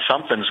 right? I mean,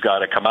 something's got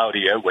to come out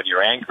of you when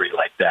you're angry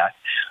like that.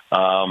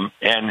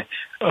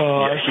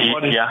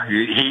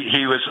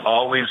 He was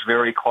always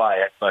very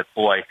quiet, but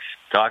boy,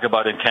 talk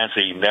about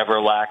intensity. He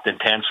never lacked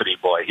intensity,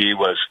 boy. He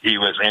was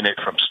in it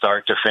from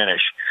start to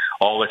finish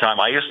all the time.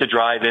 I used to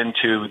drive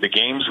into the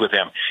games with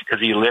him because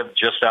he lived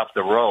just up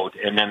the road,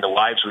 and then the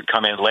wives would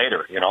come in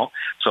later,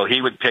 So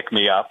he would pick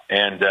me up,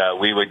 and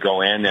we would go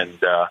in and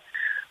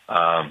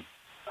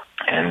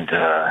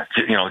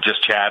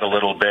just chat a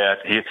little bit.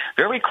 He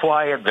very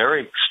quiet,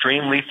 very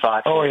extremely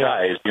thoughtful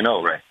guy,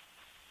 Ray.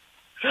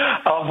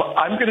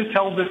 I'm going to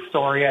tell this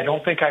story. I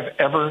don't think I've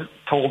ever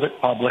told it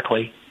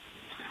publicly.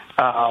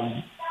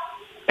 And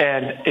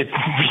it's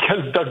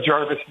because Doug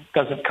Jarvis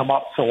doesn't come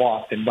up so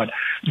often. But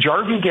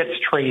Jarvie gets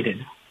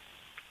traded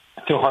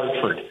to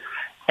Hartford.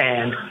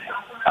 And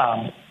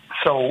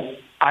so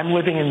I'm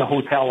living in the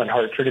hotel in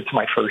Hartford. It's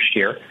my first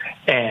year.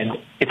 And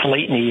it's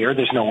late in the year.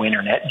 There's no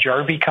internet.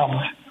 Jarvie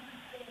comes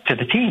to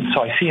the team.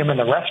 So I see him in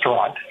the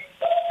restaurant.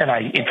 And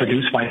I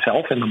introduce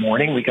myself in the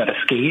morning. We got to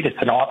skate.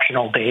 It's an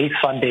optional day.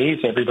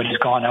 Sundays, everybody's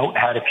gone out and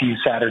had a few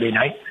Saturday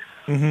night.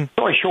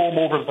 So I show him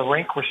over to the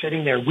rink. We're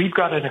sitting there. We've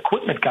got an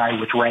equipment guy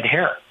with red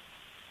hair.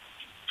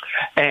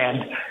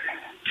 And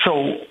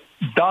so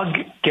Doug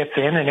gets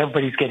in and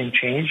everybody's getting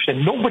changed.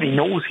 And nobody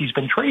knows he's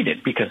been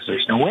traded because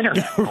there's no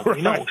internet.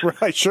 Nobody knows.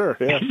 Right, sure.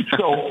 Yeah.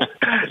 So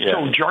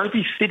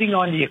Jarvie's sitting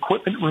on the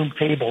equipment room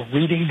table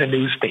reading the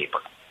newspaper.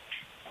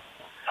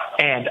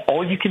 And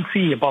all you can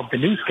see above the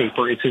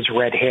newspaper is his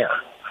red hair.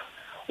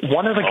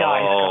 One of the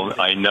guys... Oh,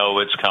 I know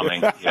it's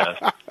coming, yes.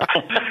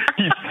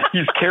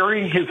 he's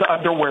carrying his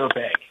underwear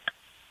bag.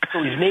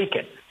 So he's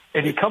naked.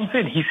 And he comes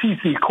in, he sees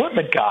the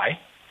equipment guy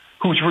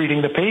who's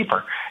reading the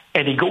paper.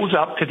 And he goes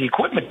up to the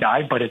equipment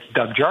guy, but it's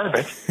Doug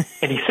Jarvis,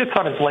 and he sits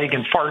on his leg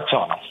and farts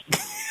on him.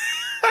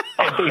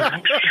 And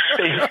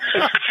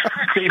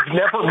they've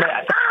never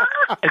met.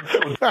 And so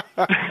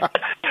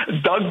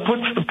Doug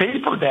puts the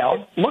paper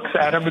down, looks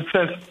at him and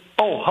says,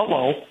 "Oh,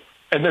 hello,"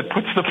 and then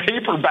puts the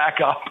paper back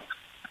up.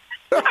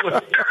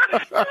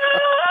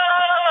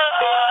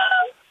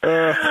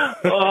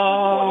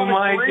 Oh,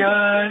 my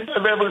God.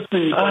 I've ever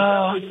seen.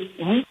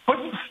 We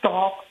couldn't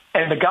stop,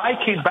 and the guy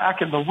came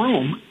back in the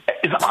room.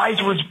 His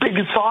eyes were as big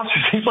as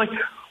saucers. He's like,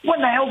 "When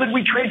the hell did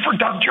we trade for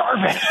Doug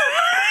Jarvis?"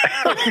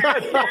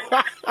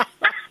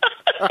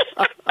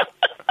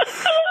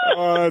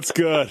 Oh, that's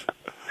good.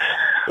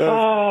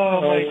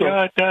 Oh my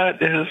God,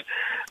 that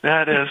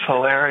is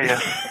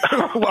hilarious.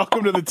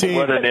 Welcome to the team.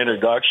 What an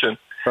introduction.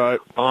 Right.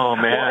 Oh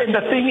man. Well, and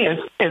the thing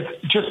is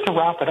just to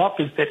wrap it up,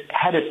 is that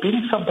had it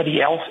been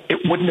somebody else, it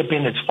wouldn't have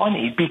been as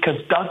funny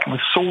because Doug was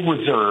so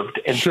reserved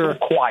and so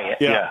quiet.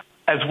 Yeah.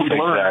 As we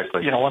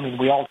learned,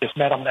 we all just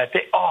met him that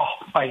day. Oh,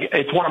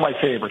 it's one of my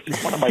favorites.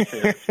 It's one of my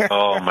favorites.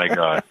 Oh my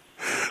God.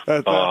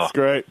 That's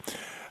great.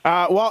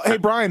 Well, hey,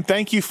 Brian,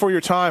 thank you for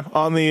your time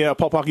on the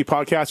Pulp Hockey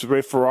Podcast with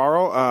Ray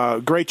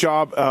Ferraro. Great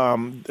job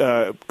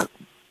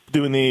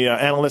doing the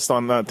analyst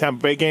on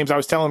Tampa Bay games. I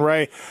was telling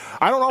Ray,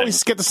 I don't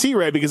always get to see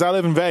Ray because I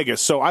live in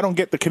Vegas, so I don't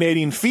get the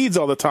Canadian feeds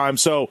all the time.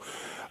 So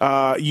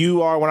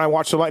you are, when I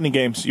watch the Lightning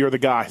games, you're the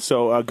guy.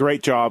 So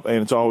great job,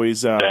 and it's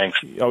always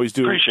thanks. You always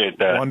do Appreciate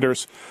that.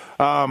 wonders.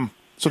 So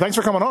thanks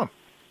for coming on.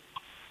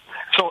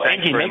 So,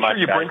 Angie, make sure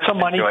you bring some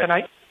money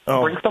tonight.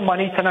 Oh. Bring some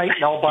money tonight,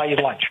 and I'll buy you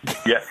lunch.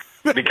 Yeah,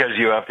 because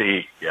you have to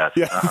eat. Yes.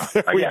 Yeah,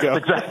 there we go.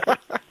 Exactly.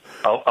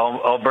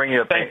 I'll bring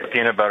you a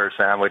peanut butter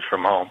sandwich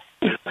from home.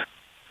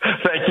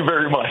 Thank you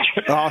very much.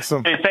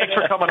 Awesome. Hey, thanks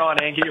for coming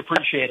on, Angie.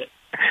 Appreciate it.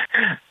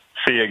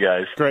 See you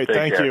guys. Great,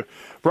 thank you.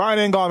 Brian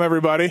Engblom,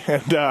 everybody,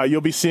 and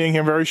you'll be seeing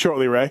him very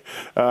shortly, Ray,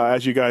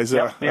 as you guys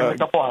go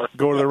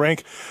to the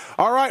rink.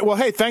 All right, well,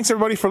 hey, thanks,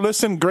 everybody, for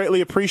listening.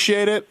 Greatly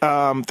appreciate it.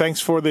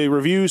 Thanks for the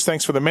reviews.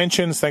 Thanks for the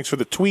mentions. Thanks for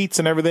the tweets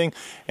and everything,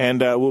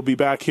 and we'll be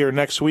back here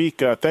next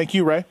week. Thank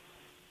you, Ray.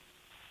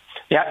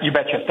 Yeah, you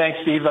betcha. Thanks,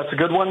 Steve. That's a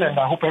good one, and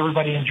I hope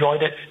everybody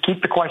enjoyed it.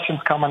 Keep the questions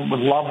coming. Would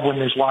love when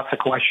there's lots of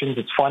questions.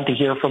 It's fun to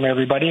hear from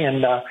everybody,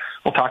 and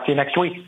we'll talk to you next week.